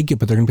probably like it,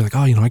 but they're going to be like,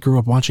 oh, you know, I grew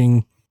up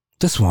watching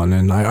this one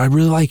and I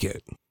really like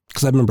it.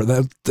 Because I remember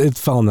that it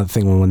fell in that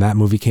thing when that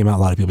movie came out,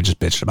 a lot of people just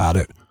bitched about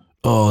it.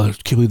 Oh, I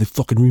can't believe they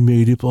fucking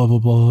remade it, blah, blah,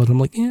 blah. And I'm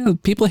like, yeah,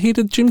 people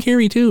hated Jim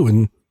Carrey too.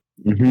 And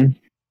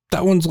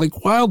that one's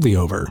like wildly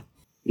over.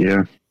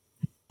 Yeah.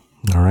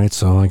 All right,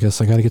 so I guess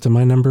I got to get to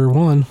my number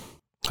one.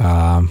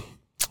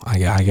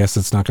 I guess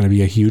it's not going to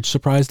be a huge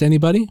surprise to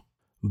anybody,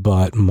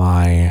 but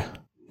my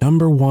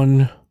number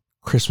one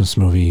Christmas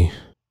movie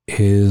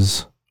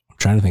is, I'm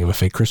trying to think of a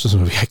fake Christmas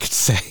movie I could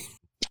say.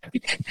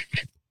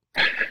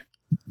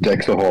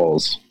 Deck the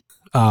Halls.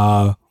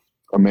 A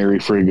Merry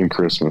Friggin'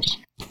 Christmas.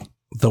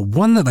 The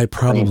one that I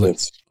probably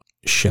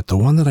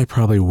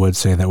would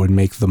say that would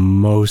make the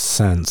most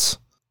sense,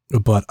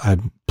 but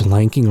I'm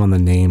blanking on the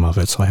name of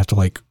it, so I have to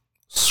like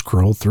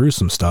scroll through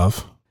some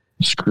stuff.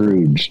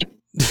 Scrooged.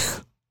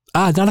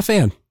 Not a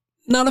fan.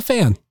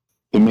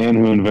 The Man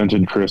Who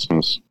Invented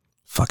Christmas.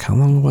 Fuck, how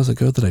long was it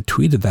ago that I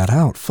tweeted that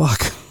out?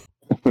 Fuck.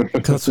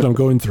 That's what I'm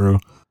going through.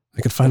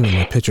 I could find it in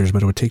my pictures,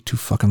 but it would take too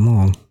fucking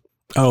long.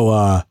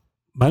 Oh,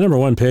 my number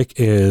one pick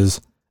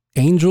is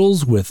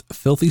Angels with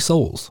Filthy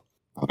Souls.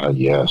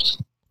 Yes.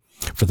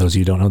 For those of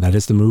you who don't know, that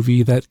is the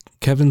movie that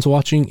Kevin's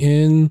watching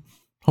in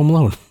Home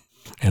Alone.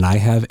 And I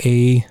have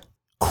a,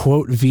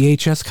 quote,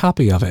 VHS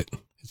copy of it.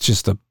 It's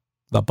just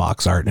the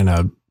box art and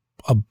a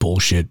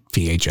bullshit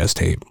VHS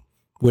tape,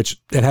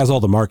 which it has all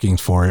the markings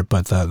for it,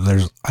 but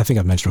there's, I think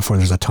I've mentioned before,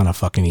 there's a ton of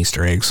fucking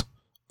Easter eggs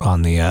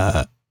on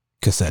the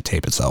cassette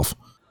tape itself.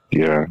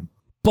 Yeah.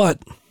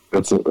 But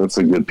that's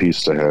a good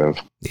piece to have.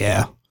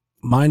 Yeah.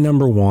 My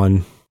number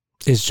one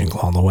is Jingle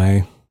All the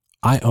Way.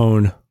 I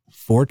own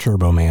 4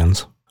 Turbo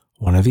Mans,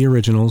 1 of the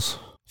originals,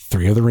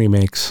 3 of the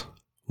remakes.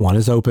 1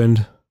 is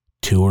opened,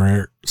 2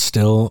 are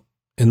still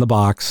in the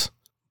box,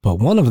 but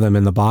 1 of them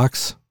in the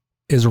box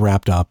is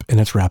wrapped up, and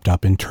it's wrapped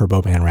up in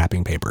Turbo Man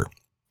wrapping paper.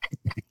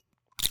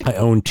 I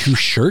own 2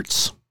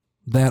 shirts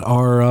that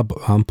are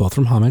both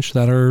from Homage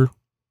that are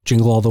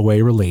Jingle All the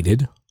Way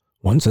related.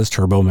 One says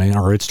Turbo Man,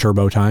 or it's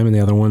Turbo Time, and the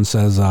other one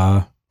says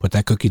put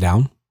that cookie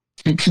down.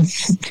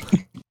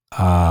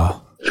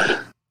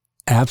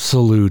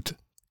 Absolute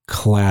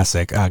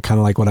classic. Kind of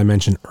like what I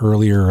mentioned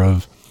earlier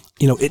of,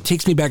 you know, it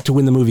takes me back to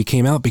when the movie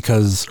came out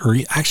because, or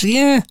actually,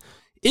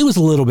 it was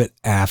a little bit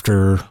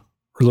after, or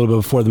a little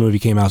bit before the movie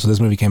came out. So this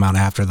movie came out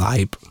after the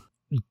hype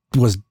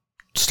was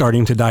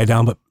starting to die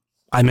down. But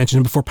I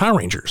mentioned it before, Power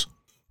Rangers.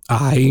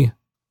 I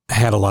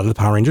had a lot of the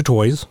Power Ranger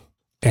toys,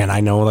 and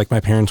I know like my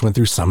parents went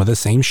through some of the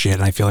same shit.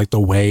 And I feel like the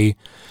way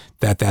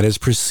that is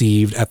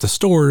perceived at the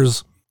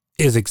stores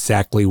is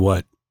exactly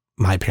what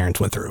my parents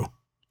went through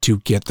to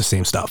get the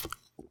same stuff.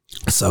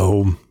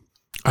 So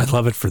I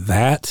love it for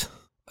that.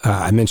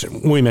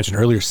 We mentioned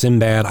earlier,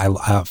 Sinbad.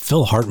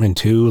 Phil Hartman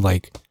too.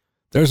 Like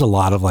there's a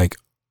lot of like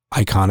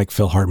iconic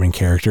Phil Hartman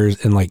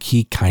characters, and like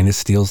he kind of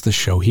steals the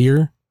show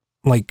here.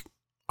 Like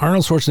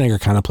Arnold Schwarzenegger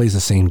kind of plays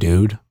the same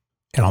dude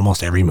in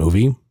almost every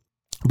movie,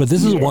 but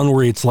this is one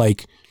where it's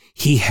like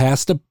he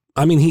has to.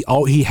 I mean,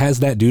 he has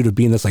that dude of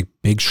being this like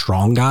big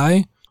strong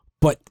guy,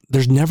 but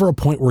there's never a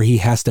point where he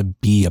has to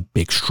be a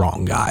big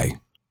strong guy.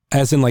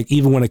 As in, like,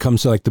 even when it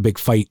comes to like the big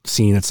fight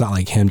scene, it's not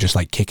like him just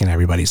like kicking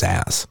everybody's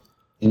ass.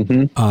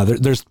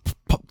 Mm-hmm. There's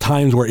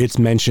times where it's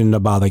mentioned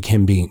about like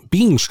him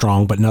being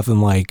strong, but nothing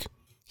like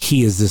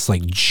he is this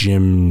like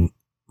gym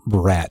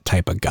rat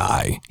type of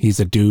guy. He's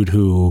a dude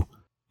who,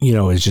 you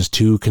know, is just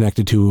too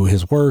connected to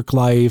his work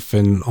life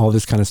and all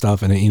this kind of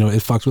stuff. And, it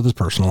fucks with his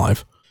personal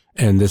life.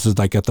 And this is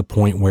like at the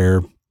point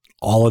where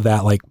all of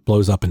that like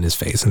blows up in his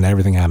face and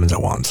everything happens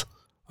at once.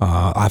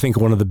 I think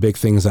one of the big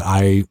things that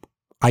I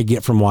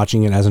get from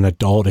watching it as an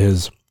adult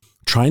is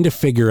trying to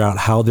figure out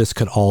how this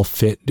could all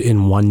fit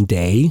in one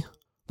day.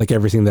 Like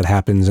everything that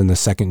happens in the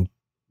second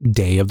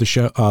day of the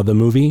show, the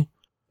movie.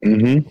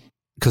 Mm-hmm.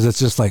 Cause it's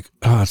just like,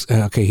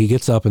 okay, he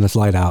gets up and it's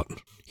light out.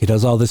 He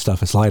does all this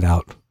stuff. It's light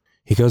out.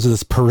 He goes to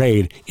this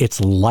parade.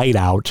 It's light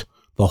out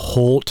the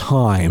whole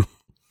time.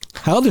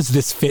 How does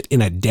this fit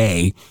in a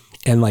day?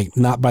 And like,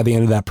 not by the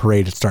end of that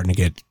parade, it's starting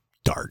to get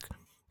dark.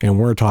 And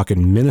we're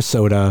talking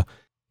Minnesota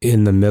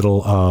in the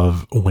middle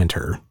of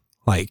winter.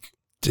 Like,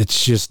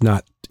 it's just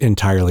not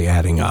entirely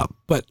adding up,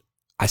 but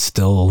I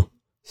still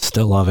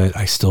love it.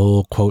 I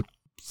still quote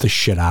the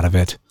shit out of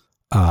it.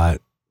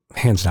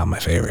 Hands down my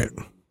favorite.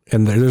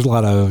 And there's a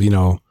lot of,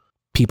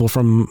 people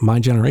from my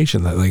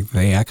generation that like,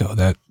 they echo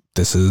that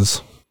this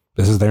is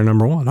their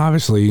number one.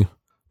 Obviously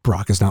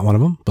Brock is not one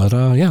of them, but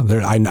yeah,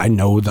 I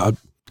know the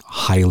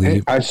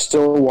highly. I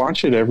still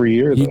watch it every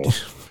year though.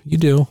 You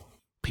do.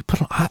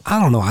 People, I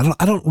don't know.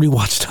 I don't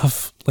rewatch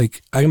stuff.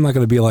 Like, I'm not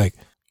going to be like,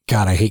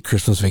 God, I hate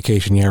Christmas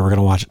Vacation. Yeah, we're going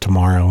to watch it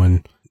tomorrow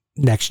and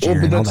next year.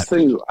 Well, but that's the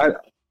thing.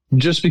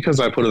 Just because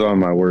I put it on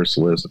my worst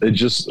list, it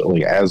just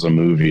like as a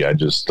movie, I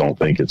just don't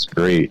think it's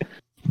great.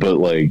 But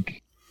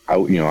like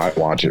I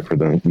watch it for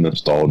the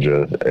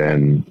nostalgia,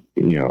 and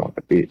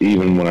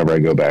even whenever I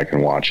go back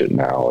and watch it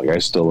now, like I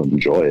still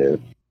enjoy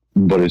it,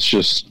 but it's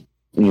just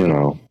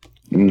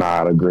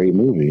not a great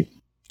movie.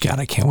 God,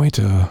 I can't wait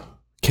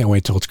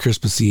till it's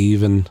Christmas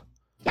Eve and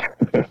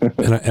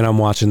I'm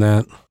watching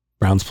that.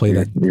 Browns play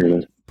that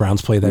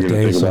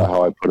day. Think about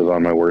how I put it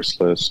on my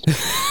worst list.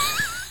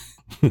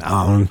 No,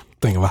 I'm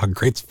thinking about how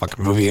great this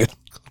fucking movie is.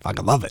 I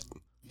fucking love it.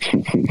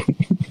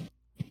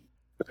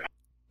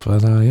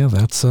 But yeah,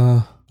 that's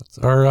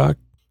our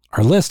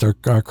list,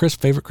 our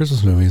favorite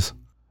Christmas movies.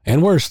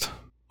 And worst.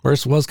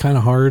 Worst was kind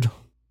of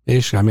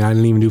hard-ish. I mean, I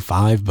didn't even do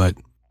 5, but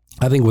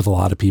I think with a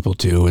lot of people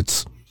too,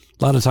 it's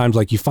a lot of times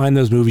like you find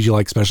those movies you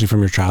like, especially from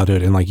your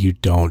childhood, and like you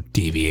don't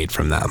deviate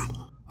from them.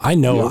 I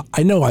know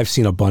I've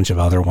seen a bunch of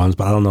other ones,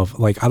 but I don't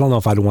know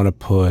if I'd want to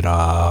put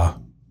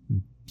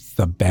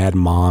the Bad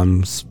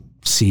Moms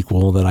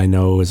sequel that I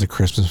know is a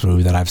Christmas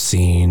movie that I've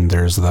seen.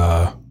 There's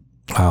the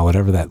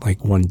whatever that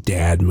like one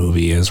dad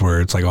movie is where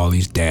it's like all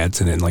these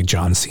dads in it and like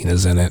John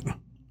Cena's in it.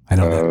 I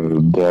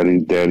know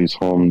Daddy's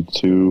Home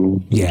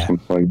 2. Yeah.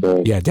 Something like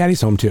that. Yeah,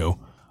 Daddy's Home 2.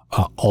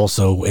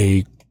 Also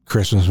a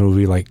Christmas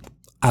movie. Like,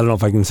 I don't know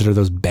if I consider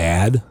those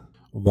bad.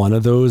 One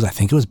of those, I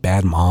think it was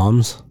Bad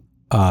Moms.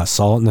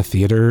 Saw it in the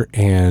theater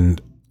and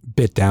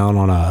bit down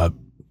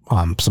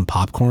on some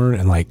popcorn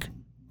and like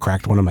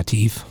cracked one of my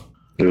teeth.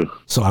 Ugh.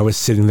 So I was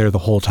sitting there the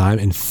whole time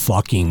in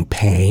fucking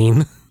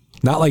pain.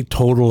 Not like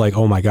total like,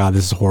 oh my God,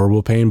 this is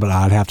horrible pain, but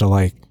I'd have to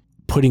like,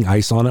 putting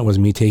ice on it was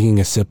me taking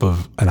a sip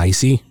of an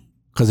icy,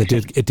 because it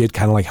did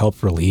kind of like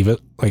help relieve it,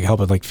 like help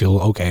it like feel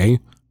okay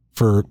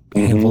for a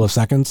handful of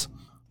seconds.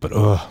 But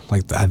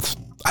like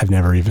I've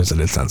never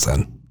revisited since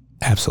then.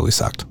 Absolutely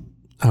sucked.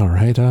 All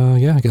right,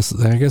 yeah, I guess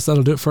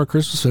that'll do it for our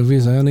Christmas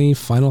movies. Any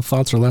final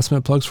thoughts or last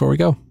minute plugs before we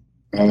go?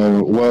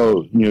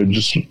 Well,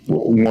 just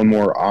one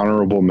more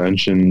honorable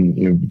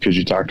mention, because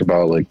you talked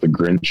about like the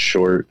Grinch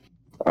short.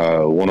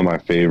 One of my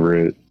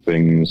favorite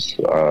things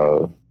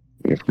from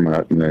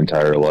my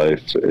entire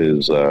life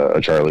is A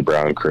Charlie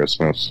Brown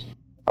Christmas.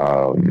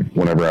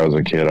 Whenever I was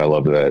a kid, I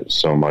loved that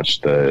so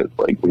much that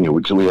like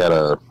we had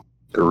a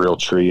real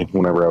tree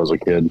whenever I was a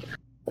kid,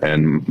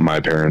 and my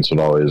parents would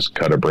always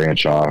cut a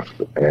branch off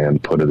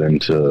and put it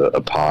into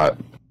a pot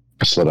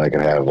so that I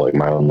could have like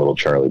my own little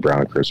Charlie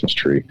Brown Christmas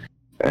tree.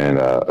 And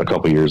a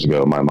couple years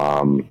ago, my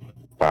mom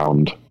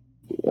found,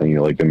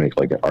 like they make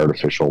like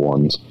artificial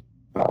ones.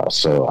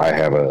 So I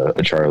have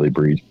a Charlie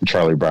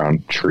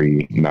Brown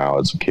tree now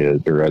as a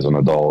kid or as an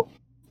adult.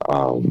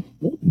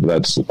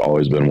 That's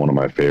always been one of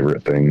my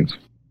favorite things.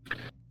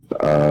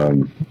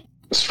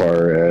 As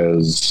far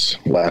as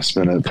last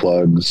minute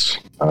plugs,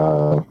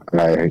 I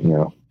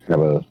have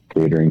a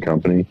catering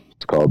company.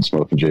 It's called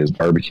Smoking Jay's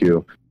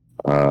Barbecue.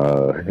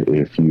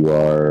 If you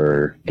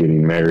are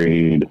getting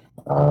married,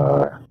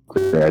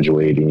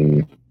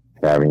 graduating,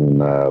 having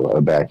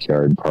a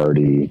backyard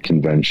party,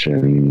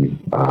 convention,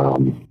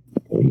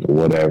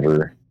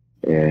 whatever,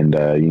 and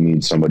you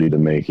need somebody to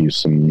make you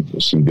some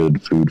good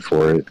food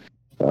for it,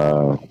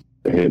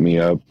 hit me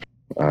up,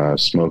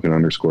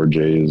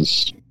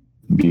 Smoking_Jays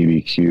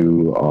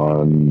BBQ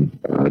on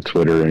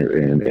Twitter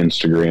and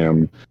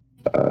Instagram,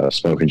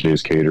 Smoking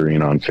Jays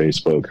Catering on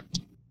Facebook.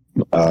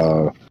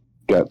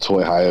 Got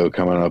Toy Hio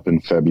coming up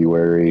in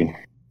February.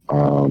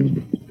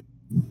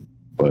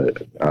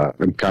 But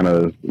I'm kind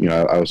of,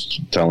 I was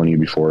telling you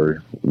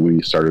before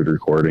we started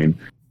recording,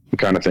 I'm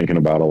kind of thinking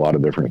about a lot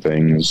of different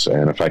things.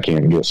 And if I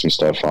can't get some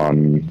stuff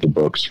on the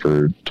books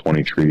for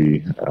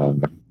 2023,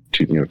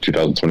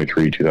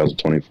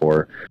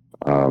 2024,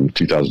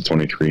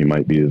 2023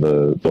 might be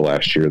the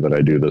last year that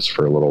I do this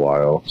for a little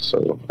while.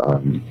 So,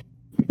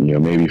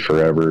 maybe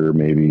forever,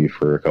 maybe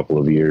for a couple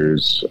of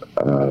years,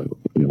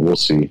 we'll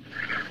see.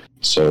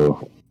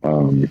 So,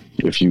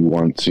 if you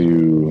want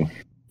to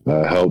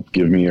help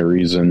give me a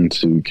reason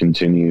to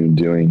continue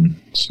doing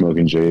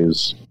Smoking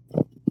Jays,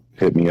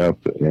 hit me up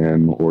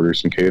and order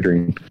some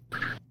catering.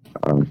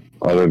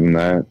 Other than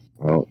that,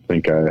 I don't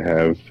think I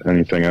have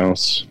anything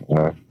else.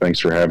 Thanks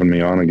for having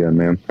me on again,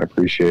 man. I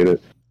appreciate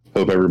it.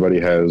 Hope everybody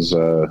has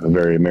a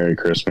very Merry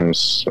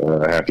Christmas,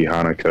 Happy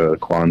Hanukkah,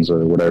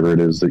 Kwanzaa, whatever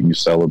it is that you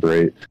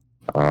celebrate.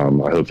 I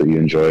hope that you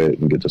enjoy it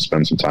and get to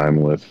spend some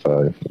time with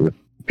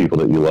people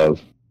that you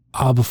love.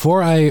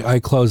 Before I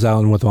close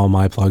out with all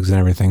my plugs and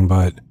everything,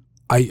 but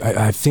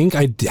I think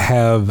I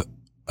have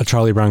A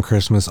Charlie Brown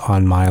Christmas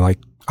on my,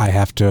 I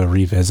have to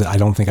revisit. I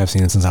don't think I've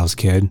seen it since I was a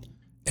kid,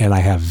 and I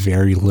have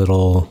very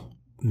little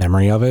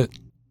memory of it.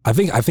 I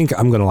think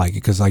I'm going to like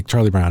it because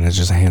Charlie Brown is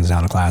just a hands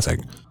down a classic.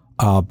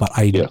 But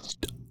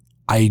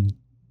I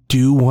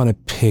do want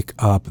to pick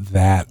up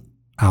that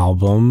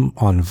album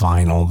on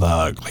vinyl,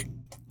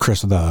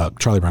 the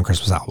Charlie Brown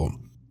Christmas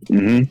album.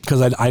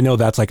 Because I know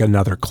that's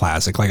another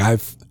classic.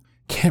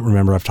 Can't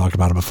remember I've talked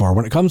about it before.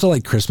 When it comes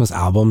to Christmas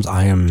albums,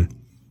 I am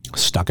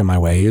stuck in my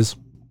ways.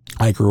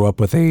 I grew up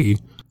with a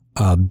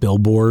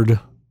Billboard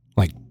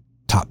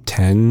top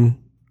 10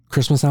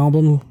 Christmas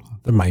album.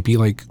 There might be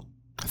I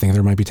think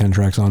there might be 10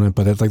 tracks on it,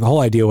 but it's the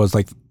whole idea was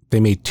they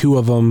made 2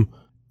 of them,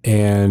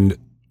 and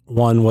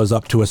one was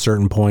up to a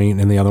certain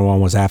point and the other one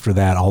was after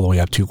that all the way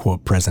up to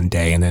quote present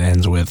day, and it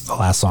ends with the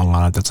last song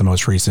on it that's the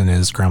most recent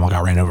is Grandma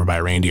Got Ran Over by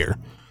a Reindeer.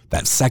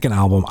 That second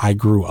album I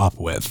grew up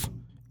with,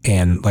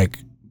 and like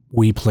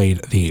we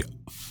played the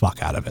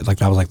fuck out of it. Like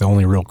that was like the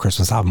only real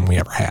Christmas album we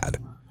ever had.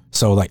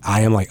 So like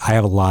I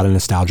have a lot of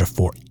nostalgia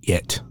for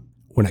it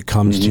when it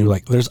comes to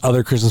like, there's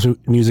other Christmas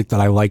music that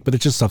I like, but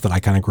it's just stuff that I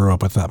kind of grew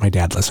up with that my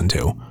dad listened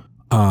to.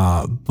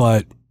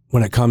 But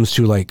when it comes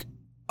to like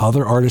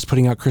other artists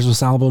putting out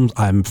Christmas albums,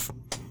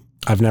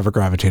 I've never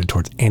gravitated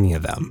towards any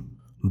of them.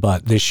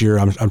 But this year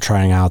I'm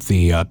trying out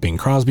the Bing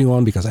Crosby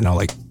one because I know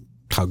like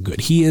how good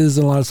he is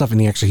and a lot of stuff.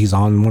 And he's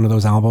on one of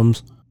those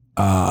albums.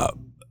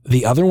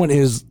 The other one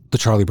is the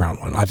Charlie Brown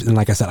one. And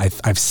like I said,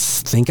 I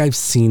think I've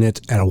seen it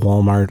at a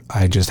Walmart.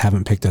 I just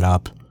haven't picked it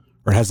up,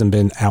 or it hasn't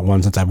been at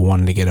one since I've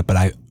wanted to get it.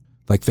 But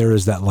there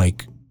is that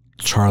like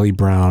Charlie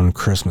Brown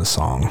Christmas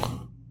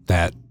song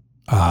that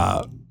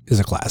is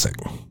a classic,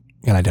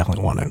 and I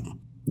definitely want it.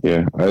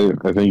 Yeah,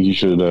 I think you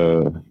should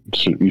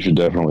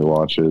definitely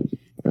watch it.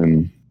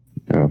 And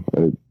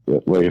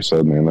like I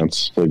said, man,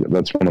 that's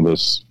one of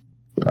those,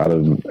 out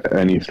of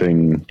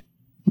anything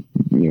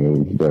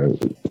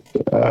that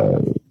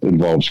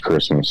involves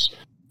Christmas,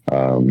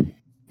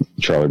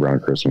 Charlie Brown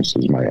Christmas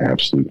is my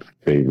absolute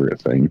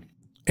favorite thing.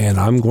 And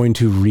I'm going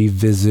to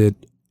revisit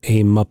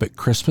A Muppet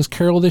Christmas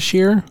Carol this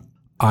year.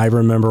 I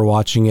remember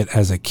watching it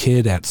as a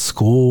kid at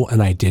school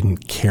and I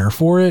didn't care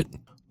for it,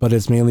 but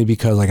it's mainly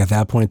because like at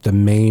that point, the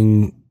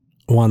main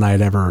one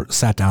I'd ever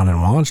sat down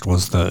and watched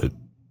was the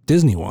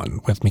Disney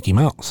one with Mickey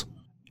Mouse.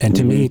 And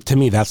to me,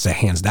 that's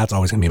that's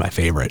always gonna be my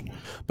favorite.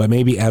 But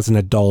maybe as an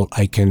adult,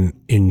 I can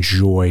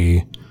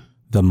enjoy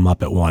the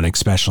Muppet one,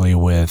 especially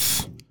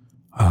with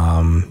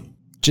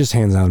just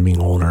hands down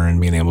being older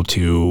and being able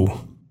to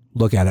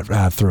look at it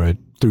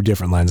through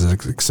different lenses,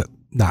 except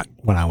not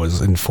when I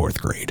was in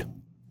 4th grade.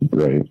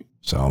 Right.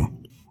 So,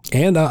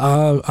 and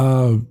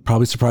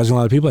probably surprising a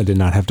lot of people, I did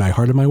not have Die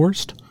Hard in my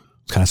worst. I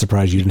was kind of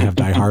surprised you didn't have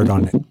Die Hard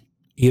on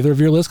either of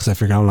your lists, because I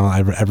figured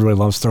everybody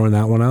loves throwing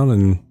that one out,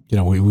 and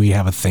we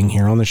have a thing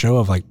here on the show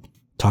of like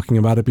talking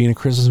about it being a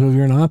Christmas movie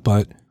or not.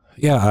 But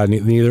yeah,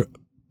 neither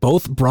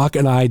both Brock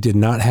and I did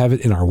not have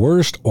it in our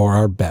worst or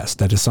our best.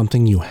 That is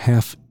something you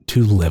have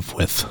to live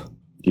with.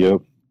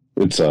 Yep,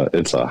 it's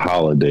a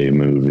holiday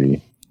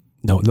movie.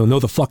 No,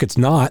 the fuck it's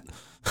not.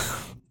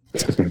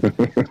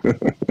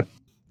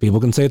 People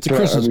can say it's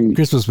a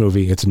Christmas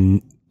movie.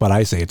 But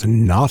I say it's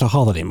not a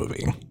holiday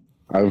movie.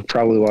 I've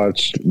probably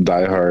watched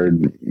Die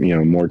Hard,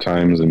 more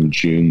times in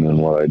June than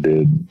what I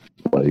did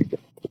like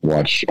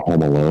watch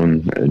Home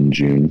Alone in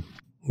June.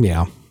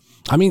 Yeah,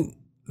 I mean,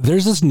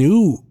 there's this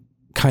new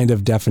kind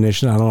of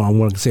definition. I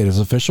want to say it as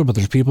official, but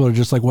there's people that are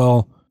just like,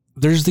 well,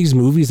 there's these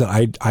movies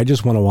that I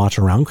just want to watch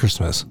around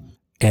Christmas,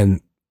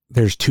 and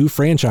there's 2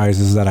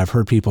 franchises that I've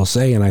heard people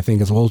say, and I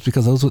think it's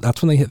because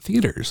that's when they hit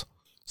theaters.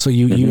 So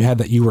you had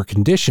that, you were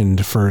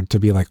conditioned to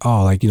be like,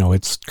 oh, like,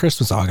 it's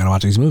Christmas, I gotta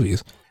watch these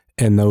movies.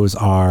 And those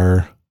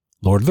are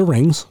Lord of the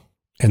Rings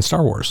and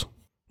Star Wars.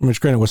 Which,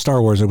 granted, with Star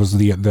Wars, it was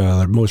the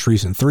most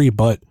recent 3,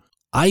 but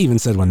I even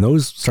said when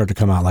those start to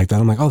come out like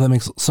that, I'm like, oh, that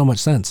makes so much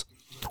sense.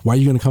 Why are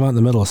you going to come out in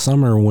the middle of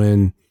summer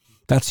when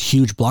that's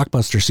huge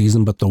blockbuster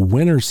season, but the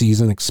winter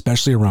season,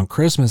 especially around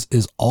Christmas,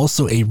 is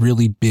also a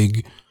really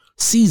big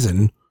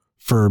season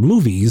for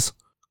movies.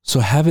 So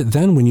have it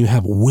then when you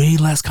have way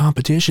less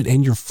competition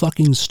and you're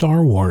fucking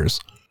Star Wars.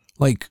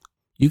 Like,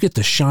 you get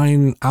to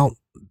shine out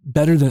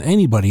better than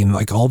anybody. And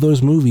like all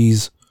those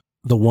movies,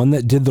 the one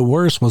that did the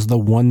worst was the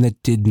one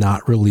that did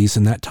not release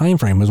in that time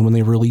frame, was when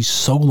they released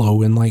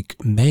Solo in like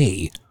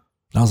May.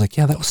 And I was like,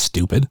 yeah, that was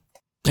stupid.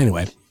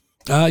 Anyway,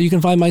 you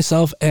can find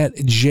myself at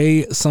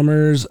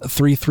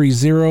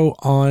jsummers330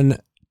 on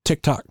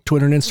TikTok,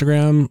 Twitter, and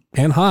Instagram,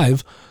 and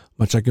Hive,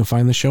 much like you can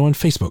find the show on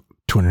Facebook,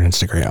 Twitter, and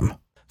Instagram.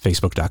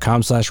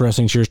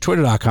 Facebook.com/WrestlingCheers,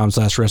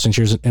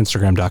 Twitter.com/WrestlingCheers, and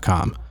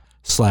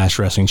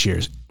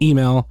Instagram.com/WrestlingCheers.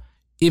 Email,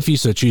 if you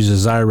so choose,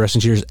 desire,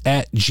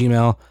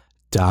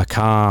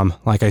 WrestlingCheers@gmail.com.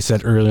 Like I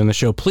said earlier in the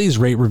show, please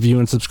rate, review,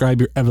 and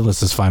subscribe your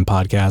Everlist's Fine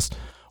podcast,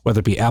 whether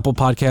it be Apple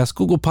Podcasts,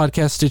 Google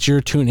Podcasts,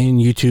 Stitcher,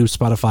 TuneIn, YouTube,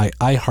 Spotify,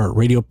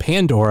 iHeartRadio,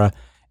 Pandora,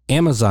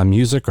 Amazon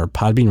Music, or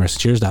Podbean,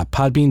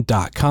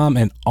 WrestlingCheers.podbean.com.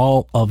 And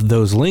all of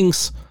those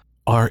links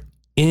are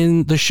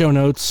in the show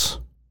notes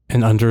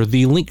and under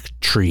the link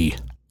tree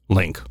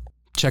link.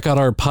 Check out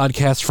our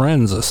podcast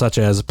friends such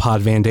as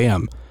Pod Van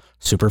Dam,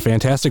 Super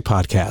Fantastic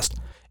Podcast,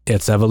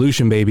 It's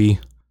Evolution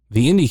Baby,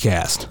 The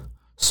IndieCast,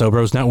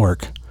 Sobros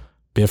Network,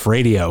 Biff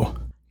Radio,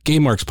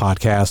 GameWorks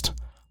Podcast,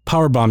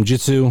 Powerbomb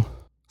Jitsu,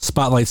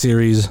 Spotlight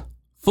Series,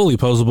 Fully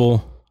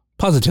Posable,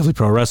 Positively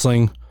Pro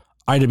Wrestling,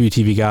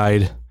 IWTV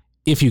Guide,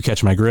 If You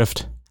Catch My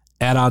Grift,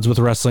 At Odds with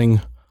Wrestling,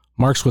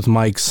 Marks with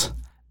Mikes,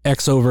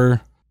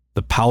 X-Over,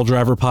 The Powell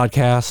Driver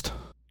Podcast,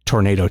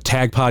 Tornado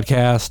Tag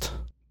Podcast,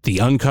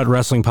 The Uncut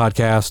Wrestling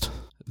Podcast,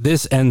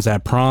 This Ends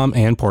at Prom,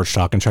 and Porch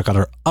Talk. And check out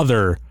our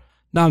other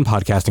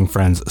non-podcasting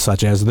friends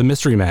such as The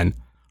Mystery Men,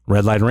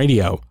 Redline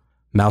Radio,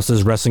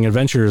 Mouse's Wrestling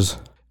Adventures,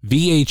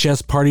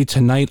 VHS Party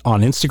Tonight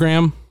on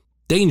Instagram,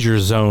 Danger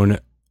Zone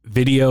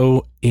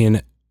Video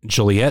in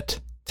Joliet,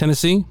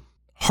 Tennessee,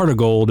 Heart of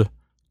Gold,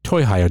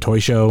 Toy Hio Toy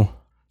Show,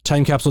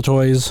 Time Capsule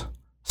Toys,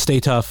 Stay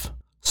Tough,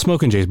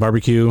 Smokin' Jay's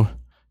Barbecue,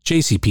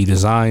 JCP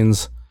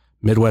Designs,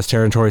 Midwest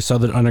Territory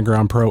Southern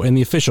Underground Pro, and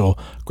the official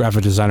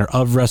graphic designer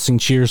of Wrestling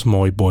Cheers,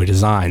 Moy Boy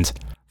Designs.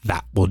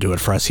 That will do it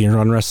for us here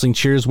on Wrestling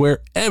Cheers, where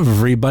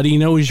everybody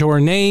knows your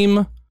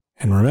name.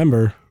 And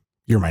remember,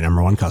 you're my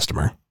number one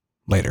customer.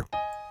 Later.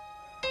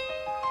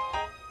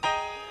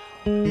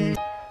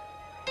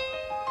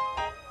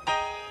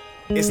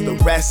 It's the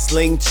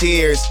Wrestling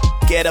Cheers.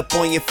 Get up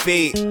on your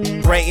feet,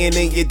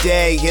 brightening your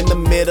day in the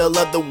middle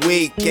of the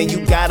week. And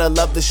you gotta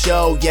love the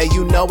show. Yeah,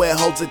 you know it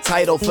holds a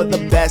title for the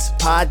best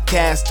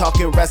podcast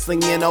talking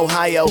wrestling in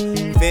Ohio.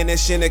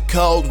 Finishing a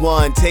cold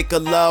one, take a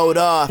load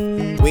off.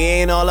 We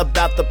ain't all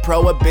about the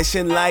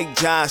prohibition like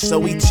Josh, so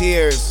we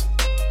cheers.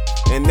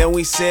 And then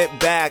we sit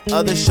back.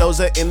 Other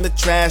shows are in the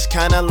trash,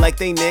 kinda like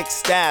they Nick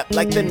Stapp.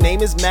 Like the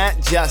name is Matt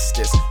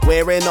Justice,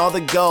 wearing all the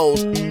gold.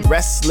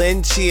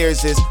 Wrestling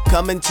Cheers is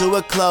coming to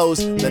a close.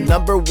 The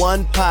number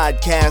one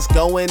podcast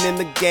going in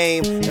the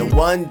game. And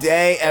one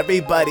day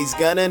everybody's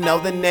gonna know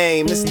the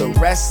name. It's the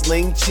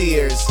Wrestling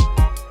Cheers.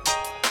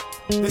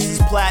 This is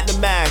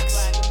Platinum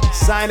Max,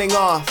 signing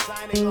off.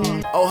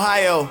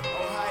 Ohio,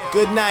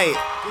 good night.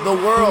 The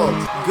world,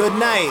 good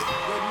night.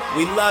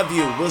 We love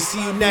you. We'll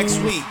see you next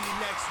week.